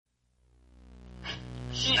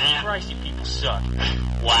Jesus Christ, you people suck.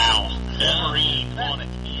 Wow. Wolverine on it.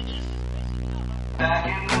 Back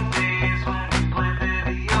in the days when we played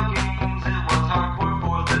video games, it was hardcore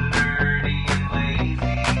for the nerdy and lazy.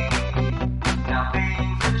 Now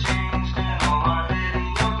things have changed and all our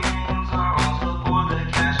video games are also for the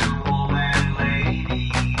casual and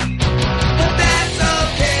lady. But that's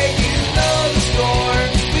okay, you know the score.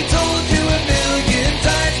 We told you a million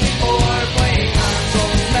times before. Playing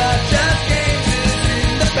consoles, not just games, is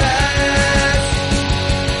in the past.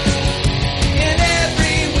 And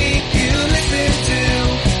every week you listen to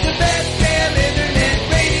the best damn internet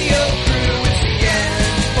radio crew. It's the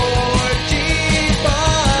N4G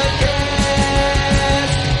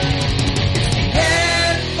podcast. It's the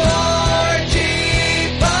N4G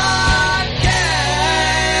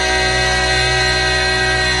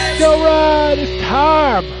podcast. All right, it's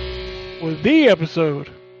time for the episode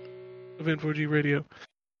of N4G Radio.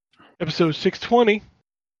 Episode 620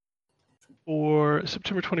 for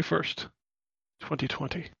September 21st,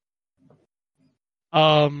 2020.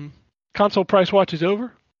 Console price watch is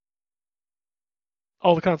over.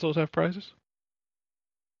 All the consoles have prices.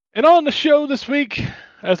 And on the show this week,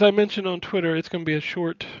 as I mentioned on Twitter, it's going to be a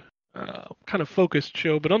short, kind of focused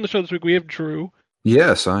show. But on the show this week, we have Drew,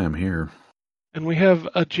 Yes, I am here. and we have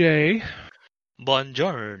a Jay,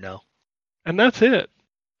 Buongiorno. and that's it.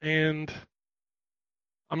 And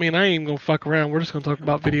I mean, I ain't even gonna fuck around. We're just gonna talk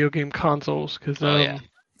about video game consoles because Oh, yeah.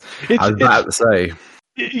 I was about to say,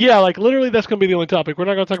 yeah, like literally that's gonna be the only topic. We're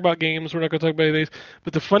not gonna talk about games. We're not gonna talk about anything.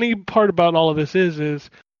 But the funny part about all of this is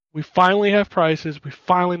we finally have prices. We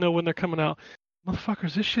finally know when they're coming out.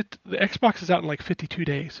 Motherfuckers, this shit. The Xbox is out in like 52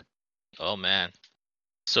 days. Oh, man.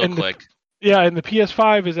 So And quick. Yeah, and the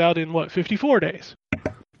PS5 is out in what 54 days.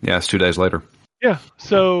 yeah, it's 2 days later. Yeah.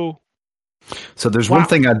 So So there's Wow. one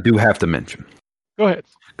thing I do have to mention. go ahead.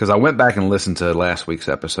 Because I went back and listened to last week's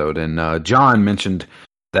episode, and John mentioned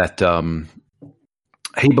that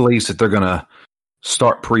he believes that they're going to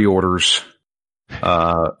start pre-orders.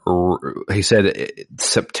 He said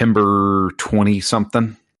September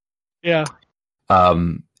 20-something. Yeah.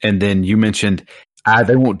 And then you mentioned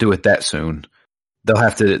they won't do it that soon. They'll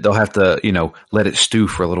have to, let it stew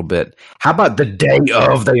for a little bit. How about the day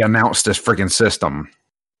of they announced this freaking system?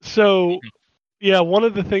 So, yeah, one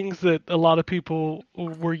of the things that a lot of people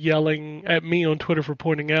were yelling at me on Twitter for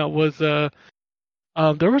pointing out was there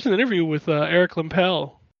was an interview with Eric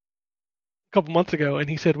Limpel a couple months ago, and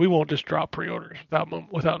he said we won't just drop pre-orders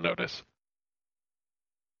without notice.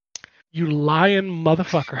 You lying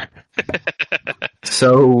motherfucker!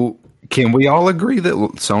 So, can we all agree that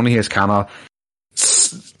Sony has kind of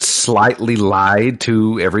slightly lied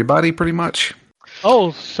to everybody, pretty much? Oh,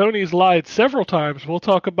 Sony's lied several times. We'll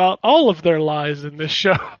talk about all of their lies in this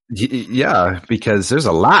show. Yeah, because there's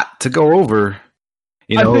a lot to go over.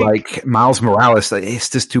 I think- Like Miles Morales, it's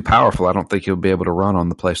just too powerful. I don't think he'll be able to run on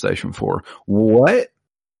the PlayStation 4. What?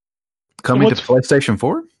 Coming to PlayStation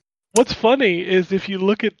 4? What's funny is if you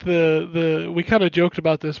look at the we kind of joked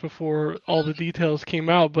about this before all the details came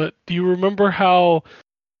out, but do you remember how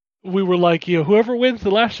we were like, whoever wins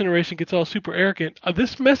the last generation gets all super arrogant?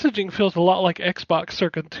 This messaging feels a lot like Xbox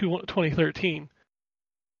circa 2013.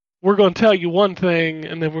 We're going to tell you one thing,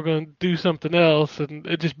 and then we're going to do something else, and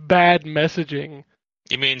it's just bad messaging.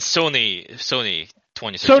 You mean Sony 2013?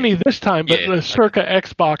 Sony this time, but Yeah. circa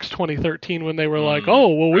Xbox 2013 when they were like, oh,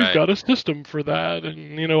 well, we've right. got a system for that,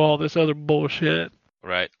 and, all this other bullshit.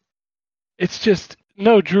 Right. It's just,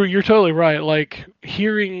 no, Drew, you're totally right. Like,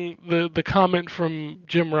 hearing the comment from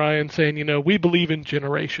Jim Ryan saying, we believe in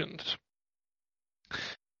generations.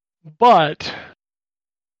 But,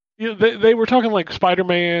 they were talking like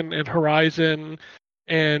Spider-Man and Horizon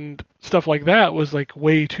and stuff like that was like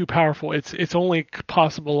way too powerful. It's only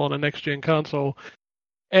possible on a next-gen console.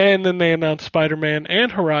 And then they announced Spider-Man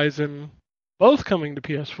and Horizon both coming to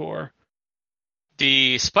PS4.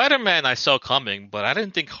 The Spider-Man I saw coming, but I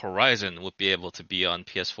didn't think Horizon would be able to be on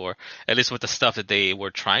PS4, at least with the stuff that they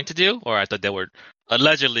were trying to do, or I thought they were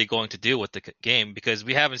allegedly going to do with the game, because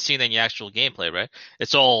we haven't seen any actual gameplay, right?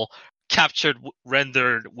 It's all captured,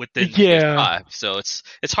 rendered within PS5, so it's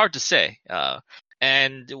hard to say.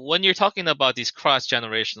 And when you're talking about these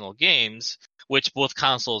cross-generational games, which both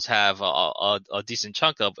consoles have a decent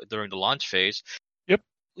chunk of during the launch phase,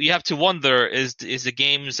 you have to wonder, is the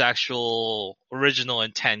game's actual original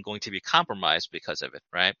intent going to be compromised because of it,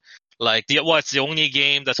 right? Like, the only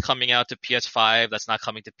game that's coming out to PS5 that's not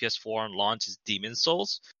coming to PS4 on launch is Demon's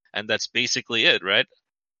Souls, and that's basically it, right?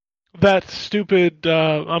 That stupid,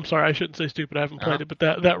 I'm sorry, I shouldn't say stupid, I haven't played it, but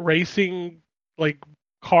that racing, like,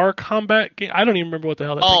 car combat game. I don't even remember what the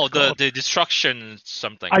hell that Oh, thing's called. the destruction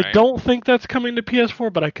something. I Right? don't think that's coming to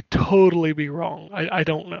PS4, but I could totally be wrong. I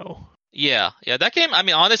don't know. Yeah, that game. I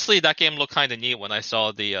mean, honestly, that game looked kind of neat when I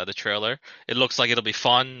saw the trailer. It looks like it'll be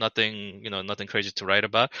fun. Nothing, nothing crazy to write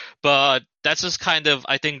about. But that's just kind of.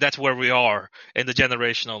 I think that's where we are in the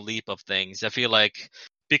generational leap of things. I feel like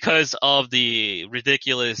because of the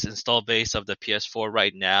ridiculous install base of the PS4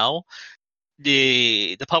 right now,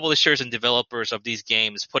 the publishers and developers of these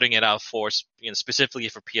games putting it out for specifically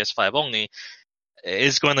for PS5 only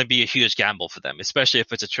is going to be a huge gamble for them, especially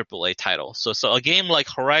if it's a AAA title. So a game like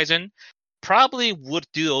Horizon probably would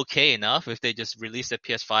do okay enough if they just released at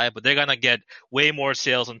PS5, but they're going to get way more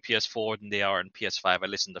sales on PS4 than they are on PS5, at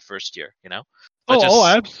least in the first year,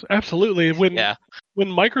 Absolutely. When Yeah. when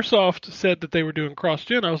Microsoft said that they were doing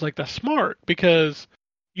cross-gen, I was like, that's smart, because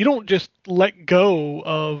you don't just let go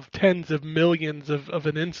of tens of millions of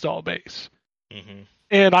an install base. hmm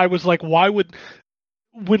And I was like, why would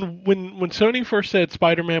when Sony first said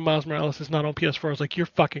Spider-Man Miles Morales is not on PS4, I was like, you're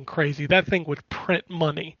fucking crazy. That thing would print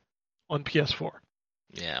money on PS4.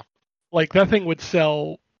 Yeah. Like, that thing would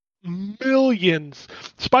sell millions.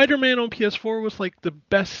 Spider-Man on PS4 was like the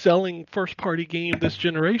best-selling first-party game this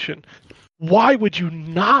generation. Why would you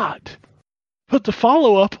not put the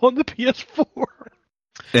follow-up on the PS4?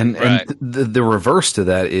 And Right. the reverse to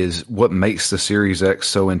that is what makes the Series X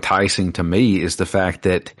so enticing to me is the fact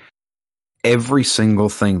that every single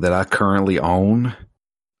thing that I currently own, I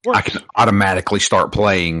Works. can automatically start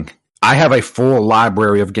playing. I have a full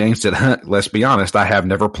library of games that, let's be honest, I have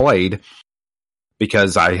never played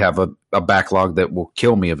because I have a backlog that will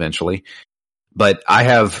kill me eventually. But I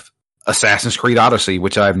have Assassin's Creed Odyssey,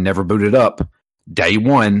 which I've never booted up. Day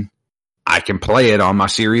one, I can play it on my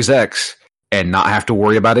Series X and not have to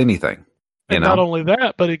worry about anything. And not only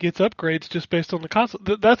that, but it gets upgrades just based on the console.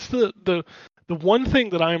 That's the one thing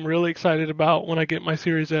that I'm really excited about when I get my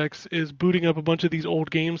Series X is booting up a bunch of these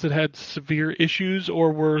old games that had severe issues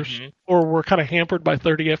or were kind of hampered by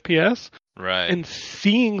 30 FPS Right. and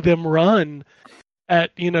seeing them run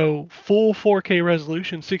at full 4K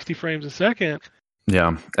resolution, 60 frames a second.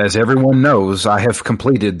 Yeah, as everyone knows, I have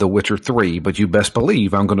completed The Witcher 3, but you best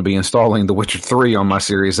believe I'm going to be installing The Witcher 3 on my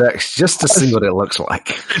Series X just to see what it looks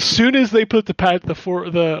like. As soon as they put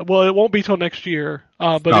it won't be till next year,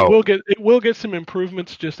 but Oh. it will get some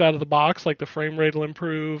improvements just out of the box, like the frame rate will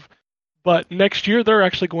improve. But next year they're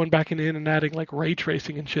actually going back in and adding like ray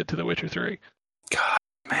tracing and shit to The Witcher 3.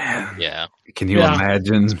 Man, Yeah. can you Yeah.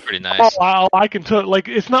 imagine? Pretty nice. I can tell. Like,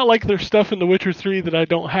 it's not like there's stuff in The Witcher 3 that I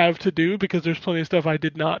don't have to do because there's plenty of stuff I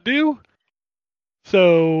did not do.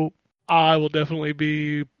 So I will definitely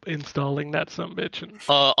be installing that sumbitch.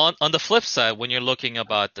 On the flip side, when you're looking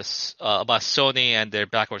about this about Sony and their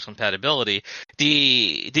backwards compatibility,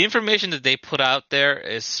 the information that they put out there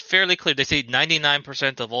is fairly clear. They say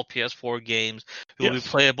 99% of all PS4 games will be Yes.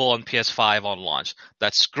 playable on PS5 on launch.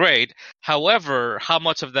 That's great. However, how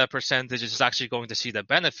much of that percentage is actually going to see the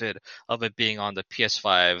benefit of it being on the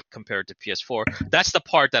PS5 compared to PS4? That's the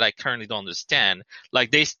part that I currently don't understand. Like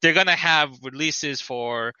they're gonna have releases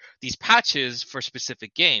for these patches for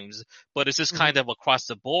specific games, but is this kind of across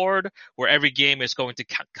the board where every game is going to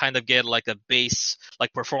kind of get like a base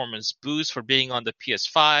like performance boost for being on the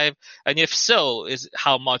PS5? And if so, is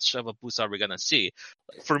how much of a boost are we gonna see?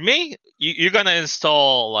 For me, you're gonna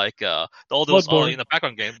install like all those Bloodborne. in the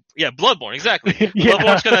background game. Yeah, Bloodborne, exactly. Yeah.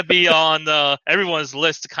 Bloodborne's gonna be on everyone's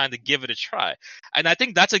list to kind of give it a try. And I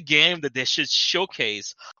think that's a game that they should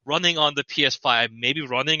showcase running on the PS5, maybe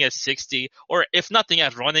running at 60, or if nothing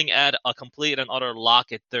else, running at a complete and utter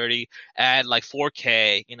lock at 30, at like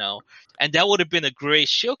 4K, and that would have been a great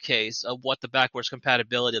showcase of what the backwards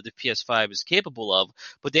compatibility of the PS5 is capable of,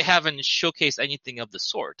 but they haven't showcased anything of the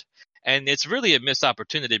sort. And it's really a missed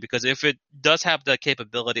opportunity because if it does have the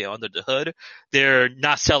capability under the hood, they're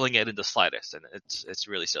not selling it in the slightest, and it's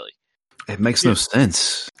really silly. It makes no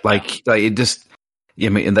sense. Like it just. I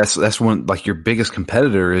mean, and that's one like your biggest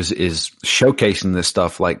competitor is showcasing this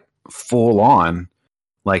stuff like full on.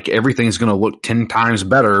 Like everything's going to look 10 times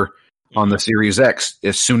better on the Series X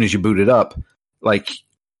as soon as you boot it up. Like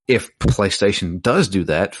if PlayStation does do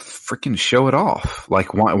that, freaking show it off.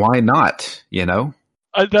 Like why not?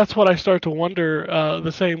 That's what I start to wonder.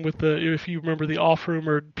 The same with if you remember the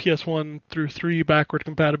off-rumored PS1 through 3 backward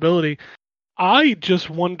compatibility. I just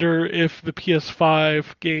wonder if the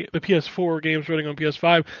PS4 games running on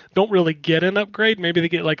PS5 don't really get an upgrade. Maybe they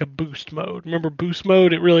get like a boost mode. Remember boost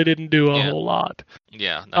mode? It really didn't do a whole lot.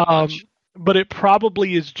 Yeah, not much. But it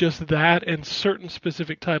probably is just that, and certain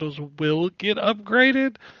specific titles will get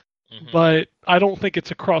upgraded. Mhm. But I don't think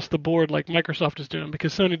it's across the board like Microsoft is doing,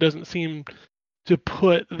 because Sony doesn't seem to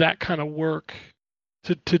put that kind of work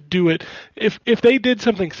to do it. If they did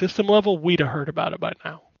something system level, we'd have heard about it by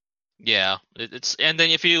now. Yeah, it's and then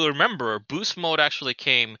if you remember, boost mode actually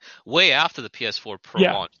came way after the PS4 Pro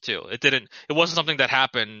Yeah. launch too. It wasn't something that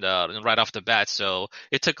happened right off the bat. So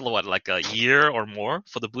it took like a year or more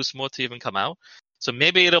for the boost mode to even come out. So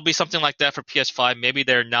maybe it'll be something like that for PS5. Maybe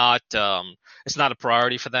they're not. It's not a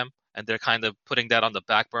priority for them, and they're kind of putting that on the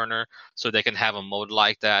back burner so they can have a mode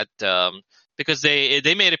like that. Because they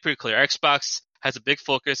made it pretty clear. Xbox has a big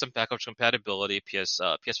focus on backwards compatibility.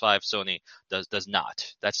 PS5, Sony does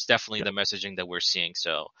not. That's definitely the messaging that we're seeing.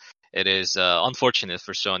 So it is unfortunate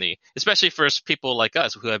for Sony, especially for people like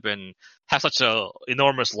us who have such a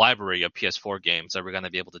enormous library of PS4 games that we're going to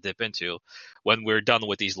be able to dip into when we're done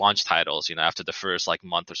with these launch titles. After the first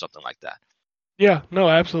month or something like that. Yeah, no,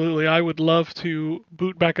 absolutely. I would love to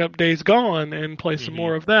boot back up Days Gone and play some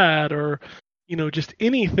more of that, or just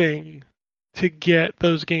anything to get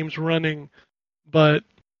those games running. But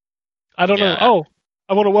I don't know. Oh,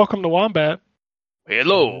 I want to welcome the Wombat.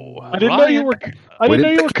 Hello. I didn't know you were. I didn't know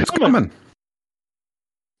you were think it's coming.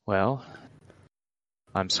 Well,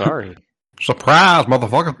 I'm sorry. Surprise,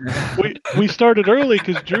 motherfucker! We started early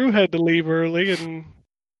because Drew had to leave early, and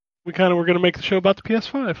we kind of were going to make the show about the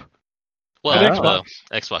PS5. Well, And Xbox.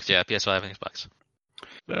 Xbox, yeah, PS5 and Xbox.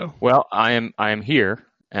 So Well, I am here,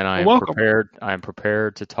 and I am welcome. prepared. I am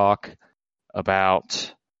prepared to talk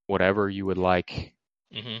about whatever you would like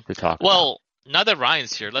to talk about. Well, now that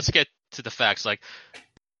Ryan's here, let's get to the facts.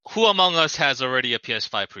 Who among us has already a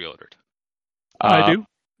PS5 pre-ordered? I do.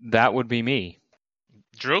 That would be me.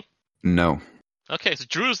 Drew? No, Okay, so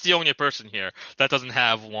Drew's the only person here that doesn't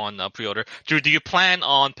have one pre-order. Drew, do you plan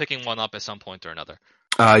on picking one up at some point or another?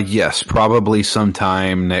 yes, probably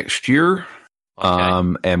sometime next year.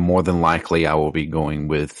 Okay. And more than likely, I will be going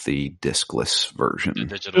with the discless version. The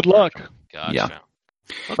digital Good luck. version. Gotcha.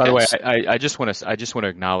 Yeah. By the way, so- I just want to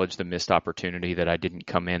acknowledge the missed opportunity that I didn't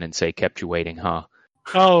come in and say kept you waiting, huh?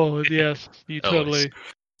 Oh yes, you Always. totally.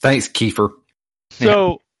 Thanks, Kiefer.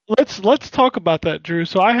 So let's talk about that, Drew.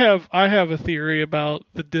 So I have a theory about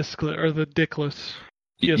the discless or the dickless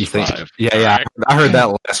You PS5. think? Yeah. I heard that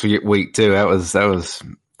last week too. That was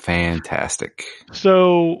fantastic.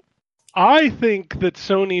 So I think that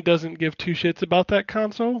Sony doesn't give two shits about that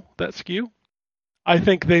console, that SKU. I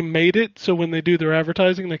think they made it so when they do their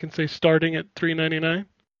advertising, they can say starting at $399.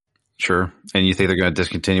 Sure. And you think they're going to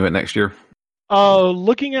discontinue it next year?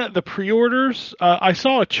 Looking at the pre-orders, I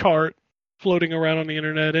saw a chart floating around on the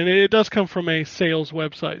internet, and it does come from a sales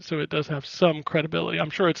website, so it does have some credibility. I'm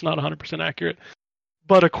sure it's not 100% accurate.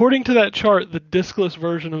 But according to that chart, the discless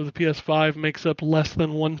version of the PS5 makes up less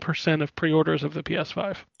than 1% of pre-orders of the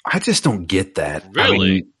PS5. I just don't get that.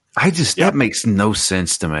 Really? That makes no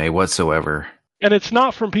sense to me whatsoever. And it's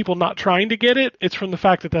not from people not trying to get it, it's from the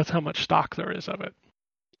fact that that's how much stock there is of it.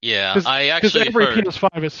 Yeah, Because I actually every heard.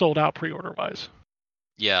 PS5 is sold out pre-order-wise.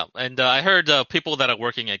 Yeah, and I heard people that are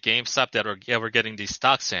working at GameStop that were getting these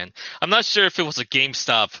stocks in. I'm not sure if it was a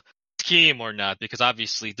GameStop scheme or not, because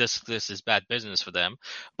obviously this is bad business for them.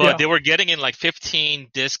 But Yeah. they were getting in 15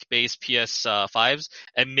 disc-based PS5s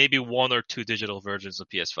and maybe 1 or 2 digital versions of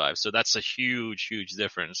PS5. So that's a huge, huge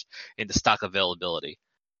difference in the stock availability.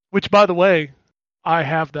 Which, by the way, I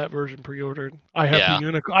have that version pre-ordered. I have Yeah. the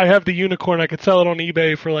unicorn. I have the unicorn. I could sell it on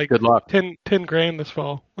eBay for Good luck. 10 grand this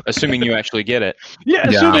fall. Assuming you actually get it. Yeah,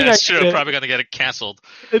 Yeah. assuming Yeah, I sure, get it. probably gonna get it canceled.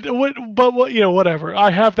 Whatever.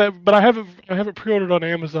 I have that, but I have it pre-ordered on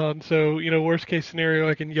Amazon. So worst case scenario,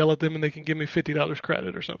 I can yell at them and they can give me $50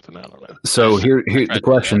 credit or something. I don't know. So here Tried the to do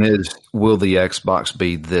question is, will the Xbox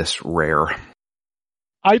be this rare?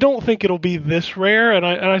 I don't think it'll be this rare, and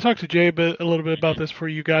I talked to Jay a little bit about this before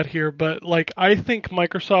you got here, but I think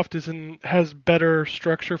Microsoft has better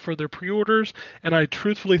structure for their pre-orders, and I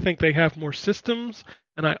truthfully think they have more systems,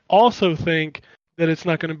 and I also think that it's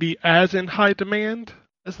not going to be as in high demand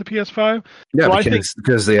as the PS5. Yeah, So I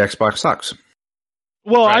because the Xbox sucks.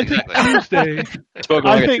 Well, Right, I think exactly. Tuesday. Spoken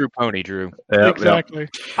I like a think- true pony, Drew. Exactly.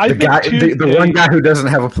 I The think guy, Tuesday, the one guy who doesn't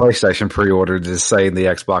have a PlayStation pre-ordered is saying the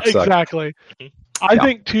Xbox sucks. Exactly. Mhm. I Yeah.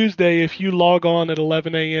 think Tuesday, if you log on at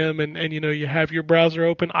 11 a.m. and you have your browser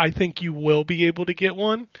open, I think you will be able to get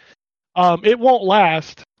one. It won't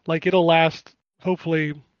last. It'll last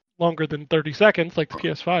hopefully longer than 30 seconds like the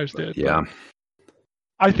PS5s did. Yeah.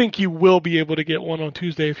 I think you will be able to get one on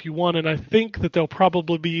Tuesday if you want, and I think that there'll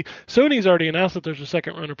probably be... Sony's already announced that there's a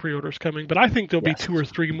second run of pre-orders coming, but I think there'll Yes. be 2 or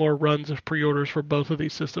 3 more runs of pre-orders for both of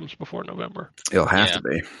these systems before November. It'll have Yeah. to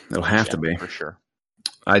be. It'll have to be. For sure.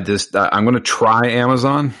 I'm going to try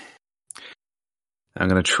Amazon. I'm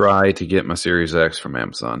going to try to get my Series X from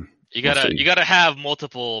Amazon. You gotta have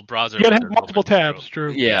multiple browsers. You gotta have multiple tabs,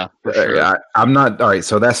 Drew. Yeah, for sure. I'm not all right.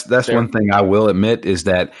 So that's one thing I will admit is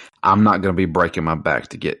that I'm not going to be breaking my back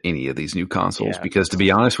to get any of these new consoles because, to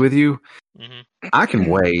be honest with you, I can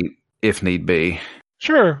wait if need be.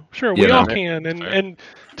 Sure, we all can, and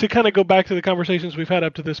to kind of go back to the conversations we've had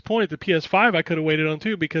up to this point, the PS5 I could have waited on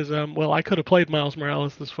too because I could have played Miles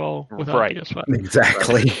Morales this fall without PS5.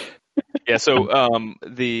 Exactly. Yeah, so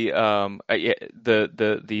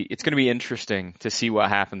it's going to be interesting to see what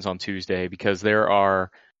happens on Tuesday because there are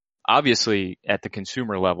obviously at the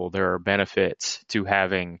consumer level there are benefits to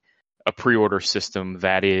having a pre-order system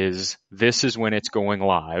that is this is when it's going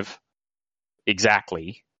live.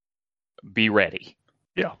 Exactly. Be ready.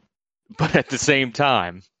 Yeah. But at the same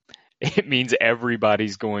time, it means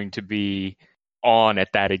everybody's going to be on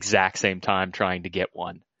at that exact same time trying to get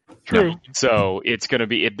one. True. So it's going to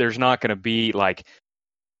be, there's not going to be like,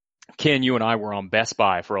 Ken, you and I were on Best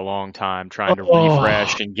Buy for a long time trying to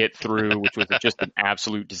refresh and get through, which was just an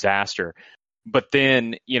absolute disaster. But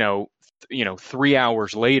then, 3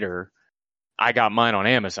 hours later, I got mine on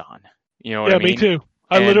Amazon. You know what I mean? Yeah, me too.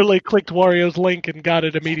 I literally clicked Wario's link and got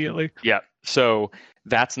it immediately. Yeah. So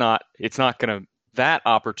that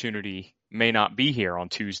opportunity may not be here on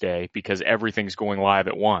Tuesday because everything's going live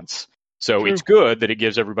at once. So It's good that it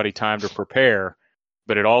gives everybody time to prepare,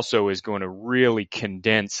 but it also is going to really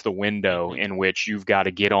condense the window in which you've got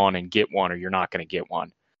to get on and get one or you're not going to get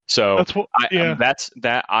one. So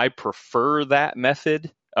I prefer that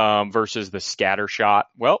method versus the scatter shot.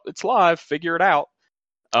 Well, it's live, figure it out.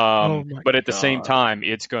 But at the same time,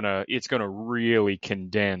 it's gonna really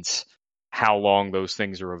condense how long those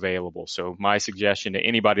things are available. So my suggestion to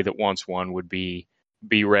anybody that wants one would be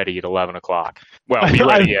ready at 11 o'clock. Well, be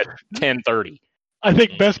ready at 10:30. I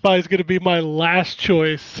think Best Buy is going to be my last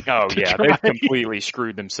choice. Oh yeah, they've completely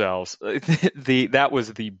screwed themselves. That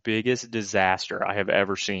was the biggest disaster I have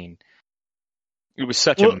ever seen. It was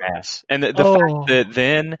such a mess, and the fact that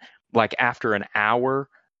then, like after an hour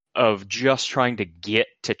of just trying to get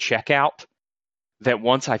to checkout, that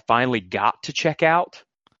once I finally got to checkout,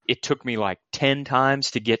 it took me like 10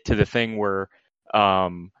 times to get to the thing where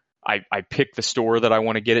I pick the store that I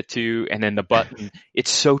want to get it to, and then the button,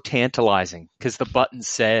 it's so tantalizing because the button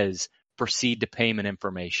says proceed to payment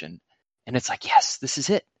information. And it's like, yes, this is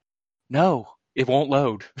it. No, it won't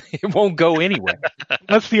load. It won't go anywhere.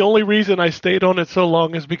 That's the only reason I stayed on it so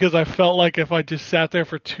long is because I felt like if I just sat there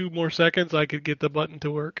for 2 more seconds, I could get the button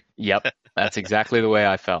to work. Yep. That's exactly the way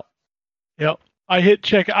I felt. Yep. I hit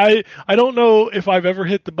check. I don't know if I've ever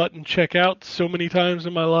hit the button checkout so many times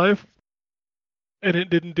in my life, and it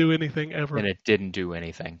didn't do anything ever. And it didn't do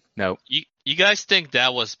anything. No. You guys think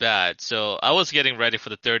that was bad. So I was getting ready for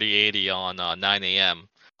the 3080 on 9 a.m.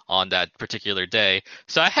 on that particular day.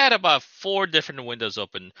 So I had about 4 different windows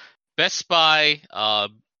open. Best Buy,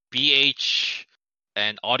 BH,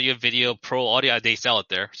 and Audio Video, Pro Audio, they sell it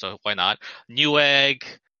there, so why not? Newegg,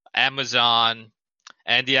 Amazon,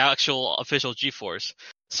 and the actual official GeForce.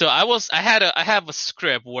 So I have a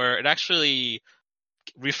script where it actually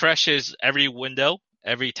refreshes every window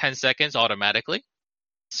every 10 seconds automatically.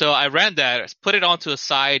 So I ran that, put it onto a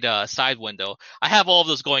side window. I have all of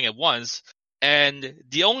those going at once, and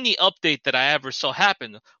the only update that I ever saw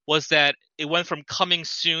happen was that it went from coming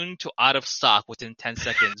soon to out of stock within 10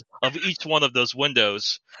 seconds of each one of those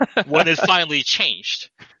windows when it finally changed.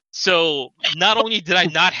 So not only did I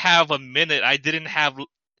not have a minute, I didn't have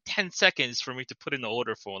 10 seconds for me to put in the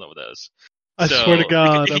order for one of those. I swear to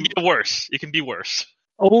God. It can get worse. It can be worse.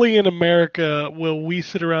 Only in America will we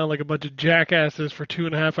sit around like a bunch of jackasses for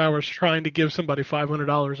 2.5 hours trying to give somebody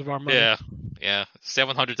 $500 of our money. Yeah.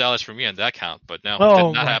 $700 for me on that count, but no, it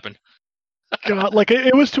did not happen. God, like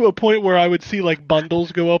it was to a point where I would see like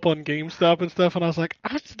bundles go up on GameStop and stuff, and I was like,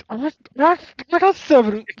 I got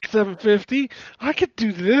 $750. I could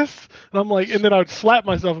do this, and I'm like, and then I would slap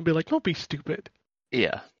myself and be like, don't be stupid.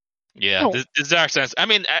 Yeah. No. This makes sense. I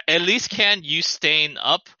mean, at least Ken, you staying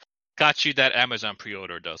up got you that Amazon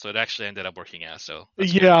pre-order though, so it actually ended up working out. So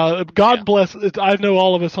God bless. I know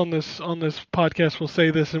all of us on this podcast will say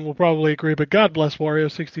this and will probably agree, but God bless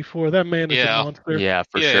Wario64. That man is a monster. Yeah,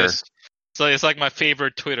 for sure. So it's like my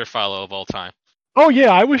favorite Twitter follow of all time. Oh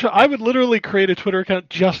yeah, I wish I would literally create a Twitter account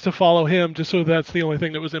just to follow him, just so that's the only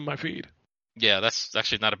thing that was in my feed. Yeah, that's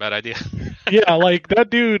actually not a bad idea. Yeah, like that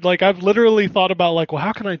dude, like I've literally thought about like, well,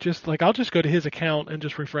 how can I just like, I'll just go to his account and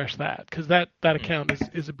just refresh that, because that account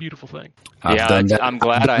is a beautiful thing. I'm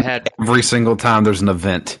glad I had every single time there's an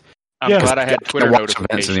event. I'm glad I had Twitter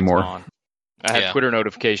notifications on. I had Twitter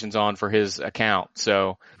notifications on for his account,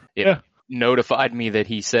 so it notified me that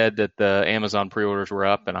he said that the Amazon pre-orders were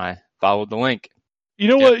up, and I followed the link. You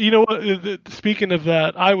know Yeah. what? You know what? Speaking of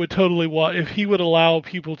that, I would totally watch if he would allow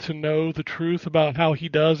people to know the truth about how he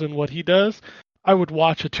does and what he does. I would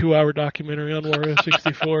watch a 2-hour documentary on Wario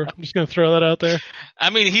 64. I'm just gonna throw that out there. I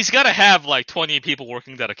mean, he's got to have like 20 people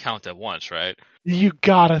working that account at once, right? You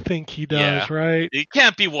gotta think he does, Yeah. right? It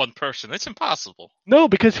can't be one person. It's impossible. No,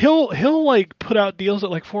 because he'll like put out deals at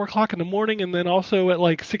like 4 o'clock in the morning and then also at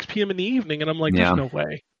like 6 p.m. in the evening, and I'm like, Yeah. there's no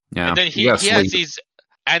way. Yeah. And then You he gotta has sleep. these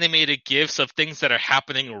animated GIFs of things that are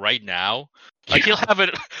happening right now. Like he'll have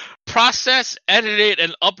it processed, edited,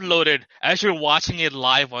 and uploaded as you're watching it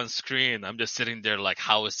live on screen. I'm just sitting there like,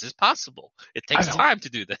 how is this possible? It takes don't- time to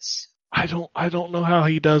do this. I don't know how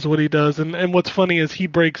he does what he does, and what's funny is he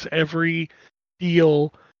breaks every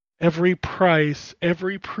deal, every price,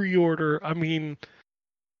 every pre-order. I mean,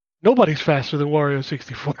 nobody's faster than Wario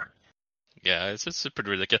 64. Yeah, it's pretty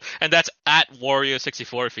ridiculous. And that's at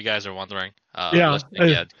Wario64 if you guys are wondering. Yeah, listening.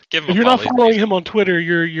 Yeah, give him If a you're not follow. following him on Twitter,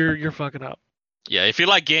 you're fucking up. Yeah, if you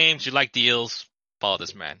like games, you like deals, follow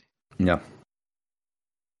this man. Yeah.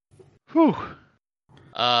 Whew.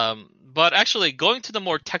 But actually, going to the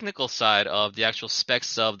more technical side of the actual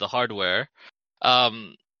specs of the hardware,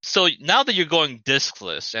 so now that you're going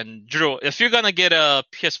discless, and Drew, if you're gonna get a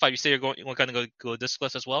PS5, you say you're gonna go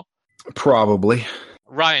discless as well. Probably.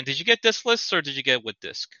 Ryan, did you get discless or did you get with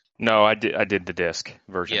disc? No, I did the disc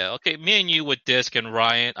version. Yeah, okay. Me and you with disc, and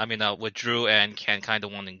Ryan, with Drew and Ken kind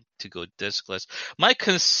of wanting to go discless. My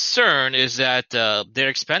concern is that their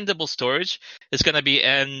expendable storage is going to be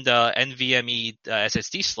NVMe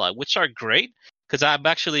SSD slot, which are great because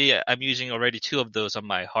I'm using already 2 of those on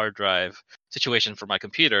my hard drive situation for my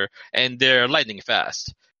computer, and they're lightning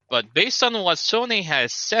fast. But based on what Sony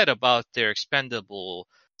has said about their expendable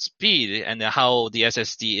speed and how the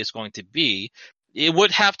SSD is going to be, it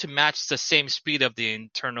would have to match the same speed of the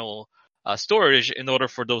internal storage in order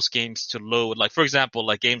for those games to load. Like, for example,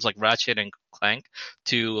 like games like Ratchet and Clank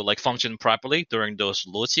to like function properly during those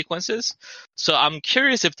load sequences. So I'm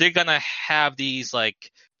curious if they're gonna have these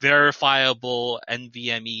like verifiable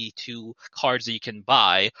NVMe 2 cards that you can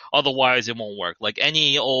buy. Otherwise, it won't work. Like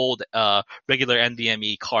any old regular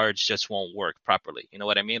NVMe cards just won't work properly. You know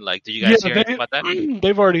what I mean? Like, did you guys hear anything about that?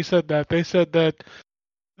 They've already said that. They said that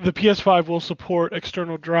the PS5 will support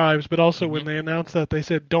external drives, but also when they announced that, they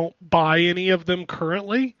said don't buy any of them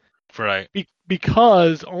currently Right.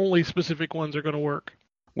 because only specific ones are going to work.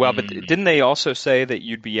 Well, but didn't they also say that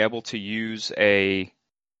you'd be able to use a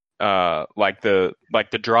like the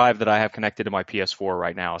drive that I have connected to my PS4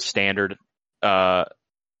 right now, a standard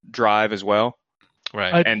drive as well,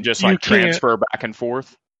 Right. and just You like can't- transfer back and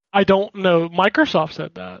forth? I don't know. Microsoft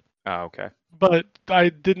said that, Oh, okay. but I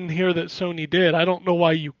didn't hear that Sony did. I don't know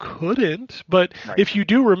why you couldn't, but Right. if you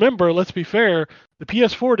do remember, let's be fair, the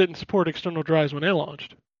PS4 didn't support external drives when they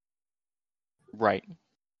launched. Right.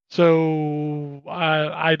 So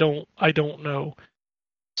I don't know.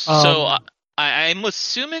 So I'm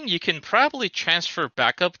assuming you can probably transfer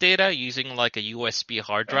backup data using like a USB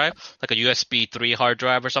hard drive, like a USB 3 hard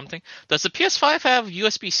drive or something. Does the PS5 have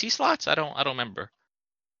USB-C slots? I don't remember.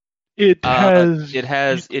 It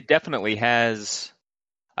has. It definitely has.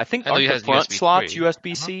 I think I know aren't it the has front USB slots 3.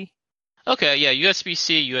 USB-C? Okay, yeah,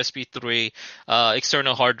 USB-C, USB 3,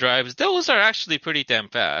 external hard drives. Those are actually pretty damn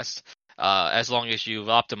fast, as long as you've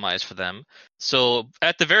optimized for them. So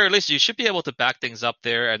at the very least, you should be able to back things up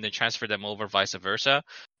there and then transfer them over, vice versa.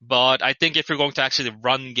 But I think if you're going to actually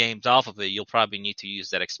run games off of it, you'll probably need to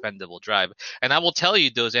use that expendable drive. And I will tell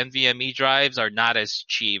you, those NVMe drives are not as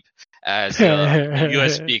cheap as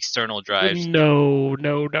USB external drives. No.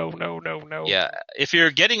 Yeah, if you're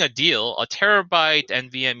getting a deal, a terabyte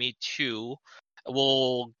NVMe 2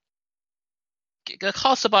 will it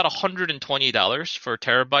costs about $120 for a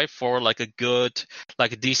terabyte for like a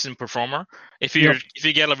decent performer. If you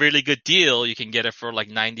get a really good deal, you can get it for like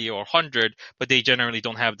 90 or 100, but they generally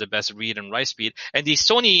don't have the best read and write speed. And these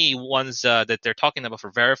Sony ones that they're talking about for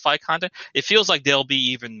verified content, it feels like they'll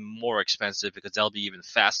be even more expensive because they'll be even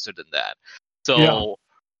faster than that. So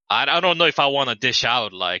I don't know if I want to dish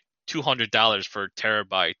out like $200 for a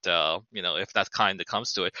terabyte, if that kind of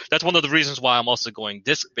comes to it. That's one of the reasons why I'm also going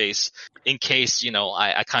disc-based in case,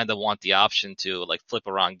 I kind of want the option to like flip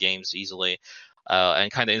around games easily and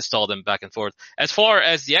kind of install them back and forth. As far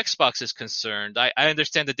as the Xbox is concerned, I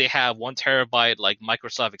understand that they have 1 terabyte like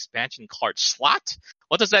Microsoft expansion card slot.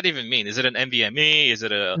 What does that even mean? Is it an NVMe? Is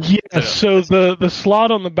it a... So the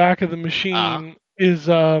slot on the back of the machine is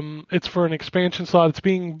it's for an expansion slot. It's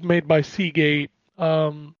being made by Seagate.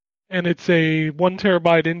 And it's a 1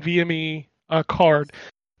 terabyte NVMe card.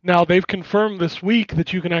 Now they've confirmed this week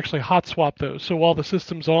that you can actually hot swap those. So while the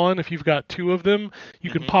system's on, if you've got two of them, you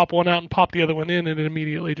can Mhm. pop one out and pop the other one in, and it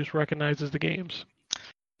immediately just recognizes the games.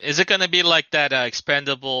 Is it going to be like that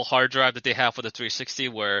expandable hard drive that they have for the 360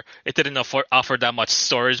 where it didn't offer that much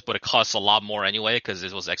storage, but it costs a lot more anyway because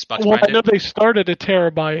it was Xbox Well, I branded? know they started a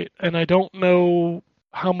terabyte, and I don't know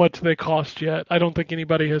how much they cost yet. I don't think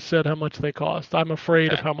anybody has said how much they cost. I'm afraid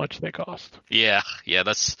of Okay. how much they cost. Yeah,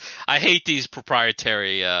 I hate these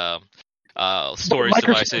proprietary storage Microsoft,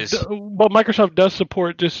 devices. but Microsoft does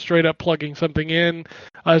support just straight up plugging something in.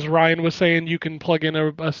 As Ryan was saying, you can plug in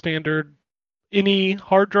a standard any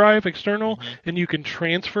hard drive external, Mhm. and you can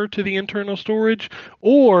transfer to the internal storage,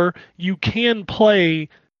 or you can play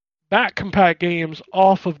back compat games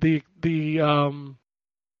off of the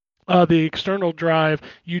external drive.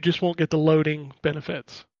 You just won't get the loading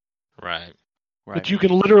benefits. Right. But you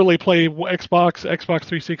can literally play Xbox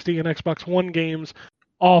 360, and Xbox One games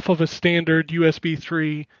off of a standard USB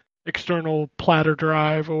 3 external platter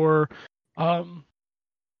drive or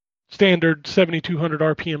standard 7200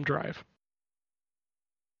 RPM drive.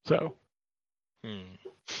 So Hmm.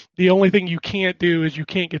 the only thing you can't do is you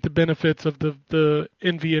can't get the benefits of the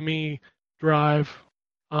NVMe drive.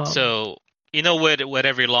 So, with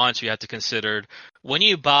every launch, you have to consider when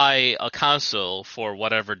you buy a console for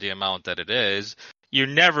whatever the amount that it is, you're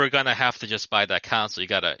never gonna have to just buy that console.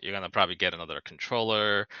 You're gonna probably get another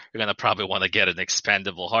controller. You're gonna probably want to get an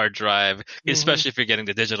expandable hard drive, especially if you're getting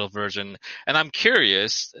the digital version. And I'm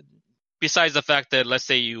curious, besides the fact that let's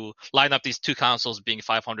say you line up these two consoles being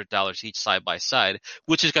 $500 each side by side,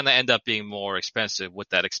 which is going to end up being more expensive with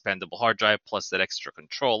that expandable hard drive plus that extra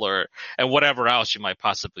controller and whatever else you might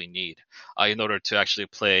possibly need in order to actually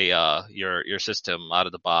play your system out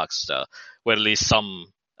of the box with at least some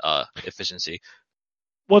efficiency.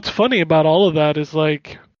 What's funny about all of that is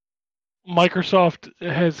like Microsoft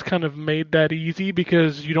has kind of made that easy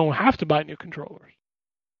because you don't have to buy new controllers.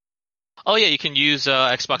 Oh yeah, you can use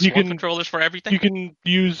Xbox You One can- controllers for everything. You can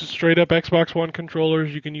use straight up Xbox One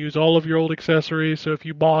controllers. You can use all of your old accessories. So if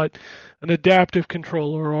you bought an adaptive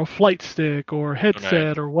controller or a flight stick or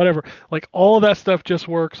headset or whatever, like all of that stuff just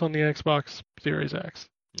works on the Xbox Series X.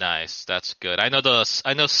 Nice, that's good. I know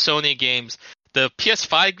Sony games. The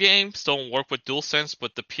PS5 games don't work with DualSense,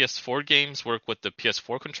 but the PS4 games work with the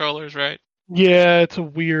PS4 controllers, right? Yeah, it's a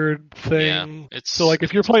weird thing. Yeah, it's So like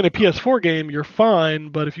if you're playing a PS4 game, you're fine,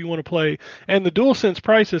 but if you want to play, and the DualSense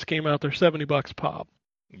prices came out, they're $70 pop.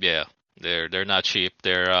 yeah, they're not cheap.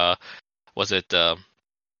 They're was it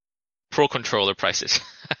Pro controller prices?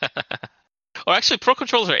 Or actually, Pro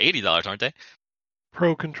controllers are $80, aren't they?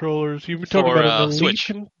 Pro controllers. You were talking For, about an Elite Switch.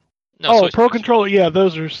 con- No, oh, Switch. Pro controller. Yeah,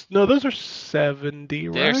 those are 70,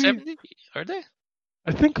 They're right? 70, are they?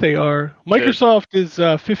 I think they are. Microsoft is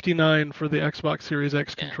 59 for the Xbox Series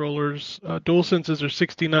X Yeah. controllers. DualSenses are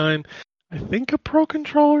 69. I think a Pro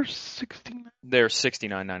controller 69. They're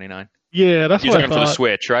 $69.99. Yeah, that's You're what I looking for the thought.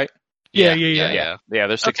 Switch, right? Yeah. Yeah,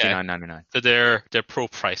 they're $69.99. So they're Pro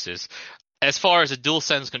prices. As far as the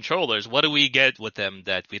DualSense controllers, what do we get with them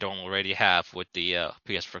that we don't already have with the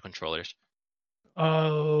PS4 controllers?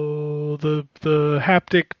 Oh, the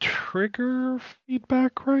haptic trigger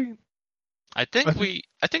feedback, right? I think I the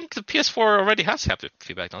PS4 already has haptic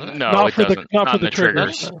feedback, doesn't it? No, not it for doesn't. not for in the the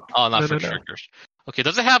triggers. triggers. Oh, not No, for no, no. triggers. Okay,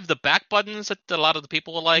 does it have the back buttons that a lot of the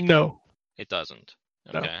people will like? No, It doesn't.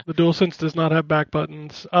 no. Okay. The DualSense does not have back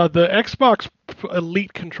buttons. The Xbox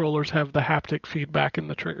Elite controllers have the haptic feedback in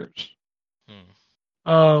the triggers.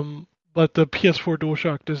 But the PS4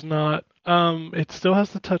 DualShock does not. It still has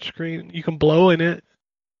the touchscreen. You can blow in it.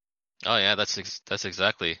 Oh yeah, that's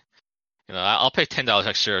exactly. I'll pay $10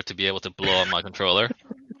 extra to be able to blow on my controller.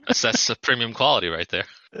 That's a premium quality right there.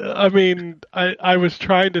 I mean, I was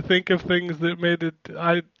trying to think of things that made it.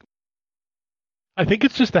 I think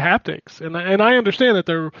it's just the haptics, and I understand that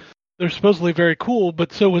they're supposedly very cool,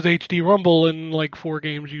 but so was HD Rumble, and like 4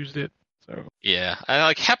 games used it. So Yeah, and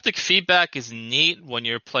like haptic feedback is neat when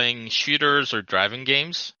you're playing shooters or driving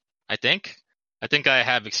games. I think I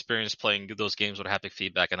have experience playing those games with haptic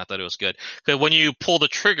feedback, and I thought it was good. Because when you pull the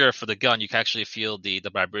trigger for the gun, you can actually feel the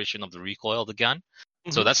vibration of the recoil of the gun.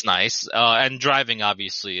 So that's nice. And driving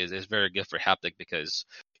obviously is very good for haptic because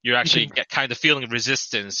you're actually kind of feeling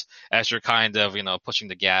resistance as you're kind of pushing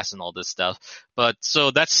the gas and all this stuff. But so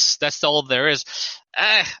that's all there is.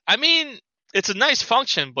 I mean, it's a nice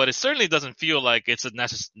function, but it certainly doesn't feel like it's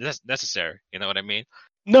necessary. You know what I mean?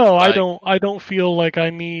 no, Like- I don't feel like I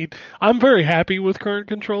need. I'm very happy with current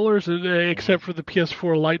controllers, except for the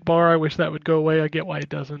PS4 light bar. I wish that would go away. I get why it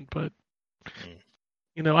doesn't, but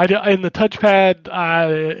in the touchpad,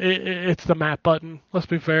 it's the map button. Let's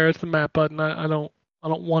be fair, it's the map button. I don't I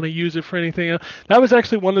don't want to use it for anything else. That was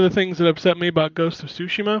actually one of the things that upset me about Ghost of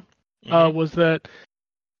Tsushima, Mhm. was that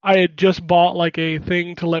I had just bought like a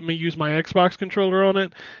thing to let me use my Xbox controller on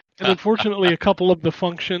it, and unfortunately, a couple of the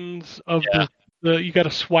functions of Yeah. the you got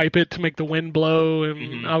to swipe it to make the wind blow, and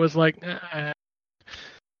Mhm. I was like,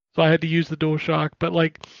 so I had to use the DualShock. But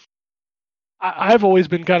like, I've always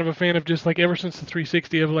been kind of a fan of just like ever since the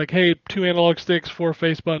 360 of like, hey, 2 analog sticks, 4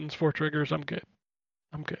 face buttons, 4 triggers, I'm good.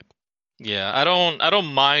 I'm good. Yeah, I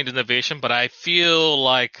don't mind innovation, but I feel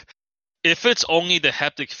like if it's only the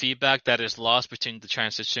haptic feedback that is lost between the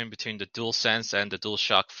transition between the DualSense and the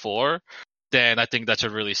DualShock 4, then I think that's a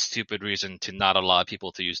really stupid reason to not allow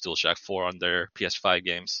people to use DualShock 4 on their PS5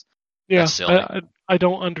 games. Yeah, That's silly. I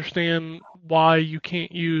don't understand why you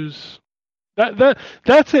can't use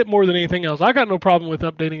that's it more than anything else. I got no problem with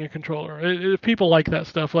updating a controller. If people like that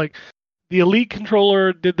stuff, like the Elite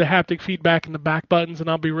controller did the haptic feedback and the back buttons, and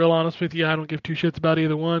I'll be real honest with you, I don't give two shits about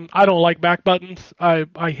either one. I don't like back buttons. I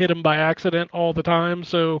hit them by accident all the time,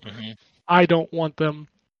 so Mhm. I don't want them.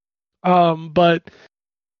 But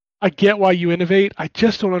I get why you innovate. I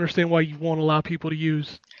just don't understand why you won't allow people to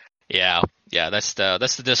use. Yeah, that's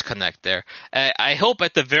the disconnect there. I hope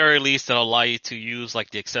at the very least it'll allow you to use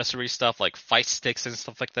like the accessory stuff, like fight sticks and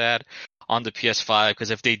stuff like that, on the PS5.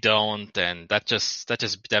 Because if they don't, then that's just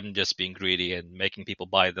them just being greedy and making people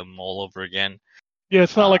buy them all over again. Yeah,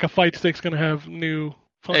 it's not Uh, like a fight stick's gonna have new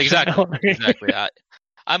Exactly, functionality. exactly.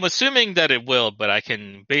 I'm assuming that it will, but I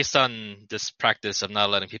can, based on this practice of not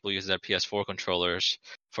letting people use their PS4 controllers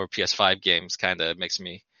for PS5 games, kind of makes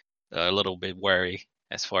me a little bit wary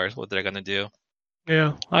as far as what they're gonna do.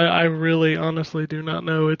 Yeah, I really honestly do not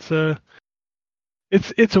know. It's a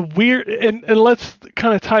weird, and let's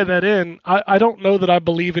kind of tie that in. I don't know that I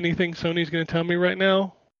believe anything Sony's going to tell me right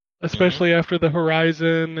now, especially after the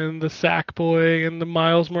Horizon and the Sackboy and the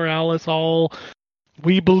Miles Morales all.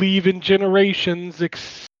 We believe in generations,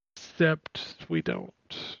 except we don't.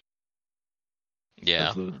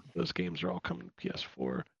 Yeah. Those games are all coming to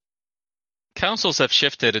PS4. Consoles have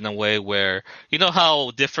shifted in a way where you know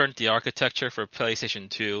how different the architecture for PlayStation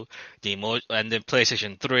 2, and then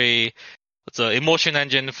PlayStation 3, the emotion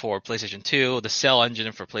engine for PlayStation 2, the cell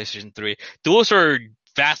engine for PlayStation 3. Those are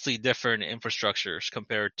vastly different infrastructures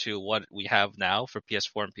compared to what we have now for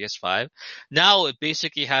PS4 and PS5. Now it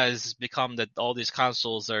basically has become that all these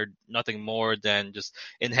consoles are nothing more than just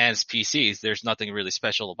enhanced PCs. There's nothing really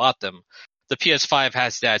special about them. The PS5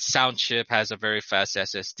 has that sound chip, has a very fast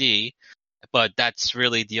SSD, but that's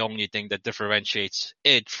really the only thing that differentiates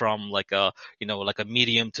it from like a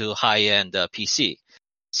medium to high end PC.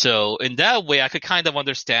 So in that way, I could kind of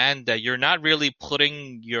understand that you're not really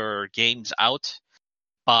putting your games out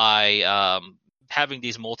by having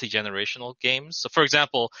these multi-generational games. So for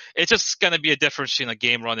example, it's just going to be a difference in a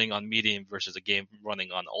game running on medium versus a game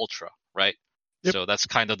running on ultra, right? Yep. So that's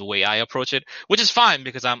kind of the way I approach it, which is fine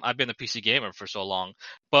because I've been a PC gamer for so long.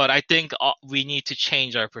 But I think we need to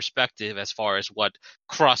change our perspective as far as what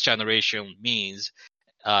cross-generation means,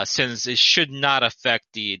 since it should not affect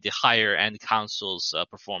the higher end consoles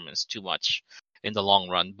performance too much in the long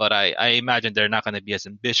run. But I imagine they're not going to be as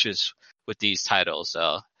ambitious with these titles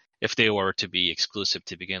if they were to be exclusive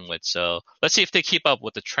to begin with. So let's see if they keep up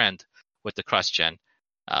with the trend with the cross-gen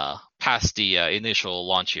past the initial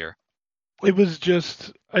launch year. It was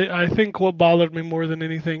just, I think what bothered me more than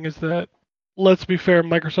anything is that, let's be fair,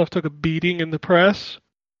 Microsoft took a beating in the press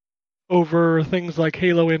over things like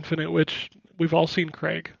Halo Infinite, which we've all seen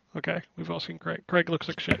Craig. Okay, we've all seen Craig. Craig looks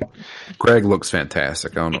like shit. Greg looks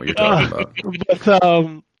fantastic. I don't know what you're talking about.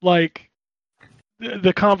 But like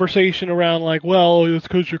the conversation around like, well, it's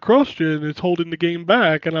because you're cross-gen, it's holding the game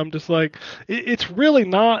back, and I'm just like, it's really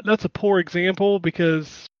not. That's a poor example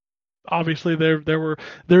because obviously there were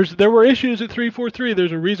issues at 343.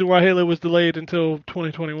 There's a reason why Halo was delayed until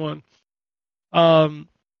 2021.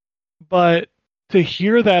 But to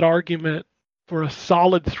hear that argument for a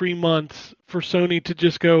solid 3 months for Sony to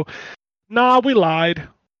just go, nah, we lied.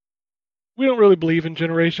 We don't really believe in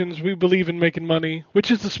generations. We believe in making money, which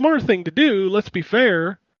is the smart thing to do. Let's be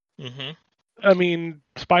fair. Mm-hmm. I mean,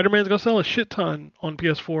 Spider-Man's going to sell a shit ton on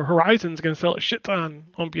PS4. Horizon's going to sell a shit ton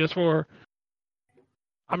on PS4.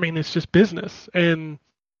 I mean, it's just business. And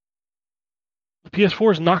the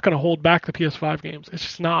PS4 is not going to hold back the PS5 games. It's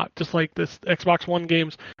just not. Just like this Xbox One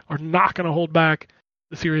games are not going to hold back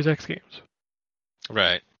the Series X games.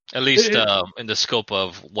 Right. At least in the scope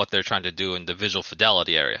of what they're trying to do in the visual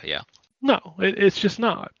fidelity area, yeah. No, it's just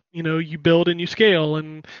not. You know, you build and you scale.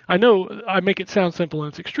 And I know I make it sound simple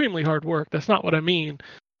and it's extremely hard work. That's not what I mean.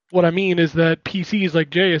 What I mean is that PCs,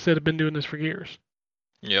 like Jay has said, have been doing this for years.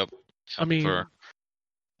 Yep. I mean,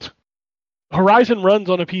 Horizon runs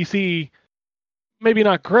on a PC, maybe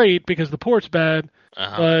not great because the port's bad,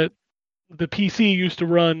 Uh-huh. but the PC used to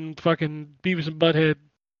run fucking Beavis and Butthead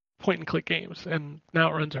point and click games, and now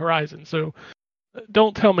it runs Horizon. So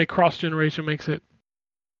don't tell me cross generation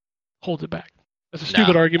holds it back. That's a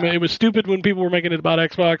stupid argument. It was stupid when people were making it about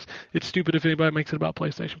Xbox. It's stupid if anybody makes it about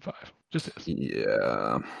PlayStation 5. Just is.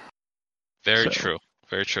 Yeah. Very So- true.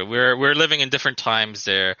 Very true. We're living in different times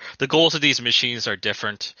there. The goals of these machines are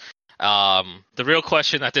different. The real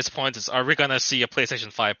question at this point is: are we gonna see a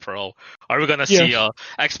PlayStation 5 Pro? Are we gonna see a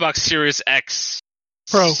Xbox Series X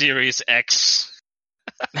Pro. Series X?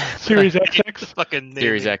 Series XX. Fucking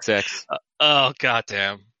Series naming. XX. Oh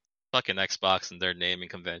goddamn! Fucking Xbox and their naming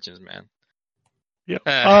conventions, man. Yep.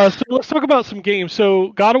 Eh. So let's talk about some games. So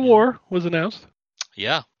God of War was announced.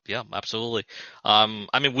 Yeah, absolutely. I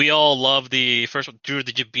mean, we all love the first one. Drew,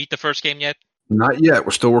 did you beat the first game yet? Not yet.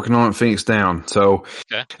 We're still working on it, Phoenix Down. So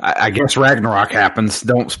Okay. I guess Ragnarok happens.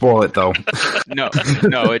 Don't spoil it, though. No,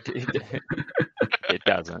 it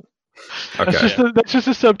doesn't. Okay. That's just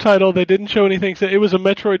a subtitle. They didn't show anything. So it was a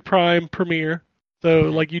Metroid Prime premiere. So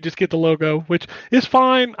like you just get the logo, which is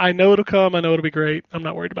fine. I know it'll come. I know it'll be great. I'm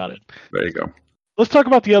not worried about it. There you go. Let's talk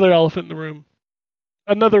about the other elephant in the room.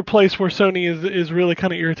 Another place where Sony is really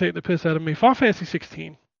kind of irritating the piss out of me. Final Fantasy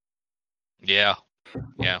 16. Yeah.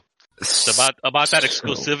 It's about that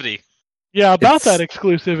exclusivity. Yeah, about It's- that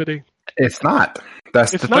exclusivity. It's not.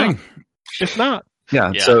 That's It's the not. thing. It's not.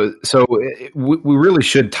 Yeah. Yeah. So we really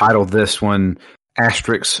should title this one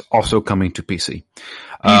Asterix also coming to PC.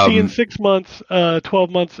 PC in 6 months, 12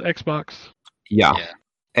 months Xbox. Yeah. Yeah.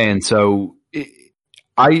 And so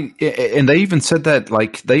and they even said that,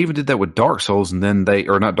 like, they even did that with Dark Souls, and then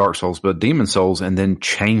or not Dark Souls, but Demon Souls, and then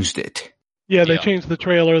changed it. Yeah, they Yeah. changed the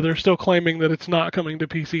trailer. They're still claiming that it's not coming to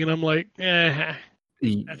PC, and I'm like,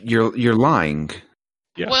 You're lying.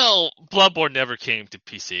 Yeah. Well, Bloodborne never came to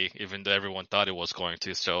PC, even though everyone thought it was going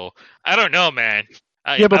to. So I don't know, man.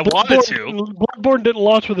 I wanted to. Bloodborne didn't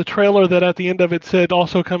launch with a trailer that at the end of it said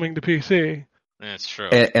also coming to PC. That's true.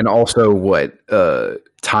 And also,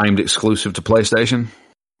 timed exclusive to PlayStation?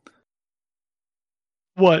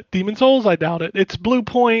 What, Demon Souls? I doubt it. It's Blue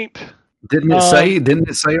Point. Didn't it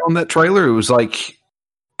say on that trailer it was like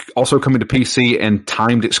also coming to PC and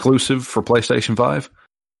timed exclusive for PlayStation 5?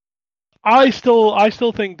 I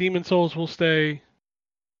still think Demon Souls will stay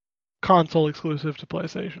console exclusive to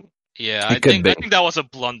PlayStation. Yeah, It I could be. think that was a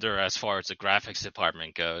blunder as far as the graphics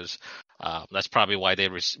department goes. That's probably why they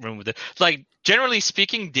removed it. Like, generally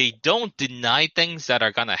speaking, they don't deny things that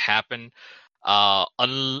are gonna happen,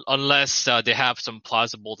 unless they have some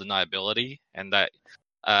plausible deniability, and that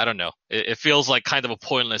I don't know. It feels like kind of a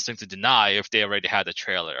pointless thing to deny if they already had the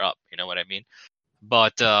trailer up. You know what I mean?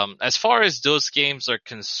 But as far as those games are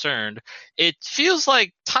concerned, it feels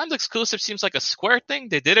like timed exclusive seems like a Square thing.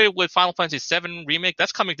 They did it with Final Fantasy VII Remake.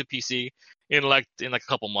 That's coming to PC in like a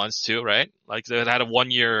couple months too, right? Like they had a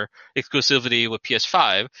 1 year exclusivity with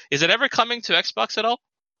PS5. Is it ever coming to Xbox at all?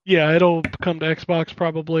 Yeah, it'll come to Xbox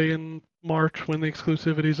probably in March when the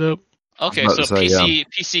exclusivity's up. Okay, I was so about to say,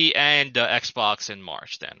 PC and Xbox in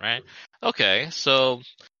March then, right? Okay, so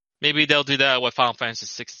maybe they'll do that with Final Fantasy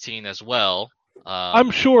 16 as well.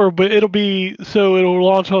 I'm sure, but it'll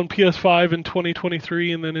launch on PS5 in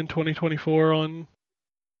 2023 and then in 2024 on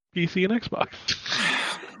PC and Xbox.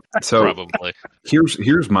 So probably.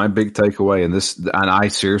 here's my big takeaway, and I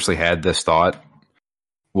seriously had this thought,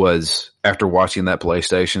 was after watching that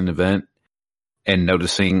PlayStation event and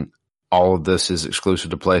noticing all of this is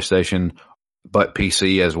exclusive to PlayStation, but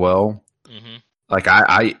PC as well. Hmm. Like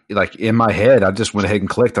I like in my head, I just went ahead and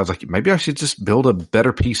clicked. I was like, maybe I should just build a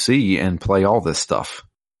better PC and play all this stuff.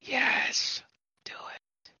 Yes, do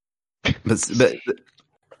it.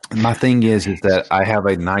 But my thing is that I have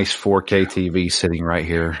a nice 4K TV sitting right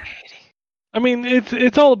here. I mean,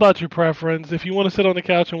 it's all about your preference. If you want to sit on the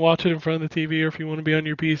couch and watch it in front of the TV, or if you want to be on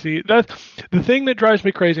your PC, that's the thing that drives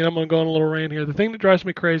me crazy. And I'm going to go on a little rant here. The thing that drives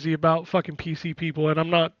me crazy about fucking PC people, and I'm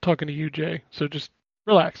not talking to you, Jay, so just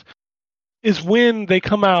relax, is when they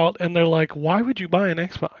come out and they're like, "Why would you buy an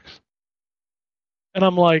Xbox?" And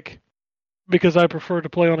I'm like, "Because I prefer to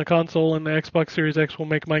play on a console, and the Xbox Series X will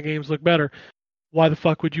make my games look better." Why the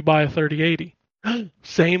fuck would you buy a 3080?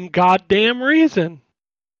 Same goddamn reason.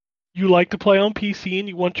 You like to play on PC and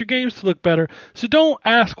you want your games to look better. So don't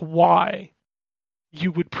ask why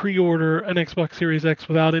you would pre-order an Xbox Series X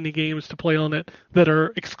without any games to play on it that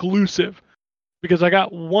are exclusive. Because I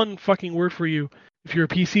got one fucking word for you. If you're a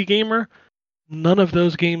PC gamer, none of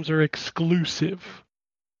those games are exclusive.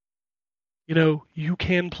 You know, you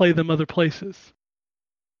can play them other places.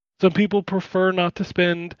 Some people prefer not to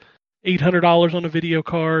spend $800 on a video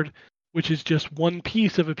card which is just one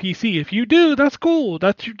piece of a PC. If you do, that's cool.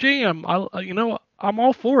 That's your jam. I'm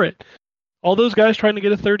all for it. All those guys trying to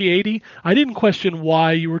get a 3080, I didn't question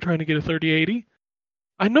why you were trying to get a 3080.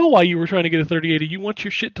 I know why you were trying to get a 3080. You want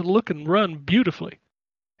your shit to look and run beautifully.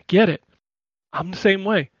 I get it. I'm the same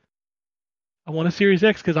way. I want a Series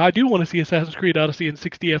X because I do want to see Assassin's Creed Odyssey in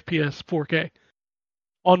 60 FPS 4K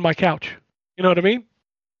on my couch. You know what I mean?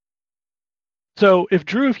 So if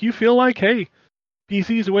you feel like, hey,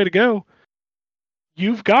 PC is the way to go,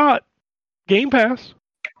 you've got Game Pass.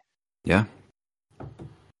 Yeah.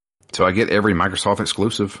 So I get every Microsoft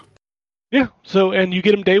exclusive. Yeah. So, and you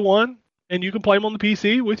get them day one, and you can play them on the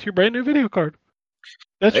PC with your brand new video card.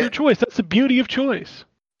 That's your choice. That's the beauty of choice.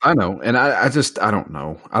 I know, and I don't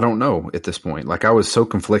know. I don't know at this point. Like, I was so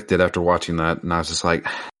conflicted after watching that, and I was just like,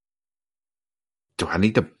 do I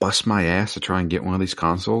need to bust my ass to try and get one of these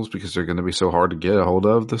consoles because they're going to be so hard to get a hold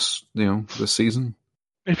of this season?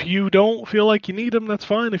 If you don't feel like you need them, that's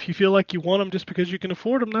fine. If you feel like you want them just because you can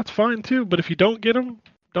afford them, that's fine too. But if you don't get them,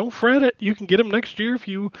 don't fret it. You can get them next year if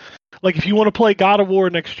you want to play God of War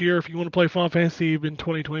next year, if you want to play Final Fantasy in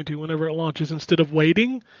 2022, whenever it launches, instead of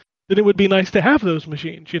waiting, then it would be nice to have those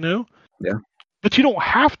machines, Yeah. But you don't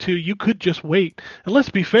have to. You could just wait. And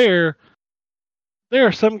let's be fair, there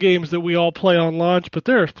are some games that we all play on launch, but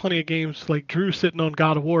there are plenty of games like Drew sitting on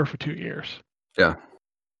God of War for 2 years. Yeah.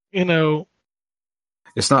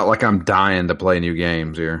 It's not like I'm dying to play new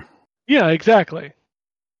games here. Yeah, exactly.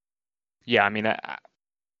 Yeah, I mean,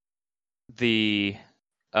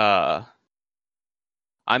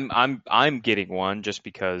 I'm getting one just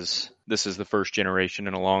because this is the first generation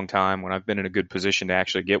in a long time when I've been in a good position to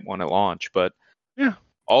actually get one at launch. But yeah,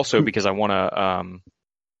 also because I want to.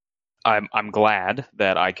 I'm glad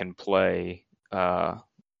that I can play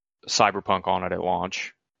Cyberpunk on it at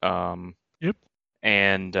launch. Yep.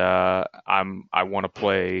 And I want to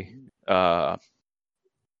play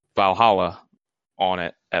Valhalla on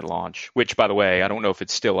it at launch. Which, by the way, I don't know if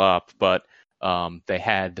it's still up, but they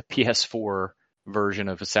had the PS4 version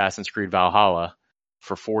of Assassin's Creed Valhalla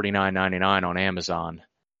for $49.99 on Amazon,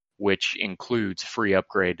 which includes free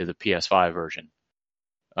upgrade to the PS5 version.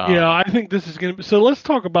 Yeah, I think this is going to be... So let's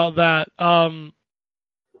talk about that.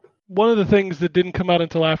 One of the things that didn't come out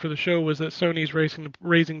until after the show was that Sony's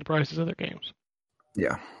raising the prices of their games.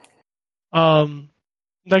 Yeah.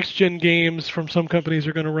 Next-gen games from some companies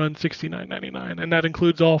are going to run $69.99, and that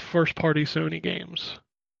includes all first-party Sony games.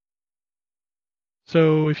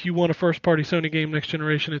 So if you want a first-party Sony game next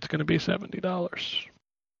generation, it's going to be $70.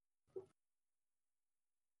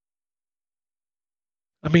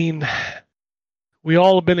 I mean, we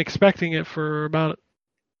all have been expecting it for about,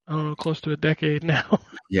 I don't know, close to a decade now.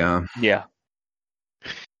 Yeah. Yeah.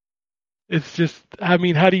 It's just, I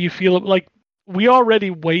mean, how do you feel? Like, we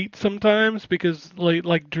already wait sometimes because,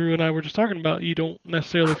 like Drew and I were just talking about, you don't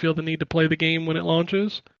necessarily feel the need to play the game when it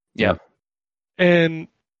launches. Yeah. And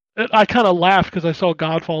I kind of laughed because I saw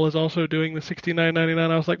Godfall is also doing the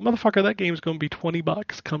 $69.99. I was like, motherfucker, that game's going to be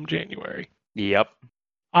 $20 come January. Yep.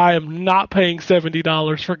 I am not paying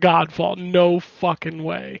 $70 for Godfall. No fucking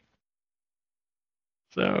way.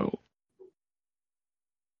 So,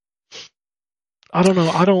 I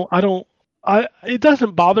don't know. It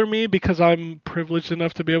doesn't bother me because I'm privileged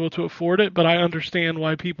enough to be able to afford it, but I understand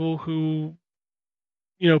why people who,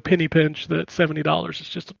 penny pinch that $70 is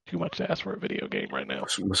just too much to ask for a video game right now.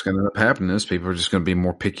 What's going to end up happening is people are just going to be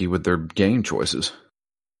more picky with their game choices.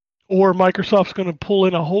 Or Microsoft's going to pull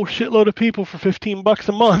in a whole shitload of people for $15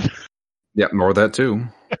 a month. Yeah, more of that too.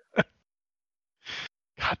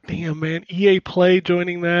 God damn, man. EA Play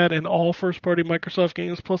joining that and all first-party Microsoft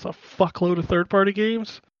games plus a fuckload of third-party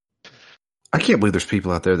games. I can't believe there's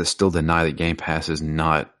people out there that still deny that Game Pass is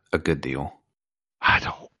not a good deal. I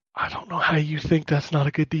don't know how you think that's not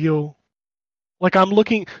a good deal. Like, I'm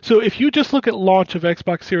looking... So if you just look at launch of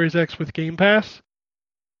Xbox Series X with Game Pass,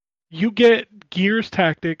 you get Gears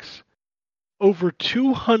Tactics, over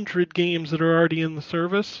 200 games that are already in the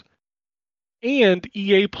service, and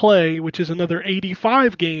EA Play, which is another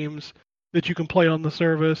 85 games that you can play on the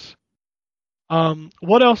service.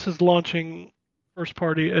 What else is launching first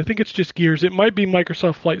party? I think it's just Gears. It might be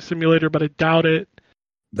Microsoft Flight Simulator, but I doubt it.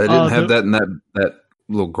 They didn't have that in that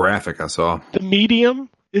little graphic I saw. The Medium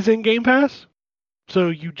is in Game Pass, so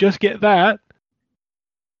you just get that.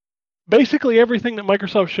 Basically everything that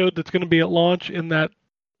Microsoft showed that's going to be at launch in that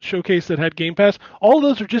showcase that had Game Pass, all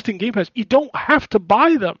those are just in Game Pass. You don't have to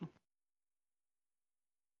buy them.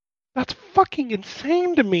 That's fucking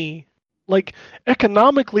insane to me. Like,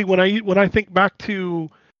 economically, when I think back to...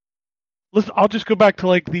 I'll just go back to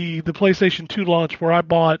like the PlayStation 2 launch where I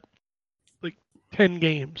bought like 10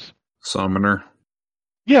 games. Summoner.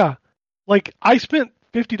 Yeah. Like, I spent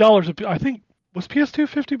 $50. I think, was PS2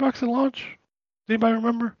 $50 at launch? Does anybody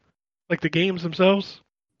remember? Like the games themselves?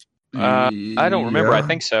 I don't remember. I Yeah.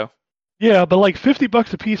 think so. Yeah, but like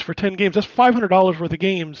 $50 a piece for 10 games, that's $500 worth of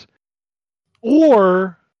games.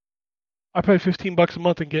 Or I pay $15 a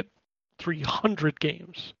month and get 300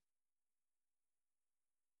 games.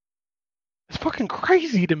 It's fucking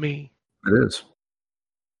crazy to me. It is.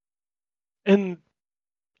 And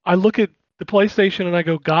I look at the PlayStation and I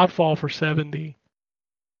go Godfall for $70.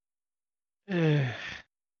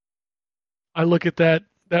 I look at that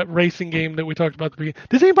racing game that we talked about at the beginning.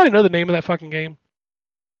 Does anybody know the name of that fucking game?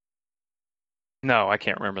 No, I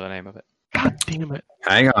can't remember the name of it. God damn it.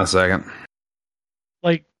 Hang on a second.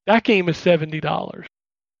 Like, that game is $70.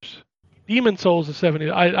 Demon Souls is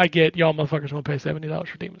 $70. I get y'all motherfuckers want to pay $70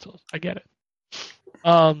 for Demon Souls. I get it.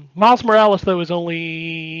 Miles Morales, though, is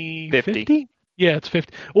only 50. Yeah, it's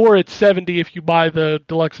 50. Or it's 70 if you buy the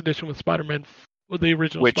deluxe edition with Spider-Man, with the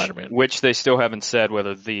original Spider-Man. Which they still haven't said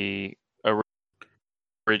whether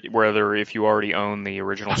whether if you already own the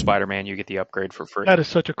original Spider-Man, you get the upgrade for free. That is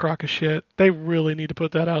such a crock of shit. They really need to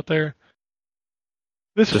put that out there.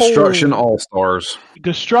 This Destruction whole All-Stars.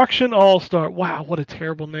 Destruction All-Star. Wow, what a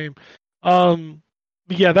terrible name. But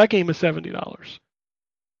yeah, that game is $70.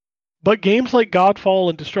 But games like Godfall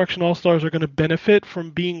and Destruction All-Stars are going to benefit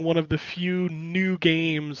from being one of the few new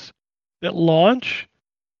games that launch.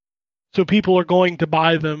 So people are going to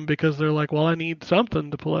buy them because they're like, well, I need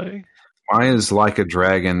something to play. Why is Like a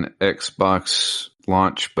Dragon Xbox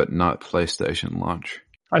launch but not PlayStation launch?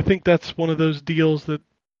 I think that's one of those deals that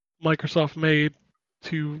Microsoft made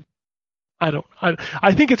to,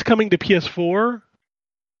 I think it's coming to PS4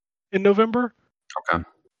 in November. Okay.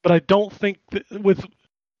 But I don't think that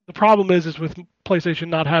the problem is with PlayStation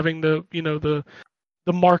not having the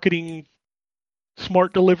marketing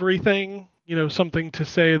smart delivery thing, something to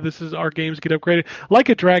say this is our games get upgraded. Like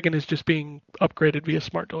a Dragon is just being upgraded via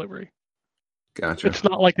smart delivery. Gotcha. It's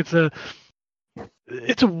not like it's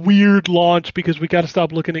a weird launch because we got to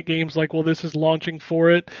stop looking at games like, well, this is launching for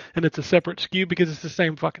it and it's a separate SKU because it's the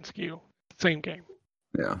same fucking SKU, same game.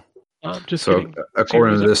 Yeah. Just So, getting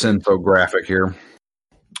according to series this upgrades. infographic here,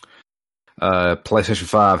 PlayStation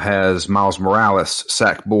 5 has Miles Morales,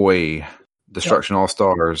 Sackboy, Destruction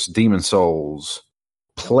All-Stars, Demon Souls,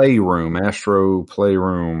 Playroom, Astro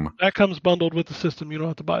Playroom. That comes bundled with the system. You don't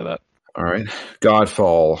have to buy that. All right.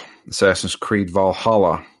 Godfall, Assassin's Creed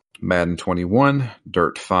Valhalla, Madden 21,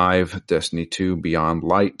 Dirt 5, Destiny 2, Beyond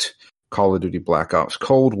Light, Call of Duty Black Ops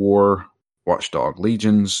Cold War, Watchdog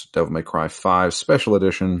Legions, Devil May Cry 5 Special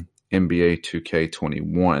Edition, NBA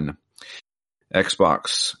 2K21,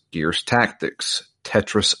 Xbox, Gears Tactics,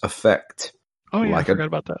 Tetris Effect, Oh yeah, Like I forgot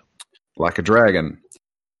about that. Like a Dragon,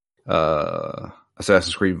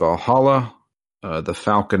 Assassin's Creed Valhalla, The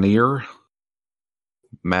Falconeer,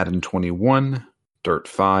 Madden 21, Dirt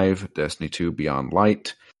 5, Destiny 2 Beyond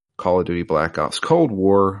Light, Call of Duty Black Ops Cold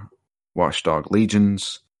War, Watchdog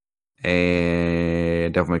Legions,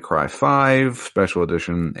 and Devil May Cry 5 Special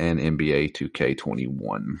Edition, and NBA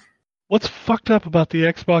 2K21. What's fucked up about the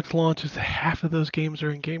Xbox launch is half of those games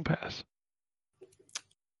are in Game Pass.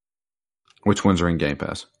 Which ones are in Game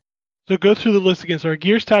Pass? So go through the list again. Sorry,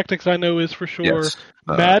 Gears Tactics I know is for sure. Yes.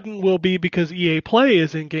 Madden will be because EA Play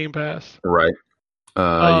is in Game Pass. Right.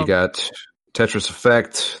 You got Tetris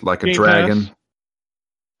Effect, Like a Game Dragon.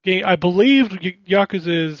 Pass. I believe Yakuza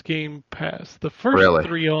is Game Pass. The first Really?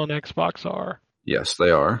 3 on Xbox are. Yes, they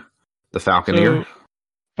are. The Falconeer. So,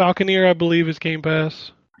 Falconeer, I believe, is Game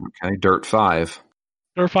Pass. Okay. Dirt 5.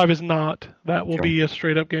 Dirt 5 is not. That will Okay. be a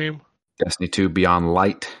straight up game. Destiny 2 Beyond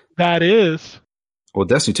Light. That is. Well,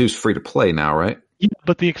 Destiny 2 is free to play now, right? Yeah,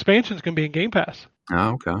 but the expansion's going to be in Game Pass.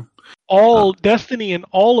 Oh, okay. All Destiny and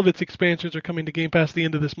all of its expansions are coming to Game Pass the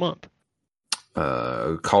end of this month.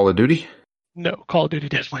 Call of Duty, No, Call of Duty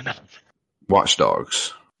definitely not. Watch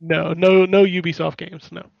Dogs, No Ubisoft games.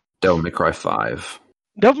 No. Devil May Cry 5.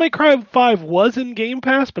 Devil May Cry 5 was in Game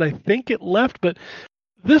Pass, but I think it left. But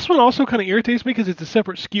this one also kind of irritates me because it's a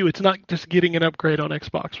separate SKU. It's not just getting an upgrade on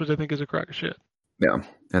Xbox, which I think is a crock of shit. Yeah.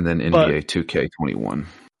 And then NBA 2K21.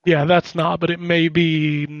 Yeah, that's not, but it may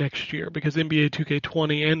be next year because NBA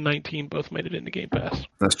 2K20 and 19 both made it into Game Pass.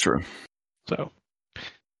 That's true. So,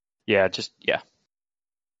 Yeah.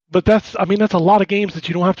 but that's a lot of games that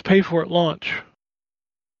you don't have to pay for at launch.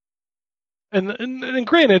 And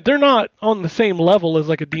granted, they're not on the same level as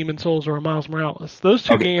like a Demon Souls or a Miles Morales. Those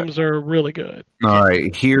two Okay. games are really good. All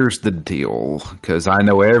right. Here's the deal, because I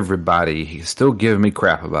know everybody is still giving me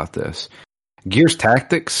crap about this. Gears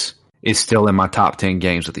Tactics is still in my top 10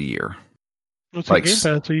 games of the year. It's Like, in Game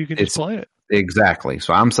Pass, so you can just it's- play it. Exactly.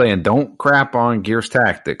 So I'm saying don't crap on Gears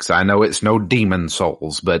Tactics. I know it's no Demon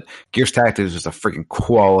Souls, but Gears Tactics is a freaking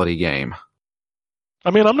quality game.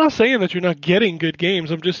 I mean, I'm not saying that you're not getting good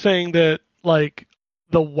games. I'm just saying that, like,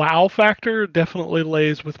 the wow factor definitely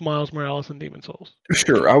lays with Miles Morales and Demon Souls.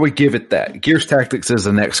 Sure, I would give it that. Gears Tactics is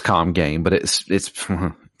an XCOM game, but it's if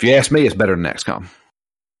you ask me, it's better than XCOM.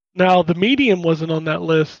 Now, the Medium wasn't on that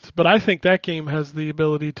list, but I think that game has the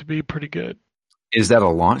ability to be pretty good. Is that a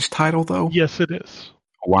launch title though? Yes, it is.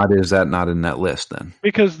 Why is that not in that list then?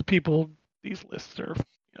 Because the people, these lists are,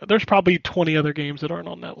 there's probably 20 other games that aren't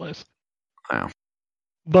on that list. Wow.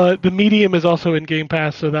 But the Medium is also in Game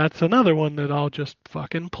Pass, so that's another one that I'll just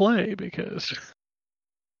fucking play because.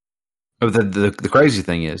 But the crazy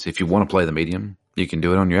thing is, if you want to play the Medium, you can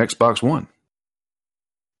do it on your Xbox One.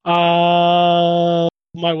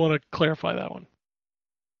 Might want to clarify that one.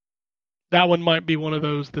 That one might be one of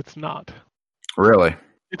those that's not. Really?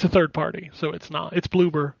 It's a third party, so it's not. It's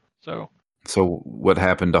Bloober, so. So what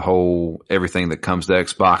happened to everything that comes to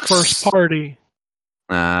Xbox? First party.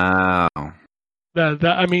 Oh. That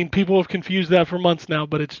I mean, people have confused that for months now,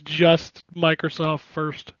 but it's just Microsoft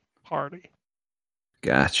first party.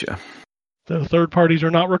 Gotcha. So third parties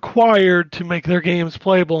are not required to make their games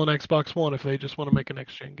playable on Xbox One if they just want to make a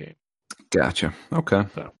next-gen game. Gotcha. Okay.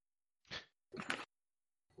 So.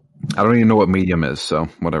 I don't even know what Medium is, so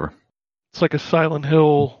whatever. It's like a Silent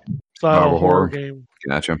Hill style horror game.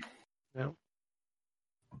 Gotcha. Yeah.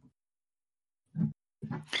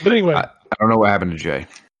 But anyway. I don't know what happened to Jay.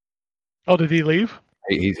 Oh, did he leave?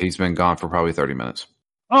 He's been gone for probably 30 minutes.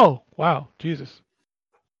 Oh, wow. Jesus.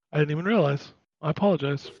 I didn't even realize. I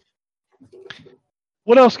apologize.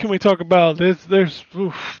 What else can we talk about? There's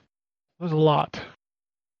a lot.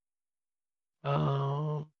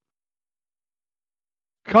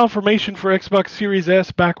 Confirmation for Xbox Series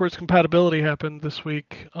S backwards compatibility happened this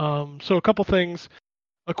week. So a couple things.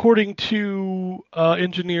 According to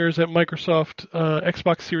engineers at Microsoft,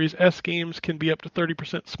 Xbox Series S games can be up to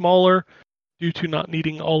 30% smaller due to not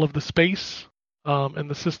needing all of the space. And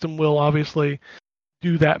the system will obviously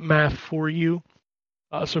do that math for you.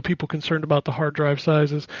 So people concerned about the hard drive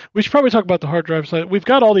sizes. We should probably talk about the hard drive size. We've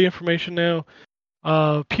got all the information now.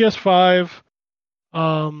 PS5,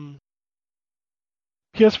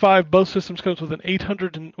 both systems comes with an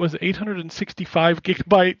 865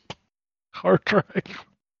 gigabyte hard drive.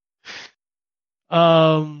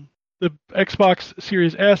 The Xbox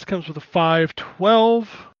Series S comes with a 512,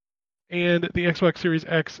 and the Xbox Series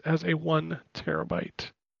X has a 1 terabyte.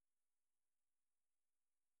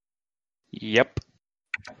 Yep.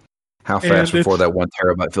 How fast before that 1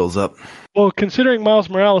 terabyte fills up? Well, considering Miles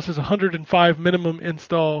Morales is 105 minimum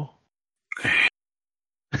install.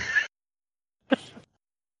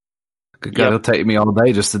 Good God, it'll take me all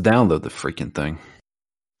day just to download the freaking thing.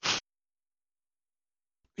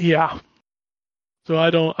 Yeah. So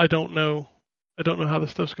I don't know how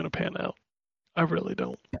this stuff's going to pan out. I really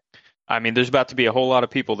don't. I mean, there's about to be a whole lot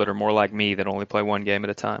of people that are more like me that only play one game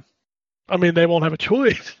at a time. I mean, they won't have a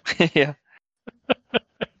choice. Yeah.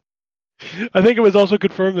 I think it was also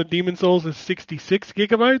confirmed that Demon Souls is 66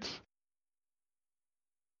 gigabytes.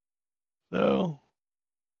 So,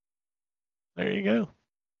 there you go.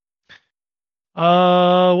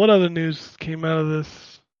 What other news came out of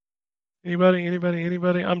this?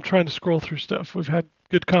 Anybody? I'm trying to scroll through stuff. We've had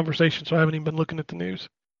good conversation, so I haven't even been looking at the news.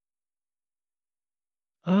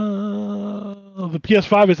 The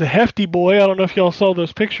PS5 is a hefty boy. I don't know if y'all saw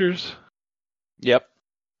those pictures. Yep.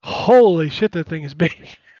 Holy shit, that thing is big.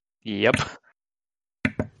 Yep.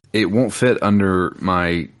 It won't fit under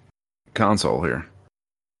my console here.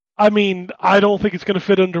 I mean, I don't think it's going to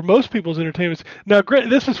fit under most people's entertainments. Now,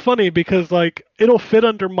 this is funny because, like, it'll fit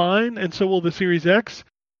under mine, and so will the Series X.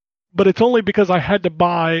 But it's only because I had to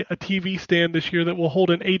buy a TV stand this year that will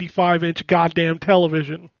hold an 85-inch goddamn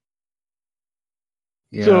television.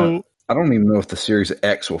 Yeah, So I don't even know if the Series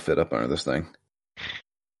X will fit up under this thing.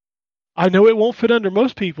 I know it won't fit under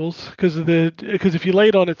most people's because if you lay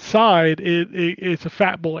it on its side, it's a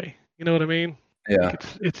fat boy. You know what I mean? Yeah. Like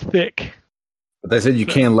it's thick. But they said you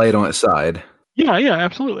can lay it on its side. Yeah,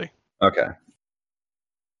 absolutely. Okay.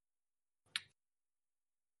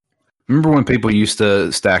 Remember when people used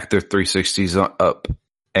to stack their 360s up,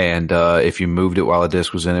 and if you moved it while the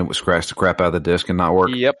disc was in, it would scratch the crap out of the disc and not work?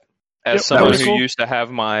 Yep. As Yep, someone that who was- used to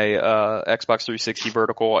have my Xbox 360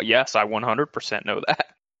 vertical, yes, I 100% know that.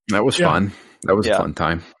 That was Yeah. fun. That was a Yeah. fun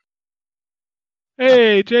time.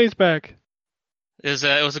 Hey, Jay's back. It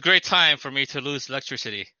was a great time for me to lose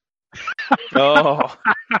electricity. Oh,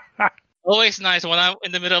 Always nice when I'm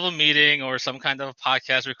in the middle of a meeting or some kind of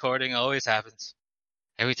podcast recording. Always happens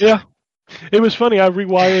every time. Yeah. It was funny. I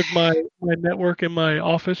rewired my network in my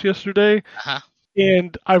office yesterday, Uh-huh.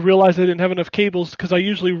 and I realized I didn't have enough cables because I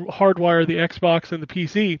usually hardwire the Xbox and the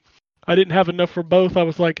PC. I didn't have enough for both. I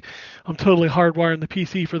was like, I'm totally hardwiring the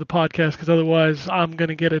PC for the podcast because otherwise I'm going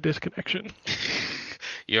to get a disconnection.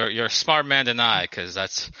 You're a smart man than I, because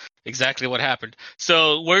that's exactly what happened.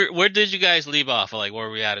 So where did you guys leave off? Like, where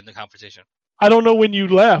were we at in the conversation? I don't know when you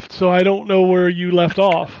left, so I don't know where you left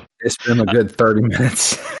off. It's been a good 30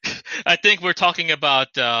 minutes. I think we're talking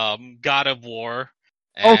about God of War.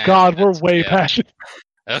 Oh, and- God, we're way yeah. past it.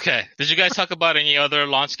 Okay. Did you guys talk about any other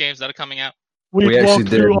launch games that are coming out? We We actually walked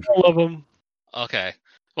through did. all of them. Okay.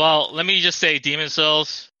 Well, let me just say Demon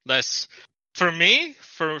Souls. That's for me,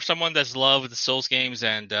 for someone that's loved the Souls games,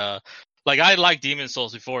 and like I liked Demon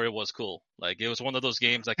Souls before it was cool. Like it was one of those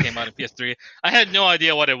games that came out in PS3. I had no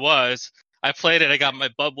idea what it was. I played it, I got my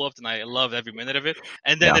butt whooped, and I loved every minute of it.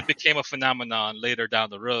 And then Yeah. it became a phenomenon later down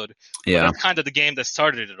the road. Yeah, That's kind of the game that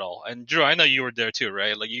started it all. And Drew, I know you were there too,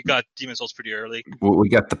 right? Like you got Demon Souls pretty early. we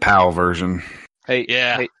got the PAL version. Hey,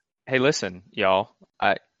 Yeah. hey, listen, y'all.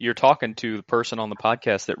 You're talking to the person on the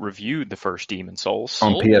podcast that reviewed the first Demon Souls,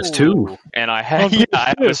 On PS2. and I have, On I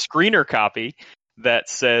have a PS2. screener copy that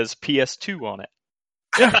says PS2 on it.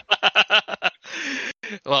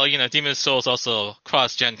 Well, you know, Demon Souls also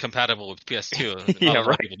cross-gen compatible with PS2. Yeah, Not a lot of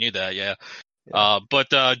right. people knew that, yeah. But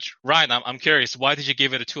Ryan, I'm curious, why did you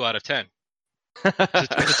give it a 2 out of 10? Was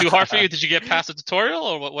it too hard for you? Did you get past the tutorial,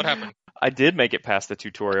 or what happened? I did make it past the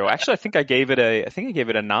tutorial. Actually, I think I gave it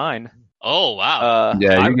a 9. Oh, wow.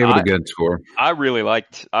 Yeah, you gave it I, a good score. I really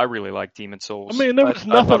liked Demon Souls. I mean, there was thought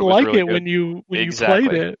nothing it was like really it good. when you Exactly.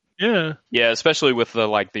 played it. Yeah. Yeah, especially with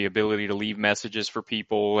the ability to leave messages for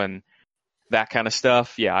people and that kind of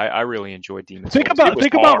stuff. Yeah, I really enjoyed Demon Souls. It was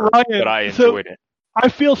Think about hard, Ryan. but I So- enjoyed it. I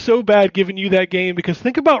feel so bad giving you that game because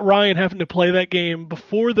think about Ryan having to play that game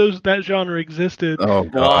before that genre existed Oh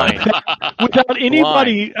god, Blind. without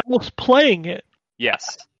anybody else playing it.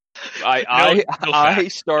 Yes. No I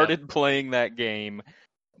facts. started playing that game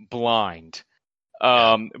blind.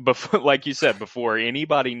 Before, like you said, before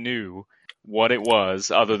anybody knew what it was,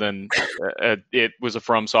 other than it was a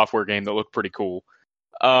From Software game that looked pretty cool.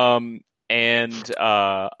 I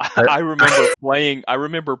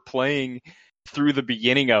remember playing through the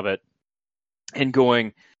beginning of it and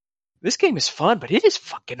going, this game is fun, but it is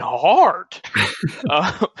fucking hard.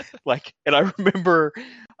 And I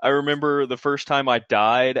remember the first time I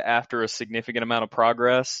died after a significant amount of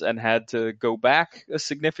progress and had to go back a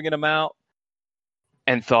significant amount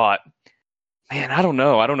and thought, man, I don't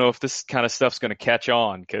know if this kind of stuff's going to catch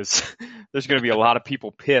on, because there's going to be a lot of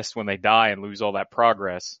people pissed when they die and lose all that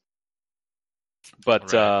progress.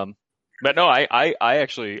 But Right. but no,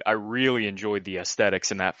 I really enjoyed the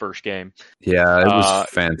aesthetics in that first game. yeah, it was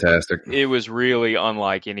fantastic. It was really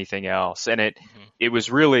unlike anything else, and it Mhm. was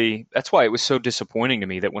really, that's why it was so disappointing to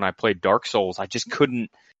me that when I played Dark Souls, I just couldn't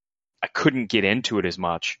get into it as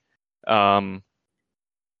much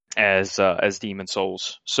as Demon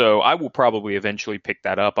Souls. So I will probably eventually pick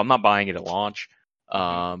that up. I'm not buying it at launch,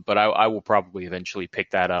 but I will probably eventually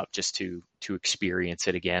pick that up just to experience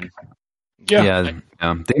it again. Yeah.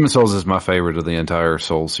 Demon Souls is my favorite of the entire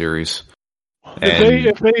Souls series.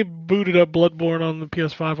 If they booted up Bloodborne on the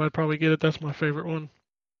PS5, I'd probably get it. That's my favorite one.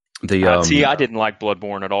 See, I didn't like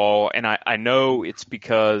Bloodborne at all, and I know it's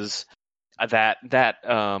because that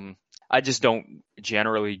I just don't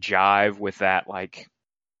generally jive with that like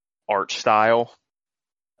art style.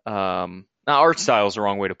 Now, art style is the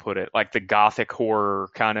wrong way to put it. Like the gothic horror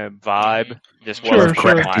kind of vibe. Just Sure, wasn't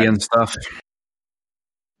sure. crafty and stuff.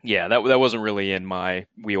 Yeah, that wasn't really in my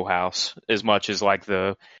wheelhouse as much as like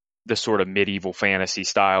the sort of medieval fantasy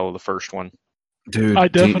style of the first one. Dude, I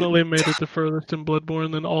definitely made it the furthest in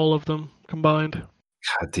Bloodborne than all of them combined.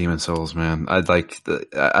 God, Demon Souls, man.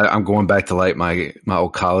 I'm going back to like my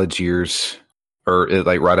old college years, or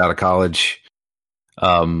like right out of college.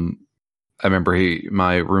 I remember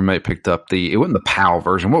my roommate picked up it wasn't the PAL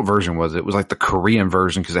version. What version was it? It was like the Korean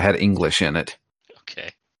version because it had English in it. Okay.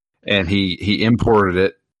 And he imported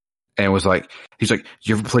it and was like, he's like,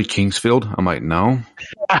 "You ever play Kingsfield?" I'm like, "No."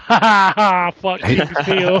 Fuck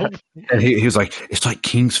Kingsfield. And he was like, "It's like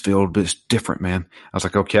Kingsfield, but it's different, man." I was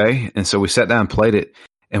like, "Okay." And so we sat down and played it,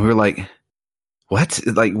 and we were like, "What?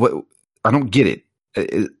 Like, what? I don't get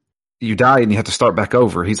it. You die and you have to start back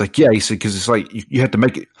over." He's like, "Yeah." He said, "Because it's like you have to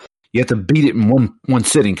make it, you have to beat it in one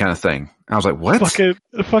sitting, kind of thing." I was like, "What?"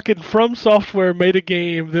 Fucking From Software made a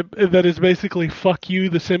game that is basically fuck you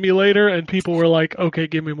the simulator, and people were like, "Okay,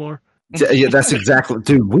 give me more." Yeah, that's exactly,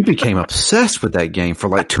 dude. We became obsessed with that game for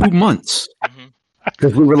like 2 months. Mhm.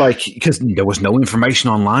 Because we were like, because there was no information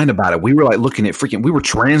online about it. We were like looking at we were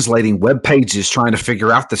translating web pages trying to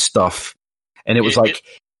figure out this stuff. And it was like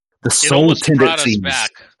the It sole almost brought us tendencies.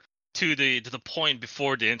 back to the point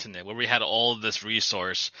before the internet, where we had all of this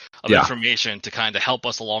resource of Yeah. information to kind of help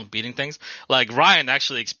us along beating things. Like Ryan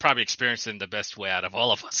actually probably experienced it in the best way out of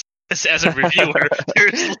all of us. As a reviewer,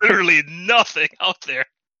 there's literally nothing out there.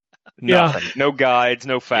 Yeah. Nothing. No guides,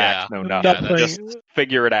 no facts, no nothing. Nothing. Just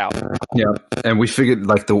figure it out. Yeah, and we figured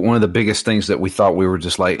like one of the biggest things that we thought we were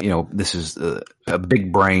just like, this is a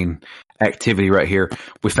big brain activity right here.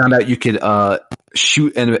 We found out you could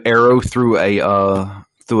shoot an arrow through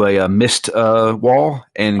a mist wall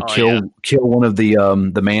and kill one of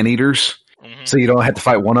the man eaters. Mhm. So you don't have to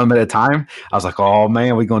fight one of them at a time. I was like, oh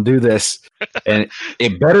man, we're gonna do this, and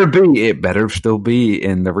it better still be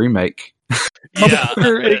in the remake. Yeah,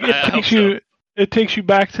 It takes you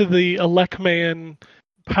back to the Elecman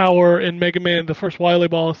power in Mega Man, the first Wily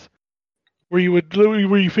boss, where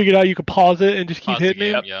you figured out you could pause it and just keep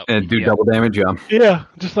hitting him. Yep. And do Yeah. double damage. Yeah, Yeah,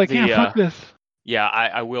 just like The, fuck this. Yeah,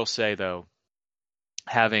 I will say though,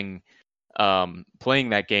 having playing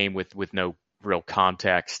that game with no real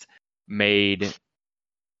context made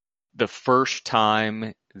the first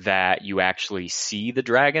time that you actually see the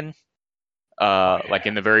dragon, like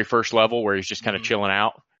in the very first level where he's just kind of Mhm. chilling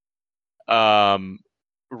out,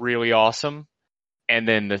 really awesome. And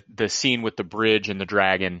then the scene with the bridge and the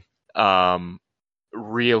dragon,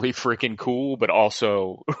 really freaking cool, but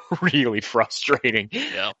also really frustrating.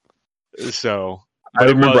 Yeah. So, I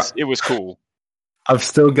but remember- it was cool. I've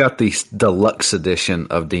still got the deluxe edition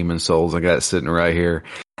of Demon Souls. I got it sitting right here,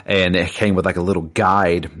 and it came with like a little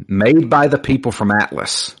guide made by the people from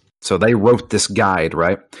Atlas. So they wrote this guide,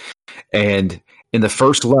 right? And in the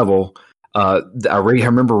first level, I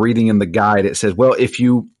remember reading in the guide, it says, well, if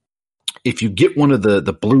you get one of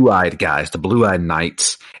the blue-eyed guys, the blue-eyed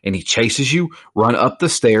knights, and he chases you, run up the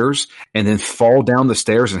stairs and then fall down the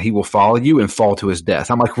stairs and he will follow you and fall to his death.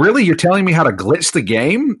 I'm like, really? You're telling me how to glitch the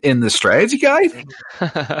game in the strategy guide?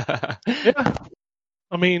 Yeah.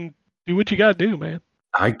 I mean, do what you gotta do, man.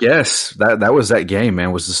 I guess that was that game,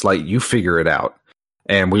 man, was just like, you figure it out.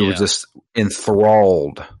 And we were Yeah. just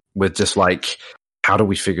enthralled with just like, how do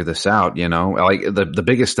we figure this out? Like the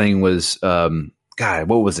biggest thing was, God,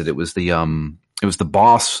 what was it? It was the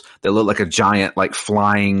boss that looked like a giant, like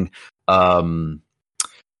flying,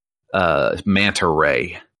 manta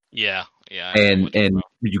ray. Yeah. I know And what you're talking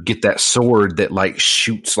you get that sword that like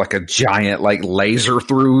shoots like a giant like laser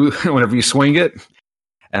through whenever you swing it.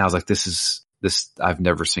 And I was like, this I've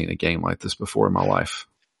never seen a game like this before in my life.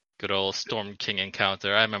 good old Storm King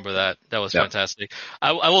encounter. I remember that. That was Yep. fantastic.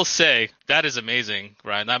 I will say that is amazing,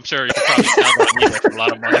 Ryan. I'm sure you could probably sell that either for a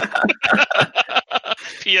lot of money.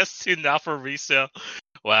 PS2 now for resale.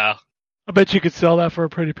 Wow. I bet you could sell that for a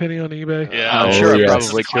pretty penny on eBay. Yeah, I'm Oh, sure yeah. I It's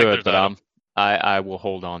probably a collector's could, but item. I will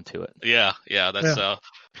hold on to it. Yeah. That's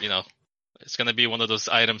it's gonna be one of those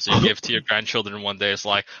items that you give to your grandchildren one day. It's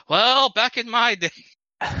like, well, back in my day.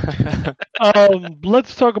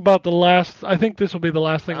 Let's talk about the last. I think this will be the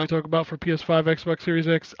last thing we talk about for PS5, Xbox Series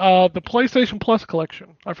X. The PlayStation Plus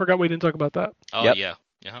collection. I forgot we didn't talk about that. Oh Yep. yeah.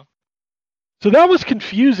 Uh-huh. So that was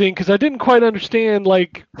confusing because I didn't quite understand.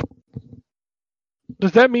 Like,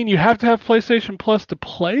 does that mean you have to have PlayStation Plus to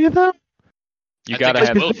play them? You I gotta think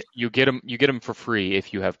have it's both. you get them for free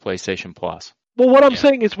if you have PlayStation Plus. Well, what I'm Yeah.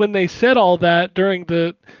 saying is when they said all that during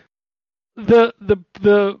the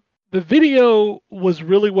video was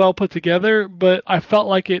really well put together, but I felt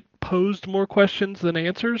like it posed more questions than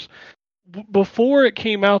answers. Before it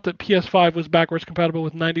came out that PS5 was backwards compatible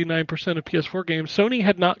with 99% of PS4 games, Sony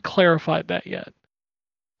had not clarified that yet.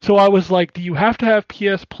 So I was like, do you have to have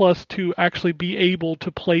PS Plus to actually be able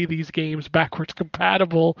to play these games backwards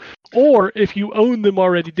compatible? Or if you own them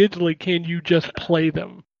already digitally, can you just play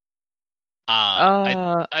them?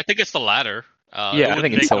 I think it's the latter. Yeah, it I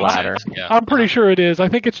think would it's the make more latter. sense. Yeah. I'm pretty sure it is. I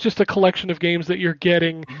think it's just a collection of games that you're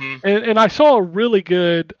getting. Mhm. And I saw a really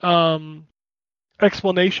good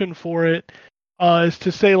explanation for it. Is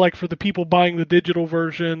to say, like, for the people buying the digital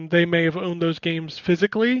version, they may have owned those games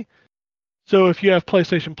physically. So if you have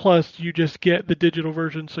PlayStation Plus, you just get the digital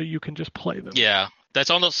version so you can just play them. Yeah, that's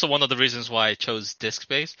also one of the reasons why I chose disc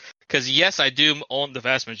based. Because yes, I do own the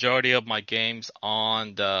vast majority of my games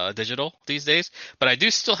on the digital these days, but I do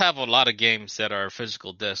still have a lot of games that are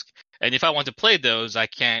physical disc. And if I want to play those, I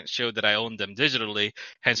can't show that I own them digitally.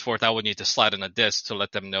 Henceforth, I would need to slide in a disc to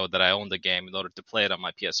let them know that I own the game in order to play it on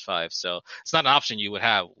my PS5. So it's not an option you would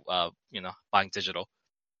have, buying digital.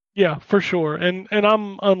 Yeah, for sure. And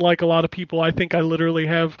I'm unlike a lot of people. I think I literally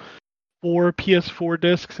have 4 PS4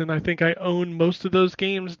 discs, and I think I own most of those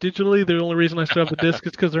games digitally. The only reason I still have the disc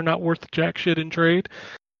is because they're not worth jack shit in trade.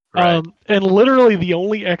 Right. And literally the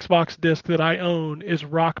only Xbox disc that I own is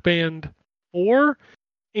Rock Band 4.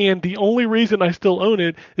 And the only reason I still own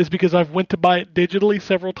it is because I've went to buy it digitally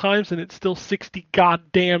several times and it's still $60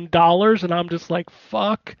 goddamn dollars, and I'm just like,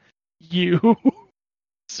 fuck you.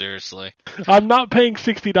 Seriously. I'm not paying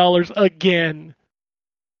 $60 again.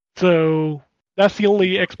 So that's the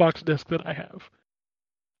only Xbox disc that I have.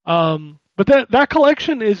 But that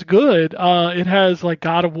collection is good. It has like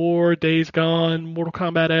God of War, Days Gone, Mortal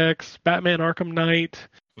Kombat X, Batman Arkham Knight.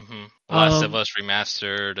 Mm-hmm. Last of Us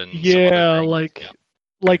remastered and Yeah, some other like things.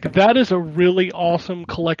 like that is a really awesome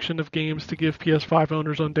collection of games to give PS5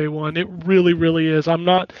 owners on day one. It really, really is. I'm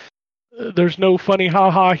not. There's no funny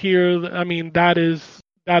haha here. I mean, that is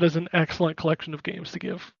an excellent collection of games to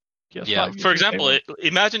give PS5. Yeah. users For example, day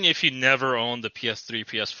imagine if you never owned the PS3,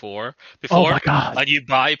 PS4 one. before, Oh my god! and you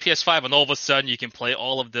buy PS5, and all of a sudden you can play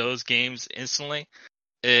all of those games instantly.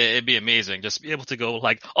 It'd be amazing. Just be able to go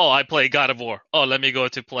like, oh, I play God of War. Oh, let me go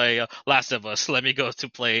to play Last of Us. Let me go to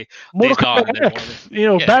play Mortal Days Gone. Kombat X,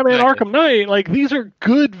 yeah, Batman exactly. Arkham Knight. Like these are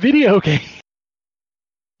good video games.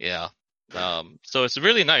 Yeah. So it's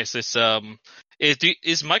really nice. It's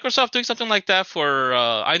is Microsoft doing something like that for?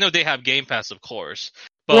 I know they have Game Pass, of course,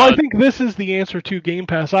 but Well, I think this is the answer to Game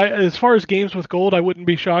Pass. As far as games with gold, I wouldn't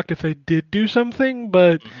be shocked if they did do something,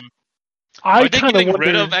 but Mhm. I Are they kind of getting wonder.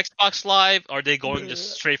 rid of Xbox Live? Are they going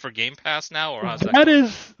just straight for Game Pass now, or how's that?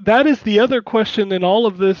 That is the other question in all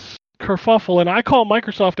of this kerfuffle, and I call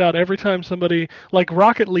Microsoft out every time somebody like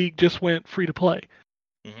Rocket League just went free to play,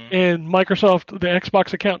 Mm-hmm. and Microsoft, the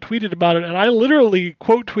Xbox account, tweeted about it, and I literally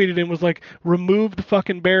quote tweeted and was like, "Remove the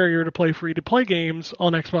fucking barrier to play free to play games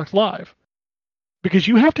on Xbox Live, because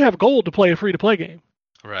you have to have gold to play a free to play game."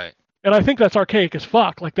 Right. And I think that's archaic as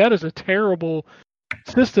fuck. Like that is a terrible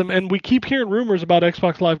system, and we keep hearing rumors about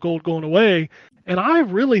Xbox Live Gold going away, and I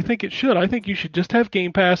really think it should. I think you should just have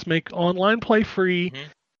Game Pass, make online play free, Mhm.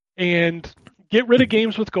 and get rid of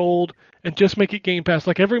games with gold, and just make it Game Pass.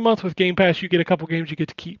 Like every month with Game Pass, you get a couple games you get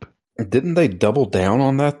to keep. Didn't they double down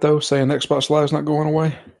on that though, saying Xbox Live's not going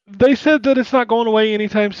away? They said that it's not going away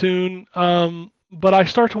anytime soon, but I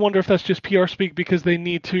start to wonder if that's just PR speak because they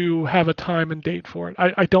need to have a time and date for it.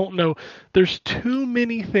 I don't know. There's too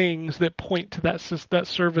many things that point to that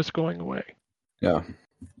service going away. Yeah.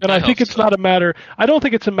 And I I think hope it's so. not a matter. I don't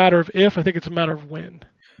think it's a matter of if. I think it's a matter of when.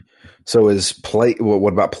 So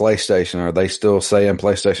what about PlayStation? Are they still saying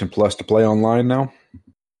PlayStation Plus to play online now?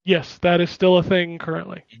 Yes, that is still a thing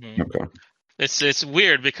currently. Mhm. Okay. It's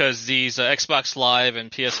weird because these Xbox Live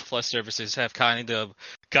and PS Plus services have kind of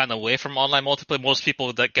gotten away from online multiplayer. Most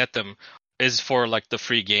people that get them is for like the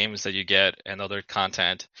free games that you get and other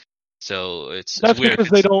content. So it's That's weird. because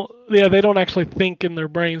they don't. Yeah, they don't actually think in their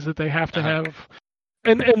brains that they have to Uh-huh. have.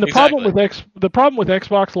 And the problem with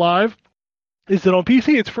Xbox Live is that on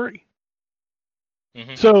PC it's free.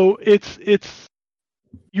 Mhm. So it's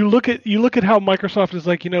you look at how Microsoft is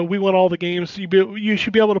like, we want all the games. You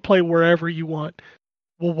should be able to play wherever you want.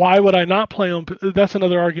 Well, why would I not play on? That's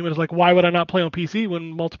another argument. Is like, why would I not play on PC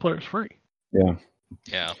when multiplayer is free? Yeah.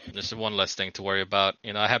 Yeah, this is one less thing to worry about.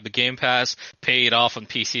 I have the Game Pass paid off on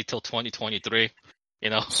PC till 2023.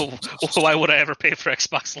 Why would I ever pay for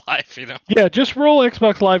Xbox Live? Yeah, just roll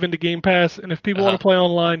Xbox Live into Game Pass, and if people want Uh-huh. to play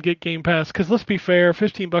online, get Game Pass. Because let's be fair,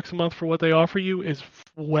 $15 a month for what they offer you is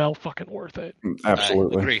well fucking worth it.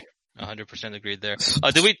 Absolutely. I agree. 100% agreed there.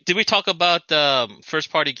 Did we talk about first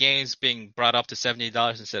party games being brought up to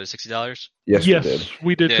 $70 instead of $60? Yes, we did.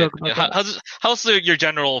 we did talk about that. How's your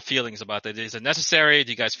general feelings about that? Is it necessary?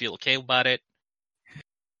 Do you guys feel okay about it?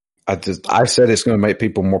 I said it's going to make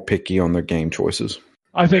people more picky on their game choices.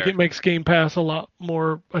 I think Fair. it makes Game Pass a lot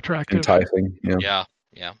more attractive. Enticing. Yeah.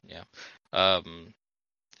 Yeah.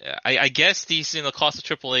 I guess these, cost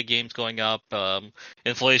of AAA games going up,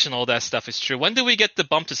 inflation, all that stuff is true. When did we get the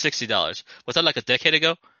bump to $60? Was that like a decade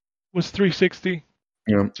ago? Was 360.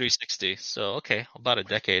 Yeah. 360. So okay, about a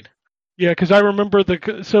decade. Yeah, because I remember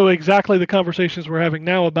exactly the conversations we're having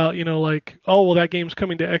now about, like, oh, well, that game's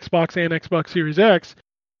coming to Xbox and Xbox Series X.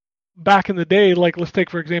 Back in the day, like, let's take,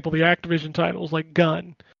 for example, the Activision titles, like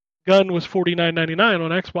Gun. Gun was $49.99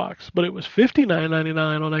 on Xbox, but it was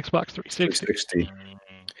 $59.99 on Xbox 360. 360.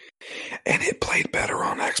 And it played better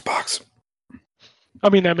on Xbox. I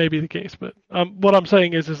mean, that may be the case, but what I'm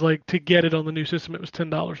saying is like, to get it on the new system, it was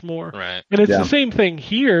 $10 more. Right. And it's Yeah. the same thing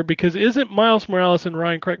here, because isn't Miles Morales, and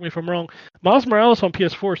Ryan, correct me if I'm wrong, Miles Morales on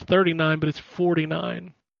PS4 is $39, but it's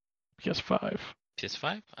 $49 PS5.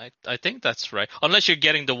 PS5? I think that's right. Unless you're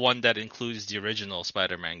getting the one that includes the original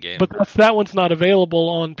Spider-Man game. But that one's not available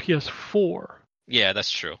on PS4. Yeah,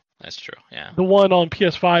 that's true. That's true. Yeah. The one on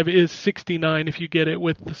PS5 is $69 if you get it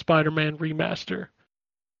with the Spider-Man remaster.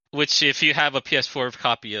 Which, if you have a PS4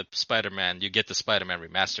 copy of Spider-Man, you get the Spider-Man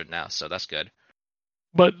remastered now, so that's good.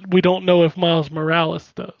 But we don't know if Miles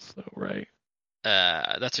Morales does, though, right?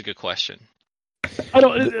 That's a good question. I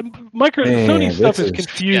don't. Sony stuff is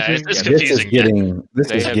confusing. Yeah, it's This is confusing,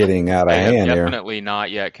 getting out of They have hand here. definitely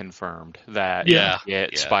not yet confirmed that Yeah. you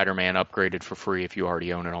get Spider-Man upgraded for free if you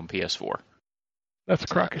already own it on PS4. That's a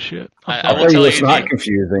crock of shit. I I'll will tell you tell what's you not the-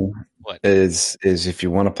 confusing What? is if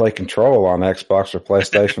you want to play Control on Xbox or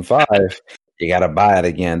PlayStation 5, you got to buy it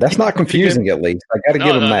again. That's not confusing, at least. I got to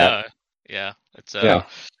give them that. No. Yeah, it's Yeah.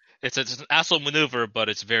 it's an asshole maneuver, but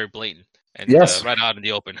it's very blatant and Yes. right out in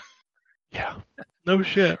the open. Yeah. No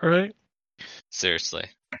shit, right? Seriously.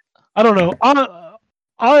 I don't know.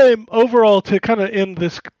 I'm overall, to kind of end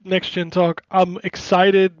this next gen talk, I'm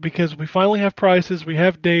excited because we finally have prices, we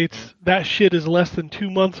have dates. That shit is less than 2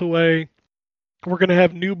 months away. We're gonna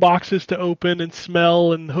have new boxes to open and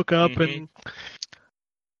smell and hook up, and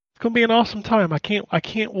it's gonna be an awesome time. I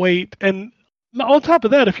can't wait. And on top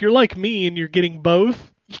of that, if you're like me and you're getting both,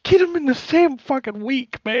 you get them in the same fucking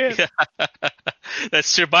week, man.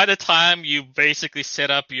 That's true. By the time you basically set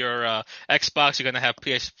up your Xbox, you're gonna have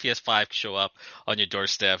PS5 show up on your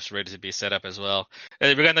doorsteps, ready to be set up as well.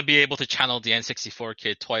 And we're gonna be able to channel the N64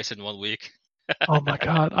 kid twice in 1 week. Oh my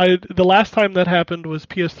god! The last time that happened was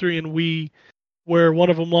PS3 and Wii, where one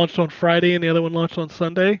of them launched on Friday and the other one launched on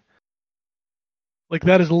Sunday. Like,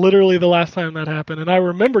 that is literally the last time that happened, and I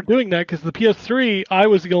remember doing that because the PS3, I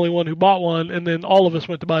was the only one who bought one, and then all of us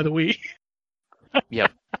went to buy the Wii. Yep.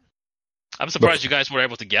 I'm surprised you guys were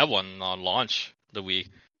able to get one on launch the Wii.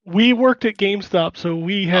 We worked at GameStop, so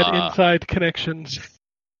we had Ah. inside connections.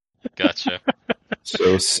 Gotcha.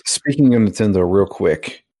 So, speaking of Nintendo, real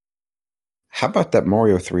quick, how about that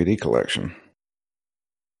Mario 3D collection?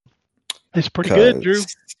 It's pretty good, Drew.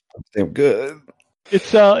 Damn good.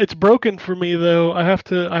 It's broken for me though. I have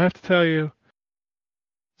to tell you.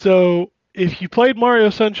 So if you played Mario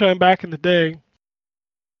Sunshine back in the day,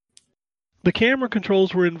 the camera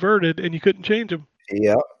controls were inverted and you couldn't change them.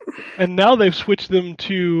 Yep. And now they've switched them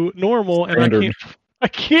to normal, and Standard. I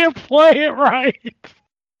can't play it right.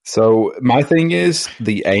 So my thing is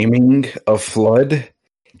the aiming of Flood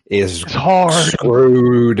is It's hard.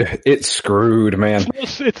 screwed. It's screwed, man.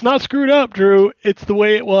 It's not screwed up, Drew. It's the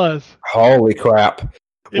way it was. Holy crap!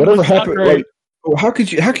 It Whatever was not happened? great. Like,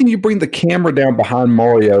 how can you bring the camera down behind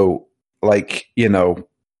Mario, like, and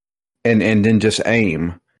then just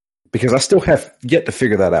aim? Because I still have yet to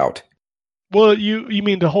figure that out. Well, you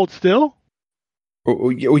mean to hold still?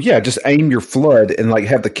 Well, yeah, just aim your Flood and like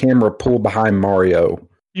have the camera pull behind Mario,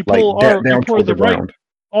 You like pull R, you down pull toward the the right ground.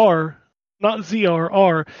 R, not ZR,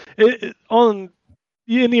 R.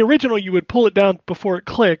 In the original, you would pull it down before it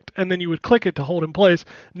clicked, and then you would click it to hold in place.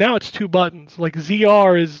 Now it's 2 buttons. Like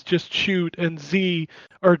ZR is just shoot, and Z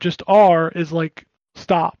or just R is like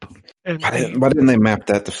stop. And Why didn't they map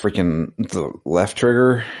that to freaking the left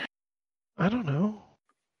trigger? I don't know.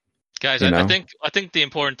 Guys, You I know? think the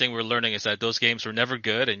important thing we're learning is that those games were never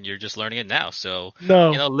good, and you're just learning it now. So No,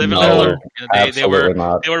 live and No, learn. They were Absolutely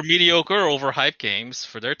not. mediocre, overhyped games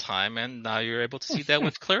for their time, and now you're able to see that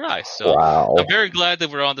with clear eyes. So Wow. I'm very glad that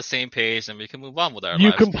we're on the same page and we can move on with our you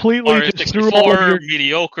lives. completely Mario just threw all of 64, your.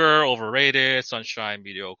 mediocre, overrated. Sunshine,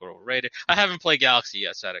 mediocre, overrated. I haven't played Galaxy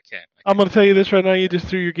yet, so I can't. I'm gonna tell you this right now. You just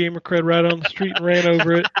threw your gamer cred right on the street and ran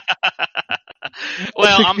over it.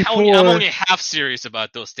 Well, I'm 64. only half serious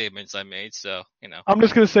about those statements I made, so I'm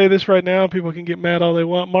just gonna say this right now. People can get mad all they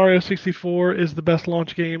want. Mario 64 is the best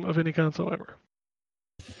launch game of any console ever.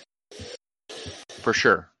 For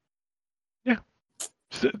sure.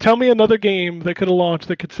 Tell me another game that could have launched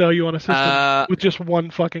that could sell you on a system Uh, with just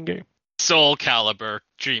one fucking game. Soul Calibur,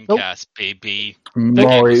 Dreamcast, baby.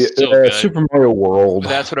 Mario, so good. Super Mario World.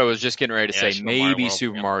 That's what I was just getting ready to Yeah, say. Super Mario Maybe World,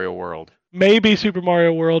 Super yeah. Mario World. Maybe Super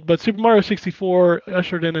Mario World, but Super Mario 64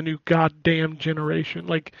 ushered in a new goddamn generation.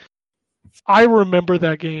 Like, I remember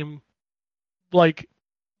that game. Like,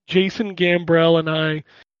 Jason Gambrell and I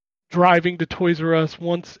driving to Toys R Us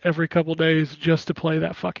once every couple days just to play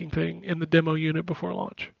that fucking thing in the demo unit before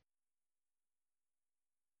launch.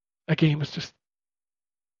 That game was just...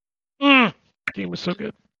 That game was so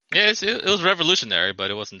good. Yeah, it was revolutionary, but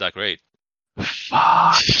it wasn't that great.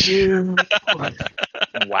 Fuck you.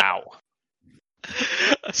 Wow.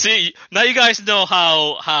 See, now you guys know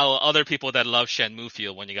how other people that love Shenmue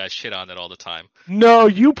feel when you guys shit on it all the time. No,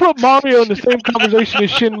 you put Mario in the same conversation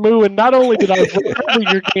as Shenmue, and not only did I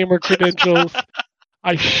remember your gamer credentials,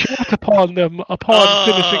 I shat upon them upon Oh,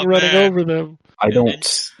 finishing running man. over them. I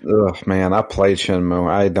don't. Ugh, man, I played Shenmue.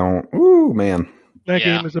 I don't. Ooh, man. That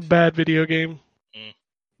Yeah. game is a bad video game.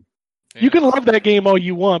 Yeah. You can love that game all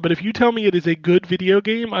you want, but if you tell me it is a good video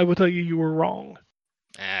game, I will tell you were wrong.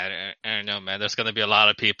 I don't know, man. There's gonna be a lot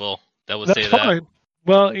of people that would That's say that. fine.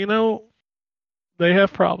 Well, they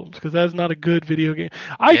have problems because that's not a good video game.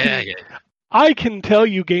 I can tell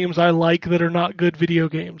you games I like that are not good video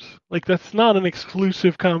games. Like, that's not an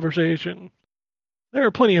exclusive conversation. There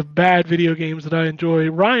are plenty of bad video games that I enjoy.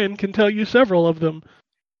 Ryan can tell you several of them.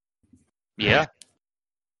 Yeah.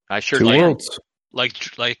 I sure Two can. worlds. Like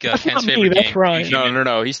That's Ken's not me, favorite that's game. Ryan.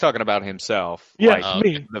 No. He's talking about himself. Yeah, Like, Oh,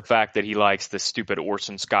 me. the fact that he likes the stupid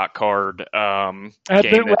Orson Scott Card game.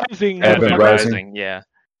 Advent Rising. Advent Advent Rising. Rising. Yeah.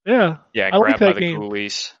 Yeah. Yeah, I like Grab by that the game.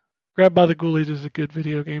 Ghoulies. Grab by the Ghoulies is a good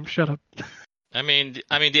video game. Shut up. I mean,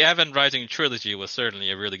 the Advent Rising trilogy was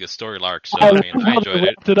certainly a really good story arc. So I I enjoyed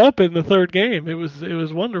it. wrapped it up in the third game. It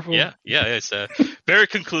was wonderful. Yeah, it's very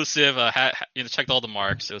conclusive. Checked all the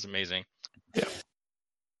marks. It was amazing.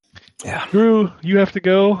 Yeah. Drew, you have to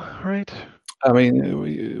go, right? I mean,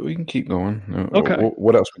 we can keep going. Okay.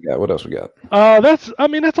 What else we got? That's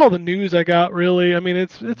all the news I got, really. I mean,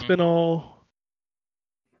 it's been all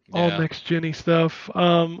Yeah. next gen-y stuff.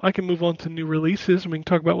 I can move on to new releases and we can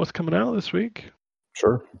talk about what's coming out this week.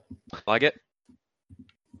 Sure. Like it?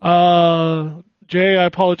 Jay, I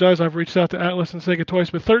apologize. I've reached out to Atlas and Sega twice,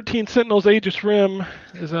 but 13 Sentinels Aegis Rim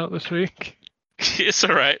is out this week. It's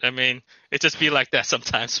all right. I mean, it just be like that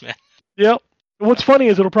sometimes, man. Yep. What's funny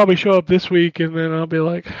is it'll probably show up this week, and then I'll be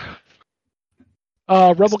like,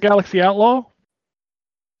 Rebel Galaxy Outlaw,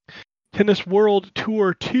 Tennis World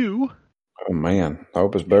Tour 2. Oh man, I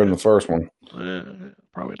hope it's better than the first one.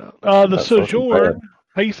 Probably not. The That first one's Sojourn. bad.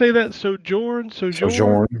 How you say that? Sojourn?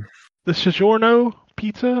 Sojourn. The Soggiorno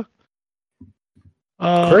pizza.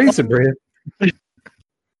 Crazy bread.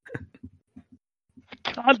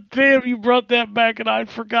 God damn, you brought that back, and I'd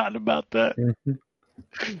forgotten about that. Mhm.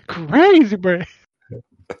 Crazy brain.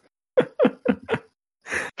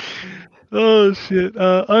 Oh shit.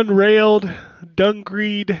 Unrailed,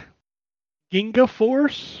 Dungreed, Ginga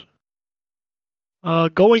Force,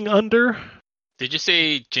 Going Under. Did you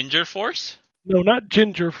say Ginger Force? No, not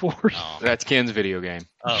Ginger Force. Oh, That's Ken's video game.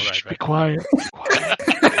 right. Be quiet.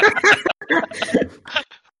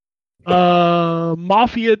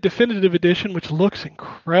 Mafia Definitive Edition, which looks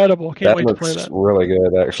incredible. Can't That wait to play looks that. really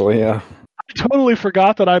good, actually. Yeah. I totally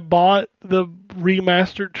forgot that I bought the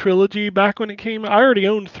remastered trilogy back when it came. I already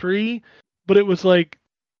owned 3, but it was like,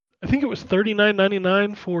 I think it was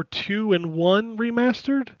 $39.99 for 2 and 1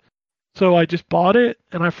 remastered. So I just bought it,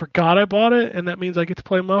 and I forgot I bought it, and that means I get to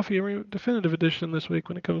play Mafia Definitive Edition this week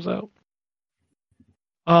when it comes out.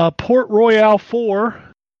 Port Royale 4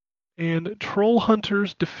 and Troll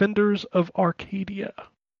Hunters Defenders of Arcadia.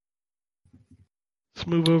 Let's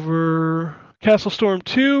move over. Castle Storm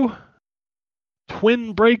 2.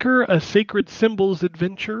 Twin Breaker, A Sacred Symbols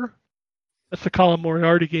Adventure. That's the Colin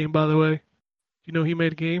Moriarty game, by the way. You know he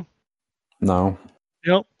made a game? No.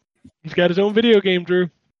 Yep. He's got his own video game, Drew.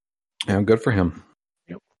 Yeah, good for him.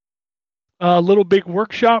 Little Big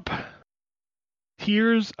Workshop.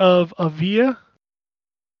 Tears of Avia.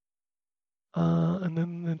 And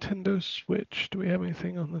then Nintendo Switch. Do we have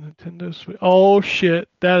anything on the Nintendo Switch? Oh, shit.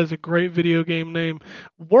 That is a great video game name.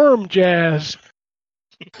 Worm Jazz.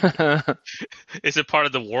 Is it part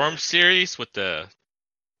of the Worm series with the?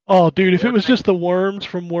 Oh, dude, if it was just the Worms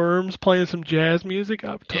from Worms playing some jazz music,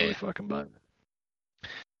 I would totally Yeah. fucking buy it.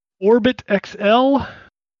 Orbit XL.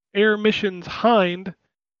 Air Missions Hind. Is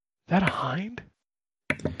that a hind?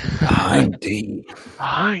 Hindy.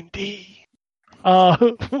 Hindy.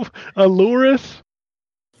 Allurus.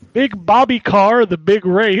 Big Bobby Car, The Big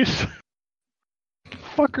Race.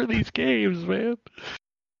 Fuck are these games, man?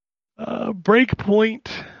 Breakpoint.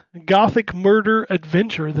 Gothic Murder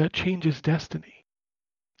Adventure That Changes Destiny.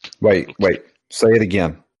 Wait. Say it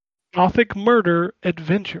again. Gothic Murder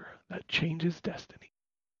Adventure That Changes Destiny.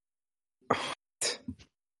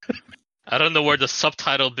 I don't know where the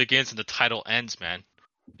subtitle begins and the title ends, man.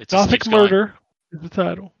 It just Gothic keeps going. Murder is the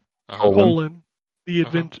title. Uh-huh. Oh. Colon. The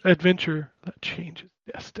Uh-huh. adventure that changes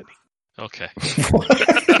destiny. Okay.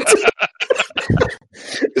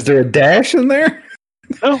 Is there a dash in there?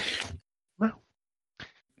 No.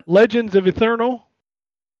 Legends of Eternal.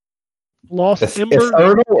 Lost It's Ember.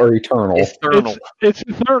 eternal or eternal? Eternal. It's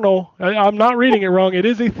Eternal. I'm not reading it wrong. It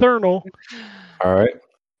is Eternal. All right.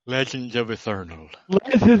 Legends of Eternal.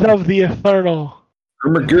 Legends of the Eternal.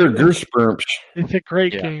 Gerspurps. It's a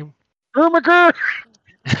great Yeah. game. Ermagerd!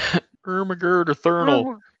 Ermagerd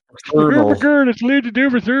Eternal. Eternal. Ermagerd, it's Legend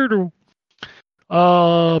of Eternal.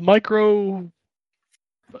 Micro.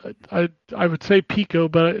 I would say Pico,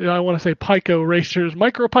 but I want to say Pico Racers,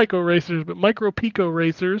 Micro Pico Racers, but Micro Pico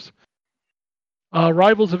Racers.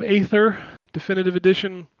 Rivals of Aether Definitive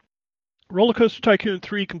Edition, Roller Coaster Tycoon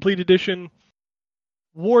 3 Complete Edition,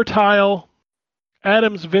 War Tile,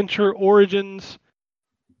 Adam's Venture Origins,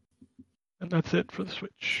 and that's it for the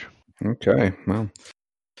Switch. Okay, well,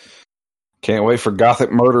 can't wait for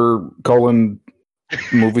Gothic Murder :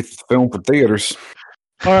 movie film for theaters.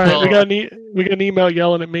 All right, Well- we got an email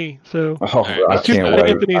yelling at me, so Oh, I it's too can't bad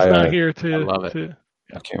wait. Anthony's not here to. I love it.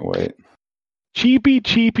 I can't wait. Cheapy.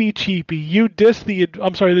 You diss the.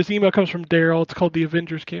 I'm sorry, this email comes from Daryl. It's called the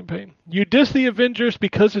Avengers campaign. You diss the Avengers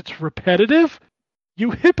because it's repetitive?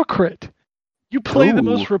 You hypocrite. You play the Ooh.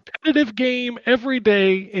 most repetitive game every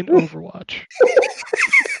day in Overwatch.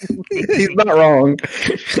 He's not wrong.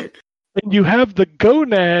 And you have the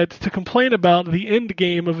gonads to complain about the end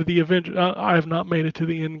game of the Avengers. I have not made it to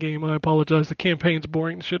the end game. I apologize. The campaign's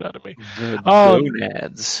boring the shit out of me. The Um,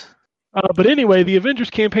 gonads. But anyway, the Avengers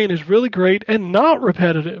campaign is really great and not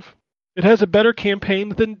repetitive. It has a better campaign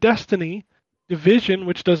than Destiny, Division,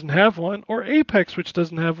 which doesn't have one, or Apex, which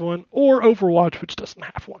doesn't have one, or Overwatch, which doesn't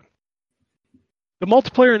have one. The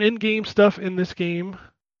multiplayer and in-game stuff in this game...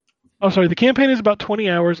 Oh, sorry, the campaign is about 20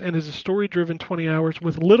 hours and is a story-driven 20 hours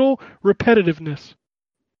with little repetitiveness.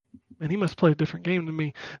 Man, he must play a different game than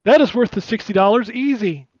me. That is worth the $60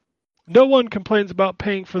 easy. No one complains about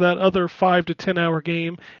paying for that other 5 to 10 hour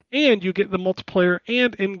game, and you get the multiplayer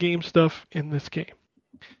and in-game stuff in this game.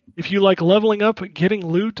 If you like leveling up, getting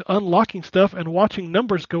loot, unlocking stuff, and watching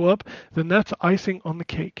numbers go up, then that's icing on the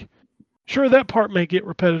cake. Sure, that part may get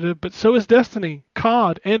repetitive, but so is Destiny,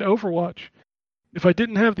 COD, and Overwatch. If it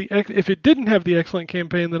didn't have the excellent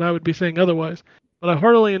campaign, then I would be saying otherwise. But I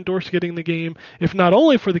heartily endorse getting the game, if not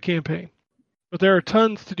only for the campaign, but there are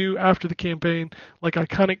tons to do after the campaign, like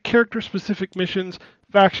iconic character-specific missions,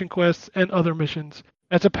 faction quests, and other missions.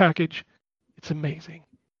 As a package, it's amazing.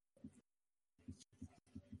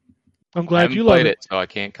 I'm I glad haven't you love played it. it, so I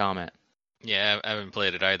can't comment. Yeah, I haven't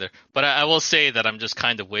played it either. But I will say that I'm just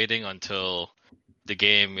kind of waiting until the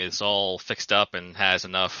game is all fixed up and has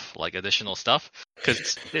enough like additional stuff,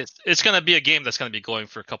 because it's going to be a game that's going to be going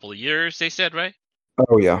for a couple of years. They said, right?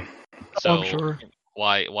 Oh yeah. So I'm sure.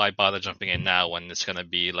 why bother jumping in now when it's going to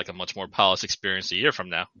be like a much more polished experience a year from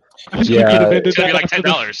now? I think Yeah, you could have ended It's going to that be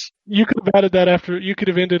like after $10. You could have added that after. You could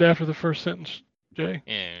have ended after the first sentence, Jay.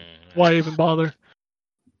 Yeah. Why even bother?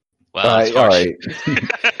 Well, it's all harsh.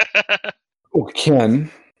 right. Well,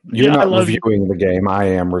 Ken, you're Yeah, I not love you. reviewing the game. I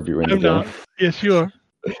am reviewing the I'm game. not. Yes, you are.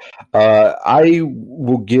 I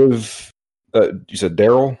will give. You said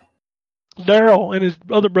Daryl. Daryl and his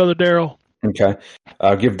other brother Daryl. Okay,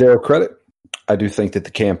 I'll give Daryl credit. I do think that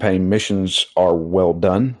the campaign missions are well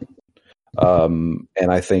done, and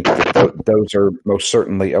I think that those are most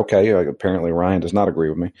certainly okay. Apparently, Ryan does not agree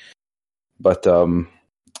with me, but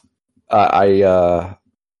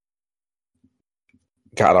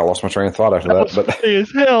God, I lost my train of thought after That that. was But funny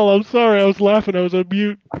as hell. I'm sorry. I was laughing. I was on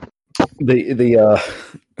mute. the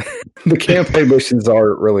the campaign missions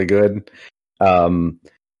are really good,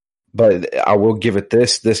 but I will give it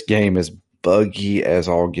this. This game is buggy as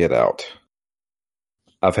all get out.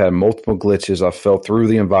 I've had multiple glitches. I've fell through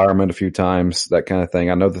the environment a few times, that kind of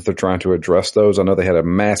thing. I know that they're trying to address those. I know they had a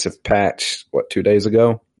massive patch, 2 days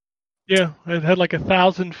ago? Yeah, it had like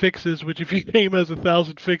 1,000 fixes, which if your game has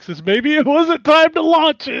 1,000 fixes, maybe it wasn't time to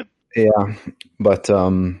launch it. Yeah, but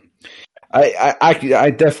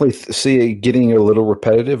I definitely see it getting a little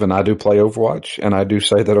repetitive, and I do play Overwatch, and I do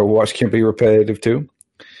say that Overwatch can be repetitive too.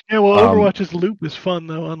 Yeah, well, Um, Overwatch's loop is fun,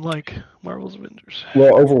 though, unlike Marvel's Avengers.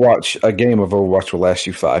 Well, a game of Overwatch will last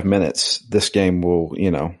you 5 minutes. This game will,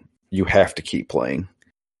 you have to keep playing.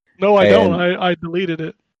 No, I don't. and- I deleted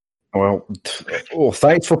it. Well,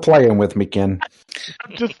 thanks for playing with me, Ken.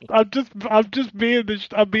 I'm just being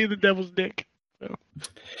the devil's dick.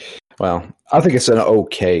 Well, I think it's an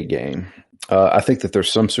okay game. I think that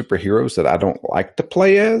there's some superheroes that I don't like to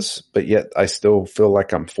play as, but yet I still feel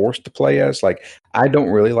like I'm forced to play as. Like, I don't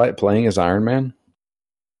really like playing as Iron Man.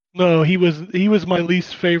 No, he was my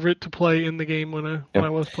least favorite to play in the game when Yeah. I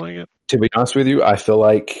was playing it. To be honest with you, I feel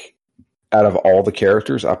like out of all the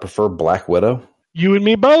characters, I prefer Black Widow. You and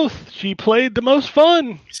me both. She played the most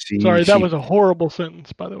fun. Sorry, that She- was a horrible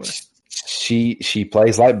sentence, by the way. She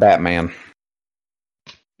plays like Batman.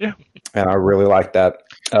 Yeah. And I really like that.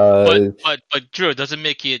 But Drew, does it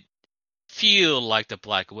make it feel like the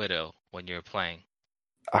Black Widow when you're playing?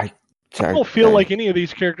 I don't feel like any of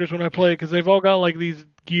these characters when I play because they've all got like these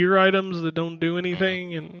gear items that don't do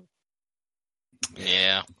anything, and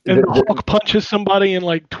Yeah. And the The- Hulk punches somebody and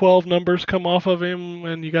like 12 numbers come off of him,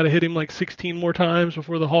 and you got to hit him like 16 more times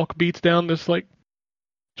before the Hulk beats down this like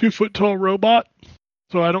 2-foot tall robot.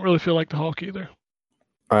 So I don't really feel like the Hulk either.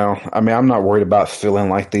 Well, I mean, I'm not worried about feeling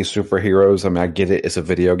like these superheroes. I mean, I get it; it's a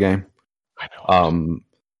video game. I know.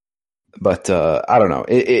 But I don't know.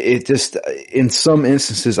 It just, in some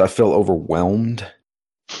instances, I feel overwhelmed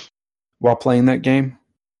while playing that game.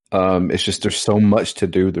 It's just there's so much to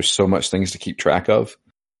do. There's so much things to keep track of.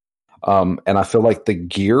 And I feel like the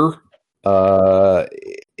gear,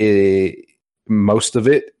 most of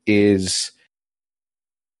it is,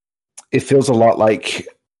 it feels a lot like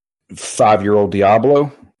 5-year-old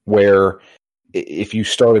Diablo, where if you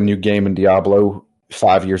start a new game in Diablo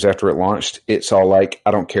 5 years after it launched, it's all like,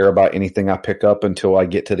 I don't care about anything I pick up until I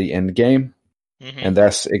get to the end game. Mhm. And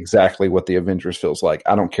that's exactly what the Avengers feels like.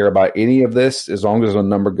 I don't care about any of this as long as the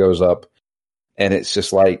number goes up. And it's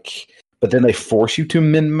just like, but then they force you to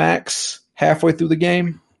min-max halfway through the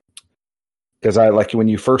game. Because I like when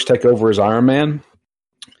you first take over as Iron Man,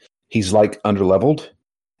 he's like underleveled.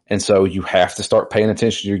 And so you have to start paying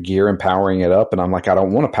attention to your gear and powering it up. And I'm like, I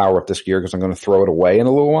don't want to power up this gear because I'm going to throw it away in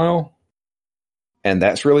a little while. And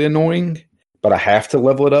that's really annoying. But I have to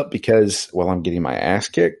level it up because, well, I'm getting my ass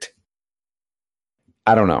kicked.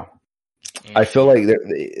 I don't know. I feel like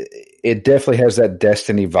it definitely has that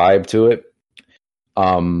Destiny vibe to it.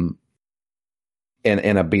 And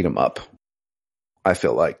a beat 'em up. I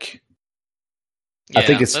feel like. I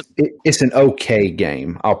think it's an okay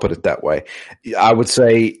game. I'll put it that way. I would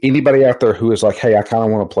say anybody out there who is like, hey, I kind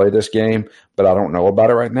of want to play this game, but I don't know about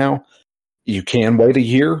it right now. You can wait a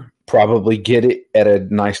year, probably get it at a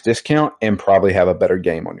nice discount, and probably have a better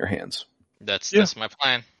game on your hands. That's Yeah. my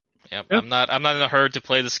plan. Yep. Yeah. I'm not in a hurry to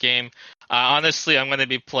play this game. Honestly, I'm going to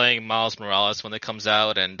be playing Miles Morales when it comes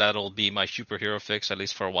out, and that'll be my superhero fix at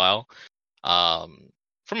least for a while.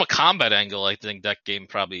 From a combat angle, I think that game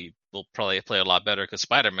will probably play a lot better because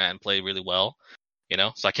Spider-Man played really well.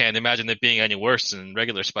 So I can't imagine it being any worse than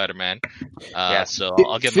regular Spider-Man. So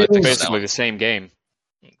I'll get my It fix feels- for that Basically one. the same game.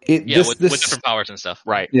 With different powers and stuff.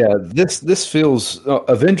 Right. Yeah, this feels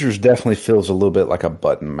Avengers definitely feels a little bit like a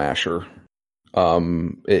button masher.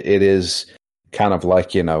 It is kind of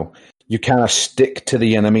like, you kind of stick to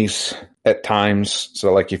the enemies at times.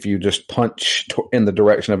 So like if you just punch in the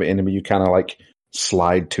direction of an enemy, you kind of like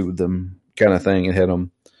slide to them kind of thing and hit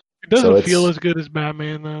them. It doesn't So it's- feel as good as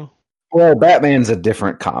Batman, though. Well, Batman's a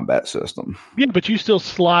different combat system. Yeah, but you still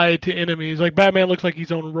slide to enemies. Like, Batman looks like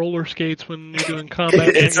he's on roller skates when you're doing combat.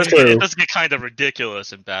 It's games. true. It does get kind of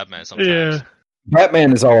ridiculous in Batman sometimes. Yeah.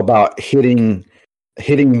 Batman is all about hitting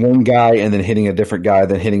one guy and then hitting a different guy,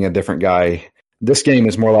 then hitting a different guy. This game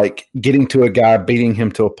is more like getting to a guy, beating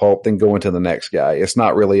him to a pulp, then going to the next guy. It's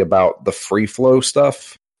not really about the free flow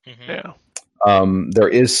stuff. Mhm. Yeah. There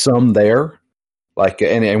is some there, like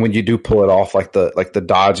and when you do pull it off, like the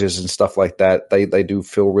dodges and stuff like that, they do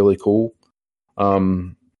feel really cool.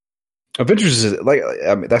 Avengers is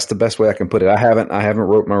that's the best way I can put it. I haven't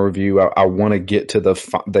wrote my review. I want to get to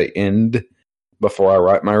the end before I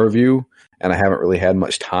write my review, and I haven't really had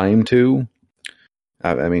much time to.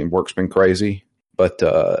 I mean, work's been crazy, but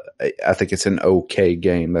I think it's an okay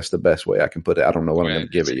game. That's the best way I can put it. I don't know what I'm going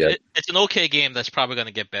to give it yet. It's an okay game that's probably going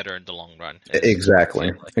to get better in the long run.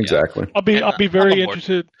 Exactly. I'll be And, very I'm on board.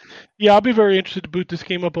 interested. Yeah, I'll be very interested to boot this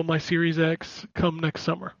game up on my Series X come next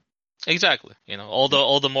summer. Exactly. All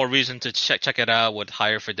the more reason to check it out with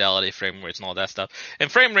higher fidelity frame rates and all that stuff.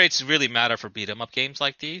 And frame rates really matter for beat 'em up games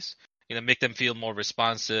like these. Make them feel more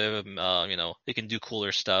responsive. They can do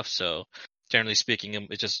cooler stuff. So generally speaking,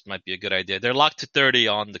 it just might be a good idea. They're locked to 30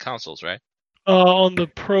 on the consoles, right? On the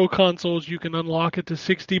Pro consoles, you can unlock it to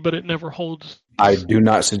 60, but it never holds. I do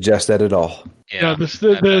not suggest that at all. Yeah,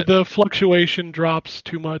 the fluctuation drops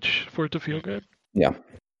too much for it to feel good. Yeah.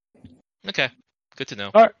 Okay, good to know.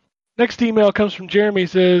 All right. Next email comes from Jeremy.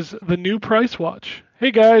 Says the new price watch.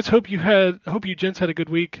 Hey guys, hope you gents had a good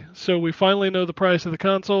week. So we finally know the price of the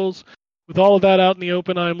consoles. With all of that out in the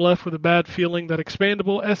open, I am left with a bad feeling that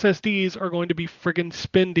expandable SSDs are going to be friggin'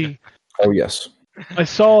 spendy. Oh yes. I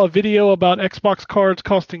saw a video about Xbox cards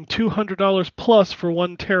costing $200 plus for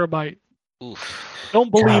 1 terabyte. Oof. Don't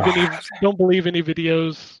believe any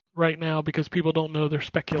videos right now because people don't know, they're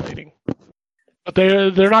speculating. But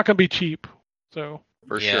they're not going to be cheap. So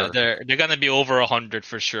For Yeah, sure. they're going to be over 100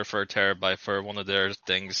 for sure for a terabyte for one of their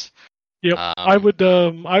things. yep, I Um,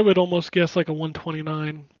 would almost guess like a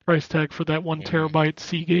 129 price tag for that 1 terabyte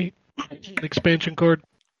Seagate expansion card.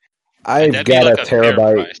 I've that'd be got like a fair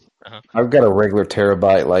terabyte. price. Uh-huh. I've got a regular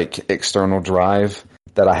terabyte like external drive,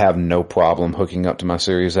 that I have no problem hooking up to my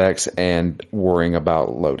Series X and worrying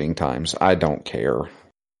about loading times. I don't care.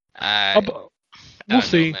 We'll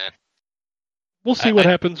see. Man. We'll see what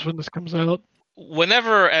happens when this comes out.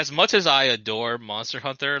 Whenever, as much as I adore Monster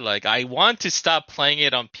Hunter, like I want to stop playing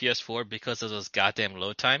it on PS4 because of those goddamn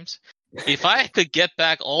load times. If I could get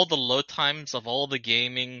back all the load times of all the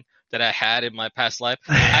gaming that I had in my past life,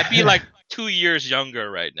 I'd be like 2 years younger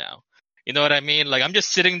right now. You know what I mean? Like I'm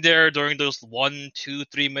just sitting there during those 1, 2,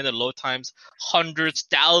 3 minute load times, hundreds,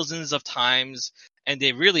 thousands of times, and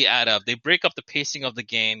they really add up. They break up the pacing of the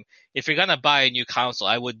game. If you're gonna buy a new console,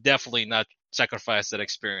 I would definitely not sacrifice that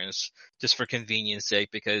experience just for convenience sake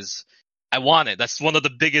because I want it. That's one of the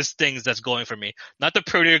biggest things that's going for me. Not the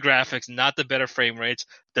prettier graphics, not the better frame rates,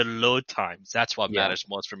 the load times. That's what matters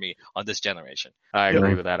most for me on this generation. I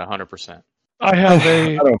agree with that 100%. I have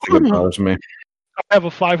I don't think it bothers me. I have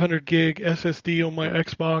a 500 gig SSD on my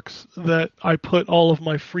Xbox that I put all of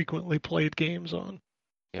my frequently played games on.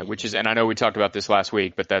 Yeah, which is, and I know we talked about this last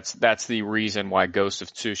week, but that's the reason why Ghost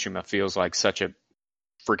of Tsushima feels like such a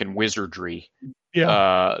freaking wizardry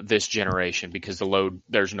this generation, because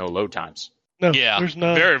there's no load times. No, Yeah, there's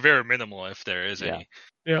none. very, very minimal if there is any.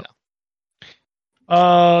 Yeah.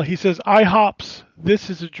 He says, IHOPs,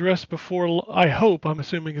 this is addressed before, I hope, I'm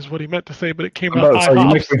assuming is what he meant to say, but it came out So you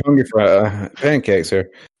IHOPs. make me hungry for pancakes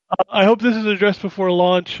here. I hope this is addressed before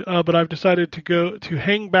launch, but I've decided to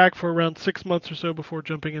hang back for around 6 months or so before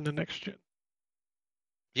jumping into next gen.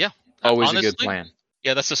 Yeah. Always Honestly, a good plan.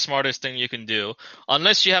 Yeah, that's the smartest thing you can do.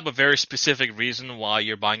 Unless you have a very specific reason why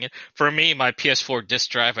you're buying it. For me, my PS4 disk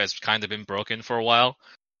drive has kind of been broken for a while,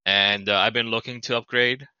 and I've been looking to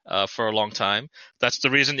upgrade for a long time. That's the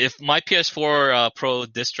reason. If my PS4 Pro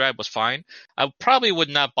disk drive was fine, I probably would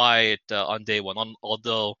not buy it on day one,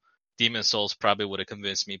 although Demon's Souls probably would have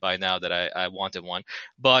convinced me by now that I wanted one.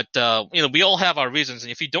 But we all have our reasons,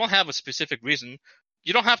 and if you don't have a specific reason,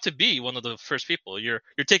 you don't have to be one of the first people. You're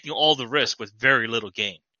taking all the risk with very little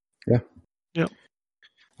gain. Yeah. Yep.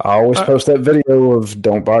 I always post that video of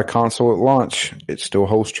don't buy a console at launch. It still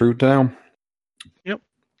holds true now. Yep.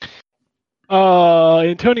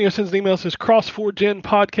 Antonio sends an email, says Cross 4Gen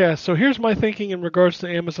podcast. So here's my thinking in regards to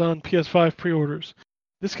Amazon PS5 pre-orders.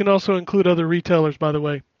 This can also include other retailers, by the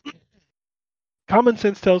way. Common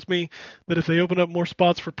sense tells me that if they open up more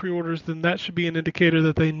spots for pre-orders, then that should be an indicator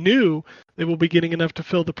that they knew they will be getting enough to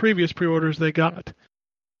fill the previous pre-orders they got.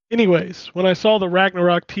 Anyways, when I saw the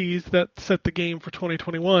Ragnarok tease that set the game for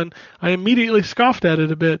 2021, I immediately scoffed at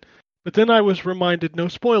it a bit. But then I was reminded, no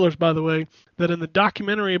spoilers by the way, that in the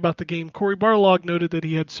documentary about the game, Cory Barlog noted that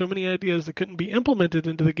he had so many ideas that couldn't be implemented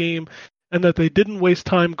into the game and that they didn't waste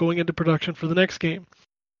time going into production for the next game.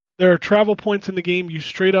 There are travel points in the game you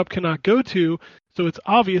straight up cannot go to, so it's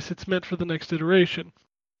obvious it's meant for the next iteration.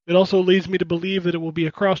 It also leads me to believe that it will be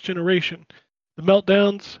a cross-generation. The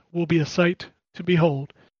meltdowns will be a sight to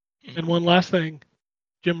behold. And one last thing,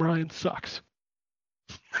 Jim Ryan sucks.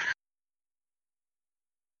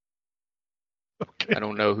 Okay. I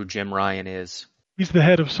don't know who Jim Ryan is. He's the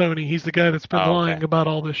head of Sony. He's the guy that's been lying about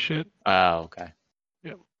all this shit. Oh, okay.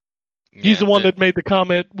 Yeah. He's the one that made the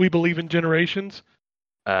comment, "We believe in generations."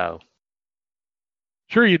 Oh.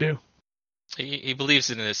 Sure you do. He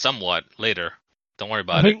believes in it somewhat later. Don't worry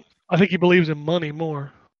about it. I think he believes in money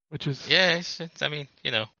more, which is I mean,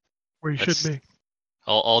 where he should be.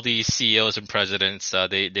 All these CEOs and presidents,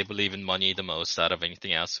 they believe in money the most out of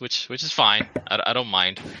anything else, which is fine. I don't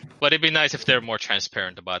mind. But it'd be nice if they're more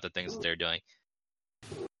transparent about the things that they're doing.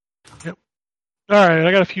 Yep. All right,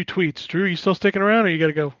 I got a few tweets. Drew, you still sticking around, or you got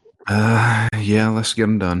to go? Yeah, let's get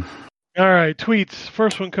them done. All right, tweets.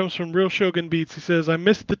 First one comes from Real Shogun Beats. He says, I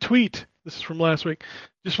missed the tweet. This is from last week.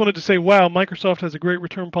 Just wanted to say, wow, Microsoft has a great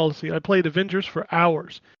return policy. I played Avengers for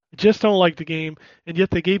hours. I just don't like the game, and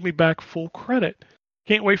yet they gave me back full credit.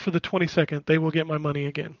 Can't wait for the 22nd. They will get my money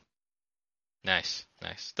again. Nice.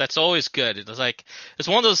 That's always good. It's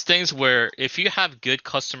one of those things where if you have good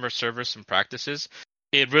customer service and practices,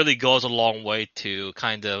 it really goes a long way to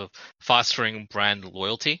kind of fostering brand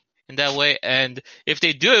loyalty in that way. And if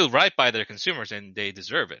they do it right by their consumers, then they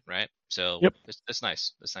deserve it, right? So it's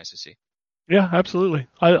nice. It's nice to see. Yeah, absolutely.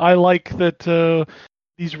 I like that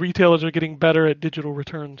these retailers are getting better at digital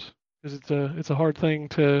returns, because it's a hard thing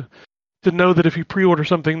to know that if you pre-order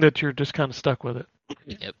something that you're just kind of stuck with it.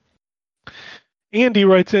 Yep. Andy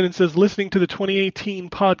writes in and says, listening to the 2018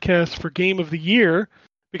 podcast for Game of the Year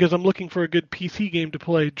because I'm looking for a good PC game to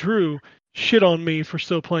play. Drew, shit on me for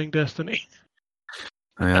still playing Destiny.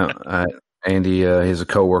 Yeah, Andy, he's a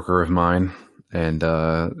coworker of mine, and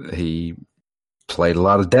he played a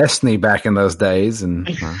lot of Destiny back in those days, and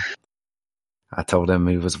I told him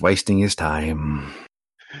he was wasting his time.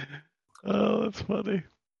 Oh, that's funny.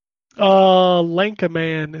 Lanka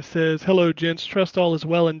Man says, "Hello, gents. Trust all is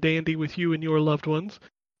well and dandy with you and your loved ones.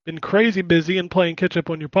 Been crazy busy and playing catch up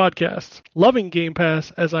on your podcasts. Loving Game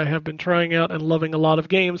Pass as I have been trying out and loving a lot of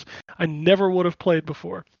games I never would have played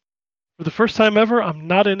before. For the first time ever, I'm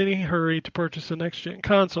not in any hurry to purchase a next-gen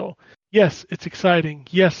console. Yes, it's exciting.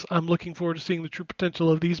 Yes, I'm looking forward to seeing the true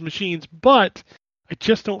potential of these machines, but I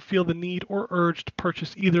just don't feel the need or urge to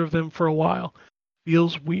purchase either of them for a while.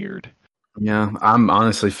 Feels weird." Yeah, I'm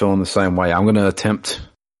honestly feeling the same way. I'm going to attempt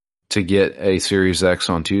to get a Series X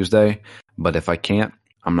on Tuesday, but if I can't,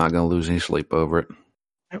 I'm not going to lose any sleep over it.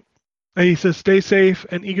 And he says, "Stay safe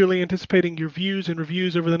and eagerly anticipating your views and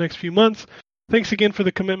reviews over the next few months. Thanks again for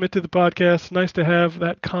the commitment to the podcast. Nice to have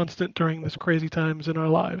that constant during these crazy times in our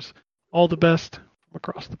lives. All the best from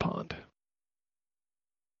across the pond."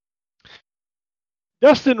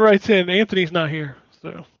 Dustin writes in, Anthony's not here,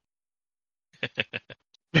 so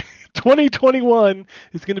 2021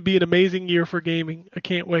 is going to be an amazing year for gaming. I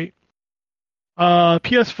can't wait.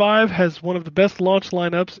 PS5 has one of the best launch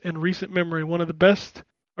lineups in recent memory. One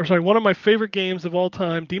of my favorite games of all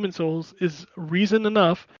time, Demon's Souls, is reason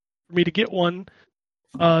enough for me to get one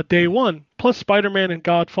day one. Plus, Spider-Man and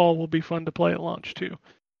Godfall will be fun to play at launch too.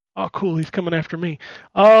 Oh, cool! He's coming after me.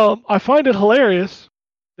 I find it hilarious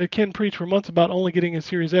that Ken preached for months about only getting a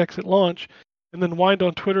Series X at launch, and then whined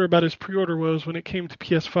on Twitter about his pre-order woes when it came to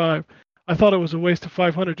PS5. I thought it was a waste of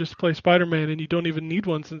 $500 just to play Spider-Man, and you don't even need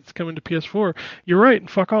one since it's coming to PS4. You're right, and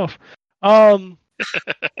fuck off.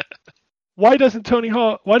 Why doesn't Tony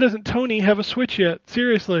have a Switch yet?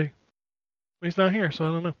 Seriously. He's not here, so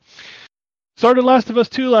I don't know. Started Last of Us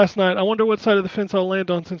 2 last night. I wonder what side of the fence I'll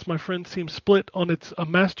land on since my friends seem split on it's a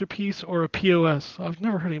masterpiece or a POS. I've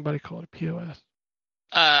never heard anybody call it a POS.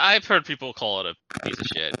 I've heard people call it a piece of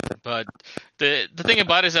shit, but the thing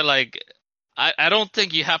about it is that like I don't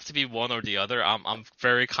think you have to be one or the other. I'm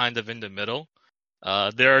very kind of in the middle.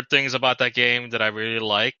 There are things about that game that I really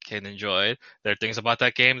like and enjoyed. There are things about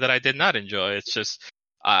that game that I did not enjoy. It's just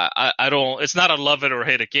I don't. It's not a love it or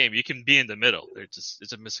hate it game. You can be in the middle. It's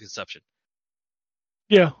a misconception.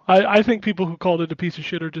 Yeah, I think people who called it a piece of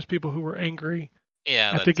shit are just people who were angry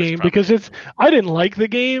Yeah, at the that's game probably because it. I didn't like the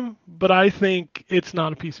game, but I think it's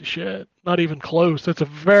not a piece of shit. Not even close. It's a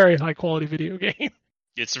very high quality video game.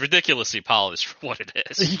 It's ridiculously polished for what it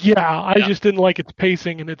is. Yeah, I Yeah. just didn't like its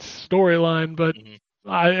pacing and its storyline, but Mhm.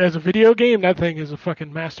 as a video game, that thing is a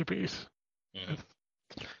fucking masterpiece.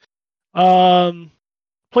 Mhm.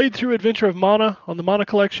 Played through Adventure of Mana on the Mana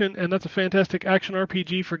Collection, and that's a fantastic action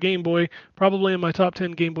RPG for Game Boy, probably in my top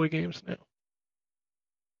 10 Game Boy games now.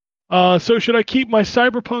 So should I keep my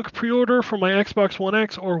Cyberpunk pre-order for my Xbox One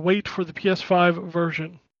X or wait for the PS5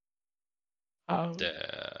 version?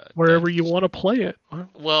 Wherever you want to play it.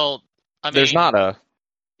 Well, I mean, There's not a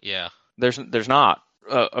Yeah. there's not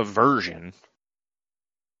a version.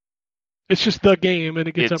 It's just the game, and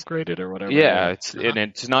it gets It's- upgraded or whatever. Yeah,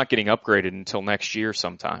 it's not getting upgraded until next year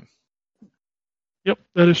sometime. Yep,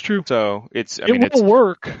 that is true. So it's It will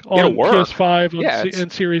work on work. PS5 Yeah, it's-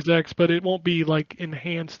 and Series X, but it won't be like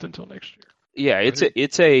enhanced until next year. yeah, it's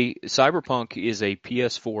a Cyberpunk is a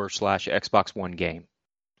PS4/Xbox One game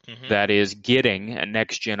Mhm. that is getting a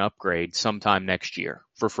next gen upgrade sometime next year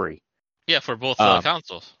for free. Yeah, for both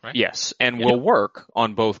consoles, right? Yes, and Yeah. will work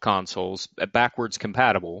on both consoles, backwards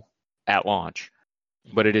compatible at launch,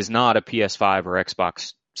 but it is not a PS5 or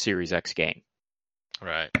Xbox Series X game.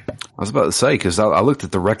 Right. I was about to say, because I looked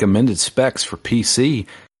at the recommended specs for PC.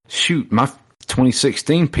 Shoot, my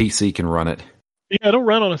 2016 PC can run it. Yeah, it'll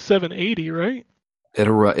run on a 780, right?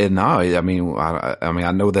 It'll run. No, I mean,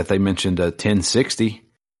 I know that they mentioned a 1060.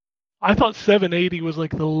 I thought 780 was like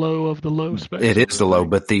the low of the low specs. It is the low,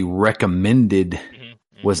 but the recommended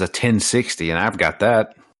Mhm. was a 1060, and I've got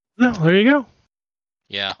that. No, there you go.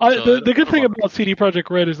 Yeah. so The good it'll thing work. about CD Projekt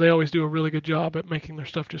Red is they always do a really good job at making their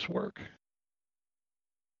stuff just work.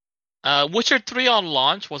 Witcher 3 on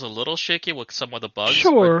launch was a little shaky with some of the bugs.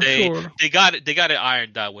 Sure, but sure. They got it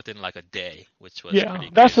ironed out within like a day, which was Yeah, pretty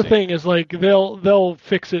that's the crazy. thing is like they'll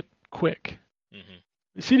fix it quick.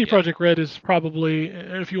 Mhm. CD Yeah. Projekt Red is probably,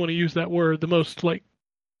 if you want to use that word, the most like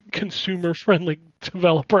consumer friendly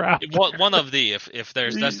developer out there. One of the if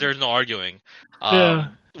there's no arguing. Yeah.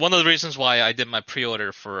 One of the reasons why I did my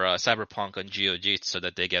pre-order for Cyberpunk on GOG so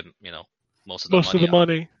that they get most of Most the of the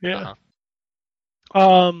money. money, Uh-huh.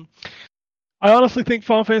 yeah. I honestly think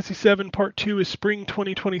Final Fantasy VII Part 2 is spring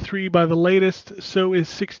 2023 by the latest. So is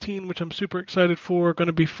 16, which I'm super excited for. Going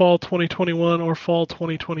to be fall 2021 or fall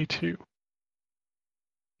 2022.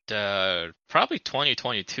 Probably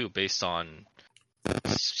 2022 based on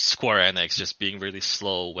Square Enix just being really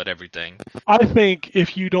slow with everything. I think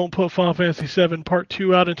if you don't put Final Fantasy VII Part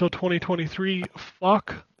 2 out until 2023,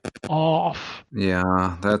 fuck off.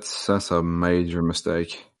 Yeah, that's a major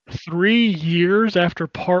mistake. 3 years after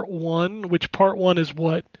Part 1, which Part 1 is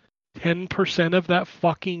what, 10% of that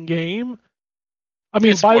fucking game? I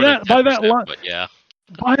mean, It's more than 10%, but yeah.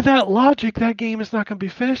 by that logic, that game is not going to be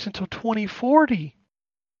finished until 2040.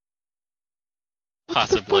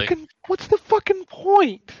 Possibly. What's the fucking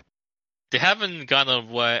point? They haven't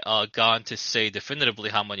gone to say definitively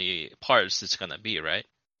how many parts it's gonna be, right?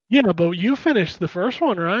 Yeah, but you finished the first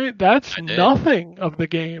one, right? That's I did. nothing of the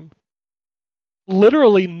game.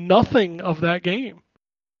 Literally nothing of that game.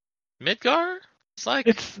 Midgar? It's like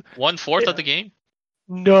It's 1/4 of the game.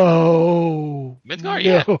 no. Midgar,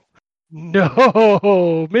 yeah.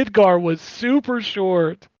 No. Midgar was super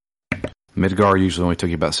short. Midgar usually only took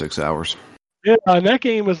you about 6 hours. Yeah, and that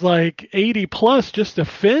game was like 80 plus just to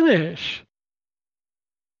finish.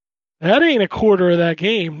 That ain't a quarter of that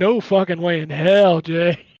game. No fucking way in hell,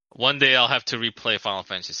 Jay. One day I'll have to replay Final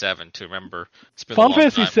Fantasy VII to remember. It's been Final a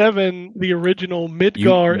long Fantasy time. VII, the original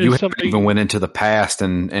Midgar, You is something. even went into the past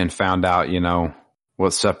and found out,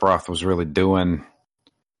 what Sephiroth was really doing.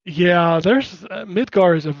 Yeah, there's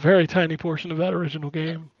Midgar is a very tiny portion of that original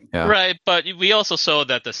game. Yeah. Right, but we also saw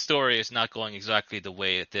that the story is not going exactly the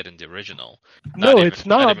way it did in the original. No, even- it's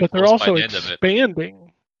not, even but they're close by also the end of it.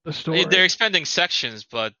 expanding the story. They're expanding sections,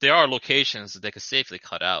 but there are locations that they could safely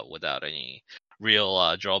cut out without any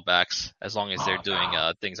real drawbacks, as long as they're doing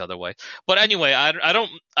things other way. But anyway, I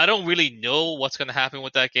don't really know what's going to happen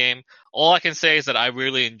with that game. All I can say is that I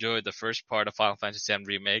really enjoyed the first part of Final Fantasy VII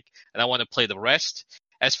Remake, and I want to play the rest.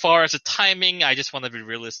 As far as the timing, I just want to be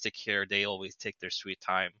realistic here. They always take their sweet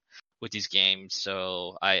time with these games,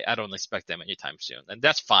 so I don't expect them anytime soon, and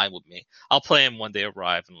that's fine with me. I'll play them when they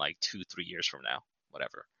arrive in like 2-3 years from now,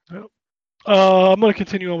 whatever. I'm going to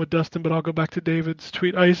continue on with Dustin, but I'll go back to David's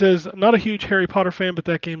tweet. He says, not a huge Harry Potter fan, but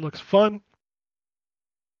that game looks fun.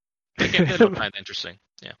 The game did look kind of interesting.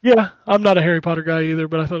 Yeah. Yeah, I'm not a Harry Potter guy either,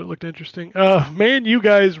 but I thought it looked interesting. Man, you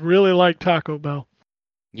guys really like Taco Bell.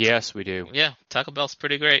 Yes, we do. Yeah, Taco Bell's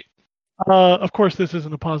pretty great. Of course, this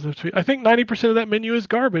isn't a positive tweet. I think 90% of that menu is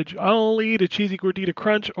garbage. I'll only eat a cheesy gordita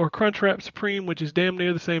crunch or Crunchwrap Supreme, which is damn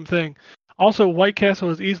near the same thing. Also, White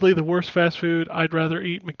Castle is easily the worst fast food. I'd rather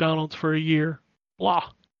eat McDonald's for a year. Blah.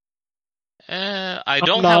 I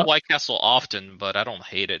don't have White Castle often, but I don't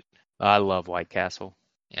hate it. I love White Castle.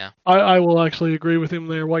 Yeah. I will actually agree with him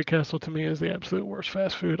there. White Castle to me is the absolute worst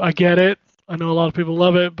fast food. I get it. I know a lot of people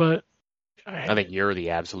love it, but I think you're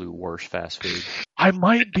the absolute worst fast food. I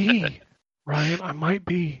might be, Ryan. I might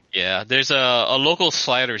be. Yeah, there's a local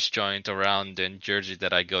sliders joint around in Jersey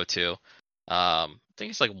that I go to. I think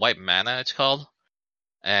it's like White Manna, it's called.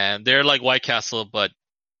 And they're like White Castle, but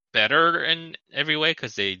better in every way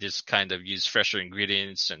because they just kind of use fresher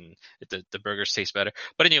ingredients and the burgers taste better.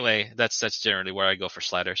 But anyway, that's generally where I go for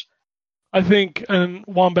sliders. I think, and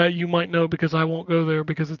Wombat, you might know because I won't go there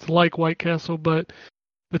because it's like White Castle, but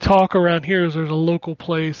the talk around here is there's a local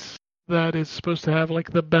place that is supposed to have like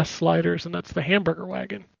the best sliders, and that's the Hamburger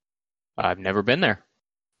Wagon. I've never been there.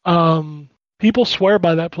 People swear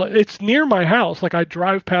by that place. It's near my house. Like I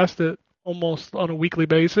drive past it almost on a weekly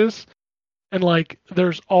basis, and like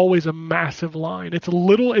there's always a massive line. It's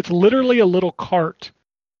literally a little cart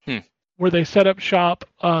where they set up shop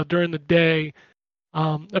during the day.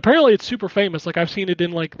 Apparently it's super famous. Like I've seen it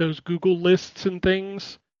in like those Google lists and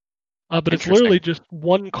things. But it's literally just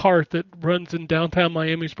one cart that runs in downtown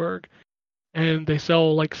Miamisburg, and they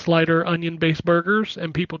sell like slider onion-based burgers,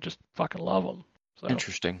 and people just fucking love them. So.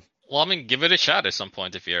 Interesting. Well, I mean, give it a shot at some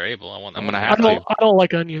point if you're able. I'm gonna have to. I don't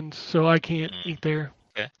like onions, so I can't eat there.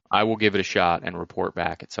 Okay. I will give it a shot and report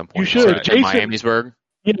back at some point. You should. Right. Jason, Miamisburg.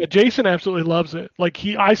 Yeah, Jason absolutely loves it. Like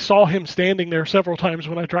I saw him standing there several times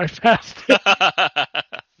when I drive past.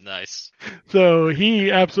 Nice. So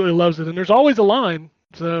he absolutely loves it, and there's always a line.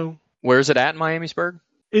 So. Where is it at in Miamisburg?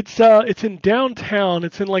 It's in downtown.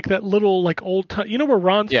 It's in like that little like old time. You know where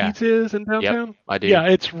Ron's Pizza is in downtown? Yep, I do. Yeah,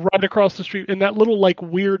 it's right across the street in that little like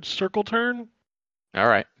weird circle turn. All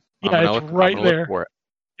right. Yeah, it's right there. For it.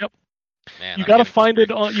 Yep. Man, you gotta find it.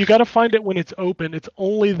 You gotta find it when it's open. It's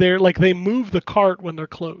only there. Like they move the cart when they're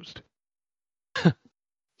closed.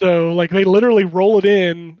 So like they literally roll it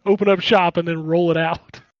in, open up shop, and then roll it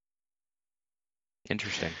out.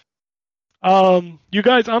 Interesting. You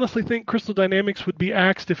guys honestly think Crystal Dynamics would be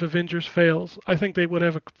axed if Avengers fails? I think they would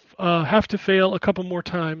have to fail a couple more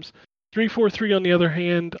times. 343, on the other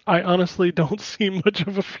hand, I honestly don't see much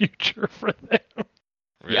of a future for them.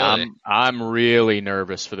 Really? Yeah, I'm really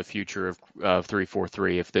nervous for the future of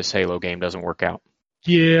 343 if this Halo game doesn't work out.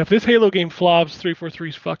 Yeah, if this Halo game flops,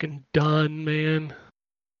 343's fucking done, man.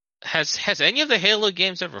 Has any of the Halo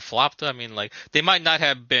games ever flopped? I mean, like they might not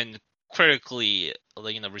have been critically,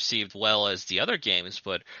 received well as the other games,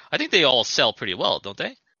 but I think they all sell pretty well, don't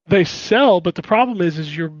they? They sell, but the problem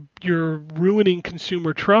is you're ruining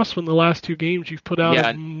consumer trust when the last two games you've put out Yeah.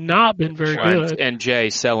 have not been very good. And Jay,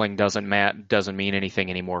 selling doesn't mean anything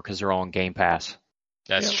anymore because they're all on Game Pass.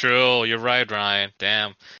 That's Yeah. true. You're right, Ryan.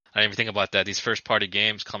 Damn, I didn't even think about that. These first-party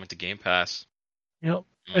games coming to Game Pass. Yep.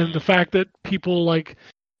 And the fact that people like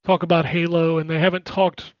talk about Halo and they haven't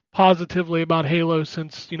talked positively about Halo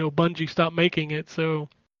since, Bungie stopped making it. So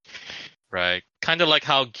Right. Kind of like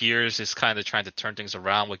how Gears is kind of trying to turn things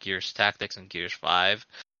around with Gears Tactics and Gears 5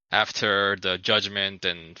 after the Judgment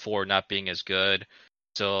and 4 not being as good.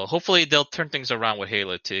 So hopefully they'll turn things around with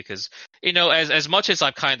Halo too, because, as much as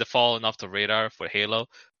I've kind of fallen off the radar for Halo,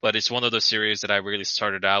 but it's one of those series that I really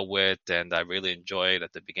started out with and I really enjoyed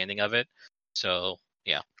at the beginning of it. So,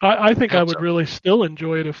 yeah. I think I Hope would so. really still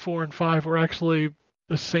enjoy it if 4 and 5 were actually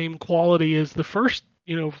the same quality as the first,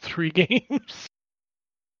 3 games.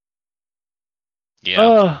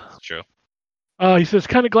 Yeah, that's true. He says,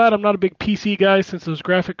 kind of glad I'm not a big PC guy since those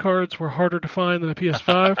graphic cards were harder to find than a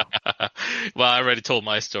PS5. Well, I already told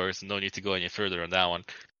my story, so no need to go any further on that one.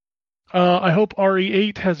 I hope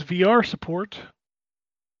RE8 has VR support.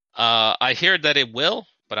 I hear that it will,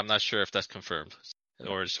 but I'm not sure if that's confirmed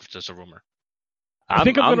or is just a rumor. I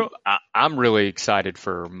think I'm really excited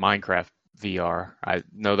for Minecraft VR. I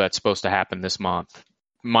know that's supposed to happen this month.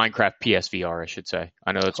 Minecraft PSVR, I should say.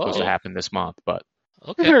 I know it's supposed to happen this month, but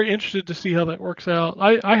I'm Okay. very interested to see how that works out.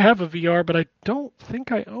 I have a VR, but I don't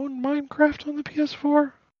think I own Minecraft on the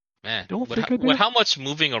PS4. Man, Don't with, think ho- I do. with how much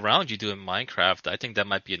moving around you do in Minecraft, I think that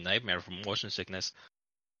might be a nightmare for motion sickness.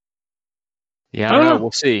 yeah, I don't know.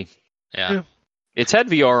 we'll see. Yeah. Yeah. It's had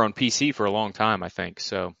VR on PC for a long time, I think.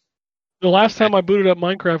 So The last time I booted up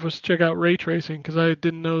Minecraft was to check out ray tracing because I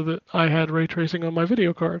didn't know that I had ray tracing on my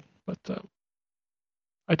video card, but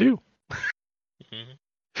I do. Mhm.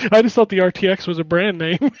 I just thought the RTX was a brand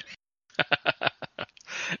name.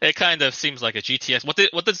 It kind of seems like a GTX.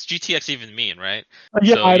 What does GTX even mean, right?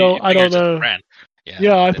 Yeah, So I you don't figure it's just a know. brand.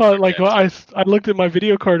 Yeah, I it's thought like RTX. I looked at my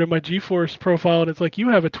video card and my GeForce profile and it's like you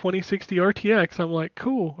have a 2060 RTX. I'm like,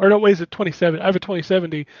 cool. Or no, wait, is it 2070? I have a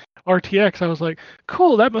 2070 RTX. I was like,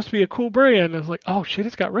 cool. That must be a cool brand. I was like, oh shit,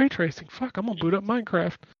 it's got ray tracing. Fuck, I'm gonna boot up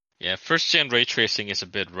Minecraft. Yeah, first gen ray tracing is a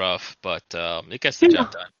bit rough, but it gets the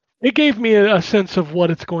job done. It gave me a sense of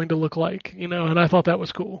what it's going to look like, and I thought that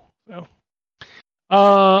was cool. So,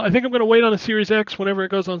 I think I'm going to wait on a Series X whenever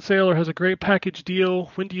it goes on sale or has a great package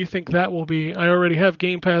deal. When do you think that will be? I already have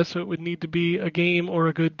Game Pass, so it would need to be a game or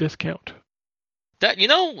a good discount. That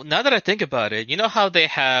now that I think about it, you know how they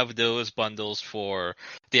have those bundles for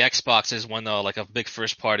the Xboxes when like a big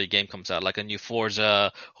first party game comes out, like a new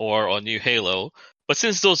Forza or a new Halo. But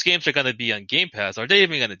since those games are going to be on Game Pass, are they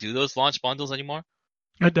even going to do those launch bundles anymore?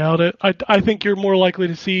 I doubt it. I think you're more likely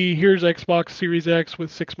to see here's Xbox Series X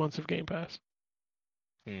with 6 months of Game Pass,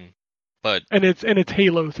 But and it's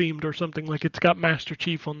Halo themed or something, like it's got Master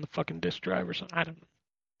Chief on the fucking disc drive or something. I don't know.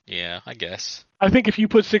 yeah, I guess. I think if you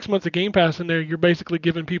put 6 months of Game Pass in there, you're basically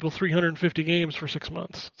giving people 350 games for 6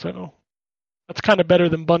 months. So that's kind of better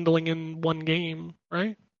than bundling in one game,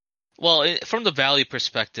 right? Well, from the value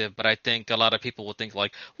perspective, but I think a lot of people will think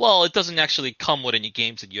like, well, it doesn't actually come with any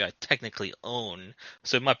games that you technically own,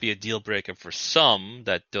 so it might be a deal breaker for some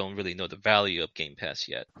that don't really know the value of Game Pass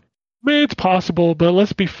yet. I mean, it's possible, but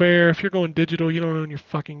let's be fair. If you're going digital, you don't own your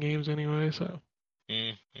fucking games anyway. So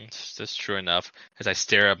That's true enough. As I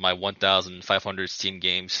stare at my 1,500 Steam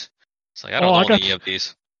games, it's like I Oh, don't I own got any you. of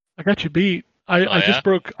these. I got you beat. I yeah? just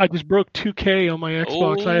broke 2K on my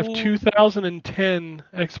Xbox. I have Oh. 2010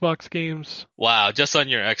 Xbox games. Wow, just on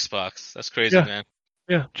your Xbox. That's crazy, Yeah. man.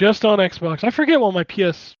 Yeah, just on Xbox. I forget what my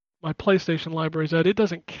PlayStation library's at. It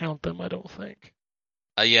doesn't count them, I don't think.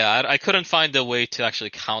 Yeah, I couldn't find a way to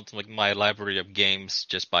actually count like my library of games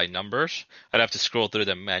just by numbers. I'd have to scroll through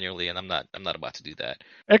them manually, and I'm not about to do that.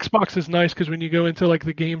 Xbox is nice because when you go into like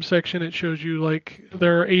the game section, it shows you like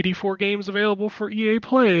there are 84 games available for EA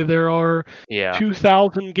Play. There are yeah,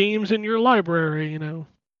 2,000 games in your library.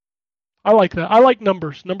 I like that. I like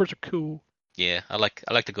numbers. Numbers are cool. Yeah, I like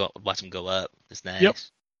to go watch them go up. It's nice.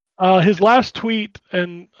 Yep. His last tweet,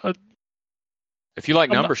 and if you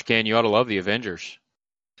like I'm not- numbers, Ken, you ought to love the Avengers.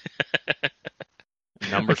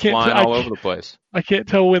 Numbers can't flying t- I all can't- over the place. I can't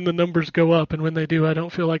tell when the numbers go up, and when they do, I don't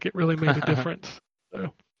feel like it really made a difference.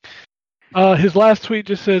 So, his last tweet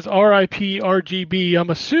just says "R.I.P. RGB." I'm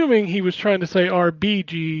assuming he was trying to say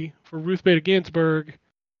RBG for Ruth Bader Ginsburg,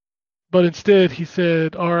 But instead, he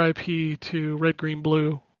said R.I.P. to red, green,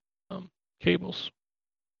 blue cables.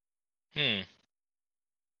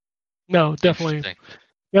 No, definitely, Interesting.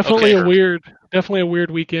 definitely Okay. definitely a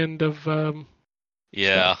weird weekend of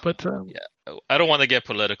Yeah. stuff. But Yeah. I don't want to get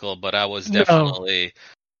political, but I was no,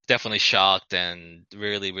 definitely shocked and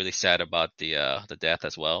really, really sad about the death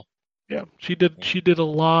as well. yeah, she did a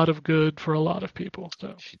lot of good for a lot of people.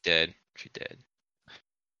 So. She did. She did.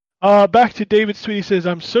 Back to David's tweet. He says,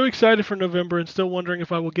 I'm so excited for November and still wondering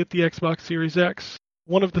if I will get the Xbox Series X.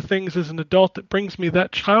 One of the things as an adult that brings me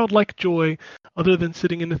that childlike joy other than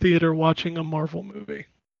sitting in the theater watching a Marvel movie.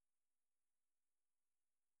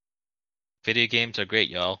 Video games are great,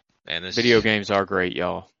 y'all. And Video games are great,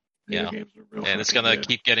 y'all. Video Yeah. games are real And it's fucking gonna good.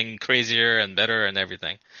 keep getting crazier and better and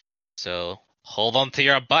everything. So hold on to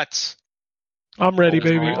your butts. I'm ready, Hold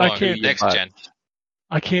baby. on. I can't Next But- gen.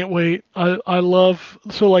 I can't wait. I love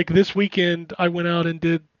so like this weekend I went out and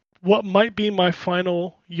did what might be my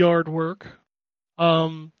final yard work.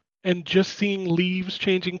 And just seeing leaves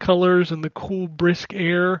changing colors and the cool brisk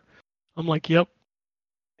air, I'm like, yep,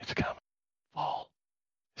 it's coming. Fall.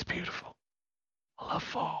 It's beautiful. I love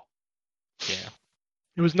fall. Yeah.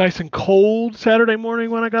 It was nice and cold Saturday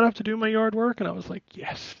morning when I got up to do my yard work, and I was like,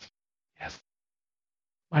 yes, yes.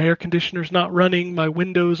 My air conditioner's not running. My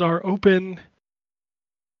windows are open.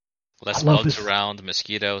 Less I love bugs this. around,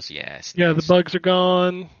 mosquitoes. Yes. Yeah, the nice. bugs are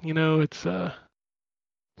gone. You know, it's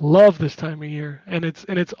love this time of year, and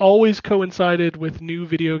it's always coincided with new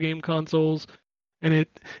video game consoles, and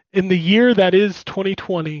it in the year that is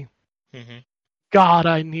 2020. Mhm. God,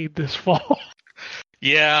 I need this fall.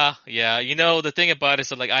 Yeah, yeah. You know, the thing about it is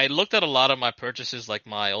that, like, I looked at a lot of my purchases, like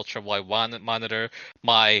my ultra wide monitor,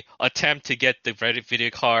 my attempt to get the video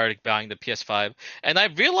card, buying the PS5, and I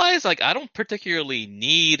realized, like, I don't particularly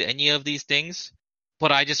need any of these things,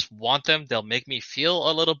 but I just want them. They'll make me feel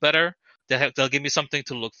a little better. They'll give me something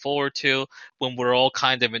to look forward to when we're all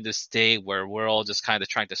kind of in this state where we're all just kind of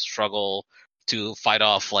trying to struggle to fight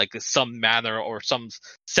off, like, some manner or some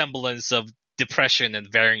semblance of depression in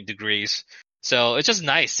varying degrees. So it's just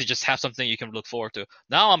nice to just have something you can look forward to.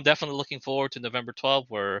 Now I'm definitely looking forward to November 12th,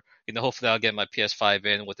 where hopefully I'll get my PS5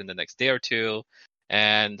 in within the next day or two,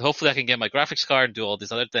 and hopefully I can get my graphics card and do all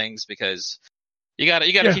these other things because you gotta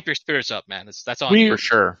Yeah. keep your spirits up, man. That's on We- you. For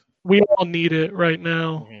sure. We all need it right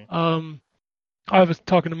now. I was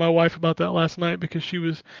talking to my wife about that last night because she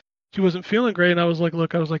wasn't feeling great, and I was like,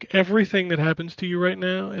 everything that happens to you right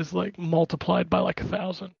now is like multiplied by like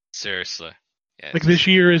 1,000. Seriously. Yeah, Like this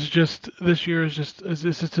year is just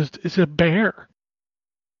it's a bear.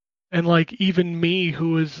 And like even me,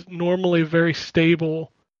 who is normally very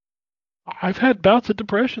stable, I've had bouts of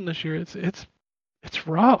depression this year. It's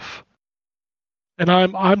rough. And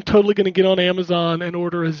I'm totally gonna get on Amazon and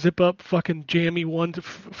order a zip up fucking jammy one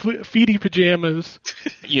feety pajamas.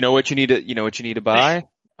 You know what you need to buy?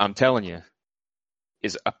 I'm telling you,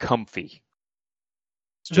 is a comfy.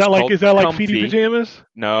 It's Is that just like called feety Comfy. pajamas?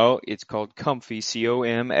 No, it's called Comfy,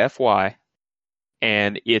 COMFY,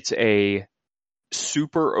 and it's a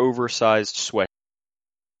super oversized sweat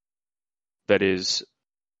that is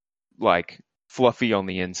like fluffy on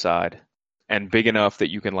the inside and big enough that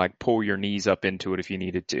you can like pull your knees up into it if you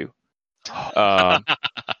needed to.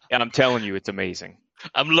 And I'm telling you, it's amazing.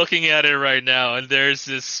 I'm looking at it right now, and there's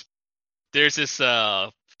this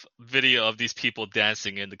video of these people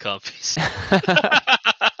dancing in the comfies.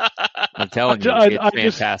 I'm telling you, I it's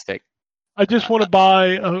just- fantastic. I just want to buy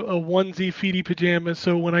a onesie feety pajamas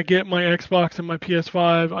so when I get my Xbox and my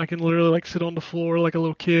PS5, I can literally like sit on the floor like a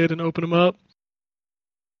little kid and open them up.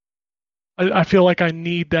 I feel like I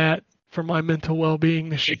need that for my mental well-being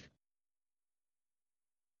this year.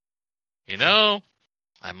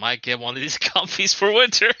 I might get one of these comfies for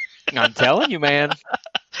winter. I'm telling you, man.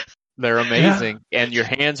 They're amazing. And your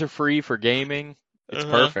hands are free for gaming. It's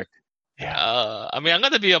Uh-huh. perfect. I mean, I'm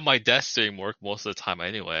gonna be at my desk doing work most of the time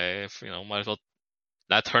anyway. Might as well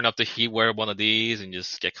not turn up the heat, wear one of these, and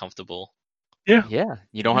just get comfortable. Yeah.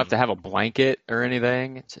 You don't have to have a blanket or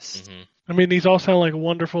anything. It's just Hmm. I mean, these all sound like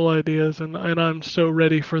wonderful ideas, and I'm so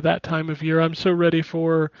ready for that time of year. I'm so ready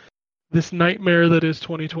for this nightmare that is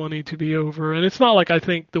 2020 to be over. And it's not like I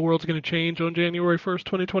think the world's going to change on January 1st,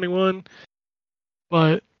 2021,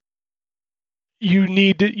 but you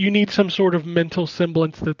need some sort of mental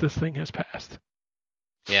semblance that this thing has passed.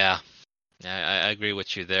 Yeah, I agree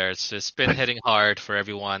with you there. It's been hitting hard for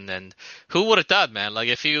everyone, and who would have thought, man? Like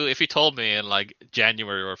if you told me in like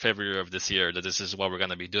January or February of this year that this is what we're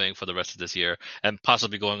gonna be doing for the rest of this year and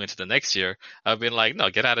possibly going into the next year, I've been like, no,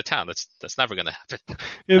 get out of town. That's never gonna happen.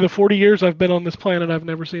 In the 40 years I've been on this planet, I've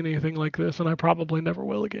never seen anything like this, and I probably never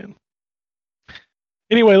will again.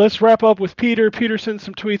 Anyway, let's wrap up with Peter. Peter sends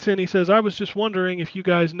some tweets in. He says, I was just wondering if you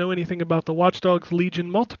guys know anything about the Watch Dogs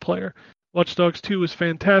Legion multiplayer. Watch Dogs 2 was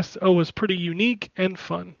fantastic. Oh, was pretty unique and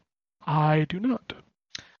fun. I do not.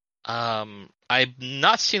 I've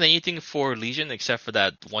not seen anything for Legion except for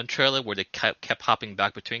that one trailer where they kept hopping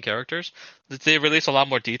back between characters. Did they release a lot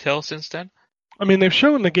more details since then? I mean, they've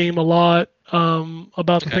shown the game a lot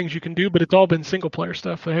about the things you can do, but it's all been single-player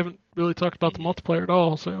stuff. They haven't really talked about the multiplayer at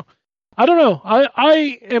all, so... I don't know.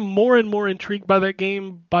 I am more and more intrigued by that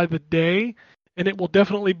game by the day, and it will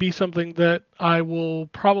definitely be something that I will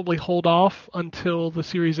probably hold off until the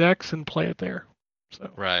Series X and play it there. So.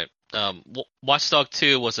 Right. Watch Dogs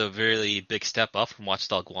 2 was a really big step up from Watch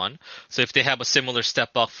Dogs 1. So if they have a similar step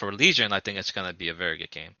up for Legion, I think it's going to be a very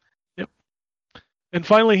good game. Yep. And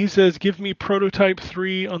finally, he says, give me Prototype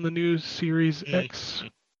 3 on the new Series X.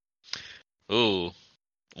 Ooh.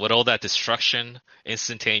 With all that destruction,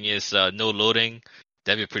 instantaneous, no loading,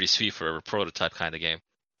 that'd be pretty sweet for a prototype kind of game.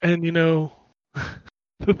 And, you know,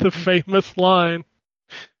 the famous line,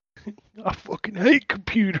 I fucking hate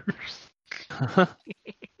computers. That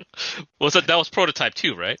was Prototype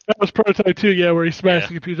 2, right? That was Prototype 2, yeah, where he smashed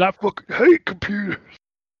the computers. I fucking hate computers.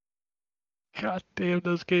 God damn,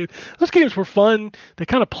 those games. Those games were fun. They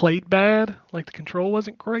kind of played bad. Like, the control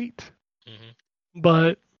wasn't great. Mm-hmm.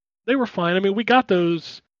 But they were fine. I mean, we got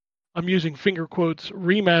those, I'm using finger quotes,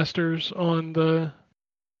 remasters on the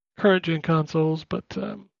current gen consoles, but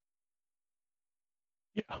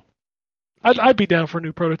yeah. I'd be down for a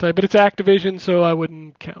new Prototype, but it's Activision, so I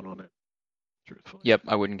wouldn't count on it. Truthfully. Yep,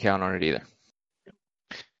 I wouldn't count on it either.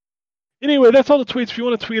 Anyway, that's all the tweets. If you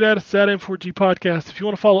want to tweet at us, it's at M4G Podcast. If you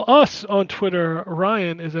want to follow us on Twitter,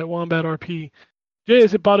 Ryan is at WombatRP. Jay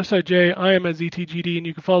is at BotositeJ. I am at ZTGD, and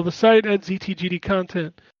you can follow the site at ZTGD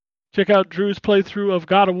Content. Check out Drew's playthrough of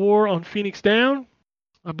God of War on Phoenix Down.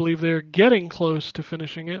 I believe they're getting close to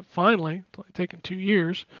finishing it, finally. It's only taken 2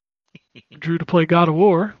 years for Drew to play God of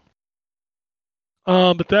War.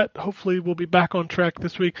 But that hopefully will be back on track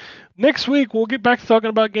this week. Next week, we'll get back to talking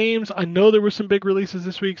about games. I know there were some big releases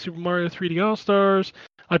this week. Super Mario 3D All-Stars.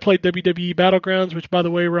 I played WWE Battlegrounds, which, by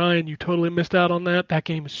the way, Ryan, you totally missed out on that. That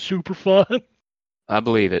game is super fun. I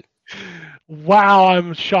believe it. Wow,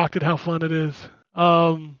 I'm shocked at how fun it is.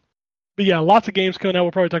 But yeah, lots of games coming out.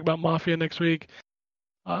 We'll probably talk about Mafia next week.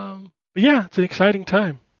 But yeah, it's an exciting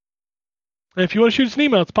time. And if you want to shoot us an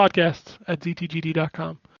email, it's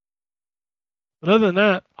podcasts@ztgd.com. But other than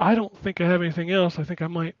that, I don't think I have anything else. I think I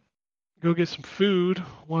might go get some food,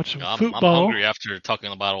 watch some football. I'm hungry after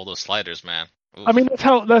talking about all those sliders, man. Oof. I mean,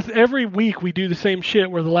 that's every week we do the same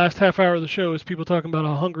shit where the last half hour of the show is people talking about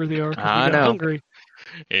how hungry they are. I know. Hungry.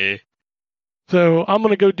 Yeah. So I'm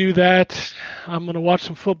going to go do that. I'm going to watch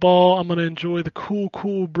some football. I'm going to enjoy the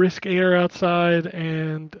cool, brisk air outside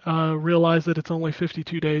and realize that it's only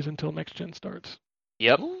 52 days until next gen starts.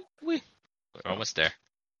 Yep. We're almost there.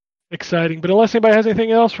 Exciting. But unless anybody has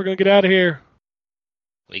anything else, we're going to get out of here.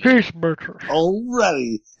 Peace, Bertrand.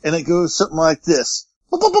 Alrighty. And it goes something like this.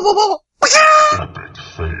 Epic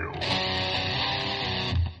fail.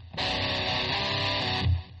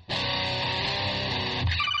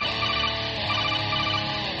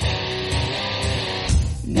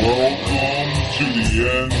 Welcome to the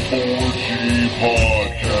N4G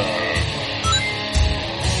Podcast.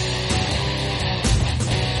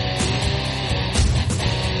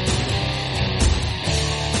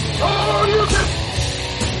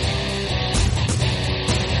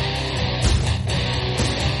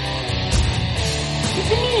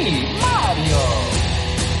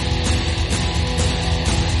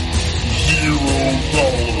 Zero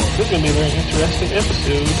tolerance. This is going to be a very interesting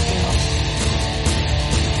episode.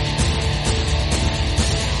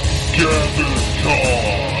 Gather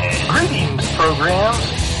time. Greetings, programs.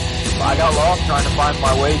 I got lost trying to find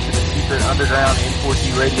my way to the secret underground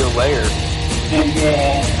N4G radio lair. The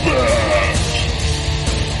Wombat.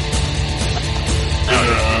 And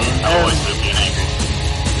I always live being angry.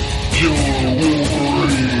 Killer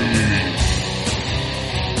Wolverine.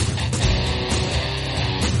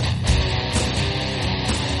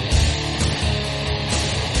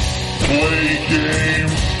 Play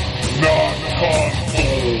games, not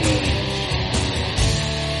consoles.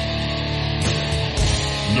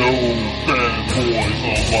 No fanboys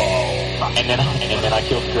allowed. And then I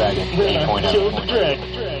killed the dragon.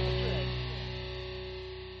 8.0.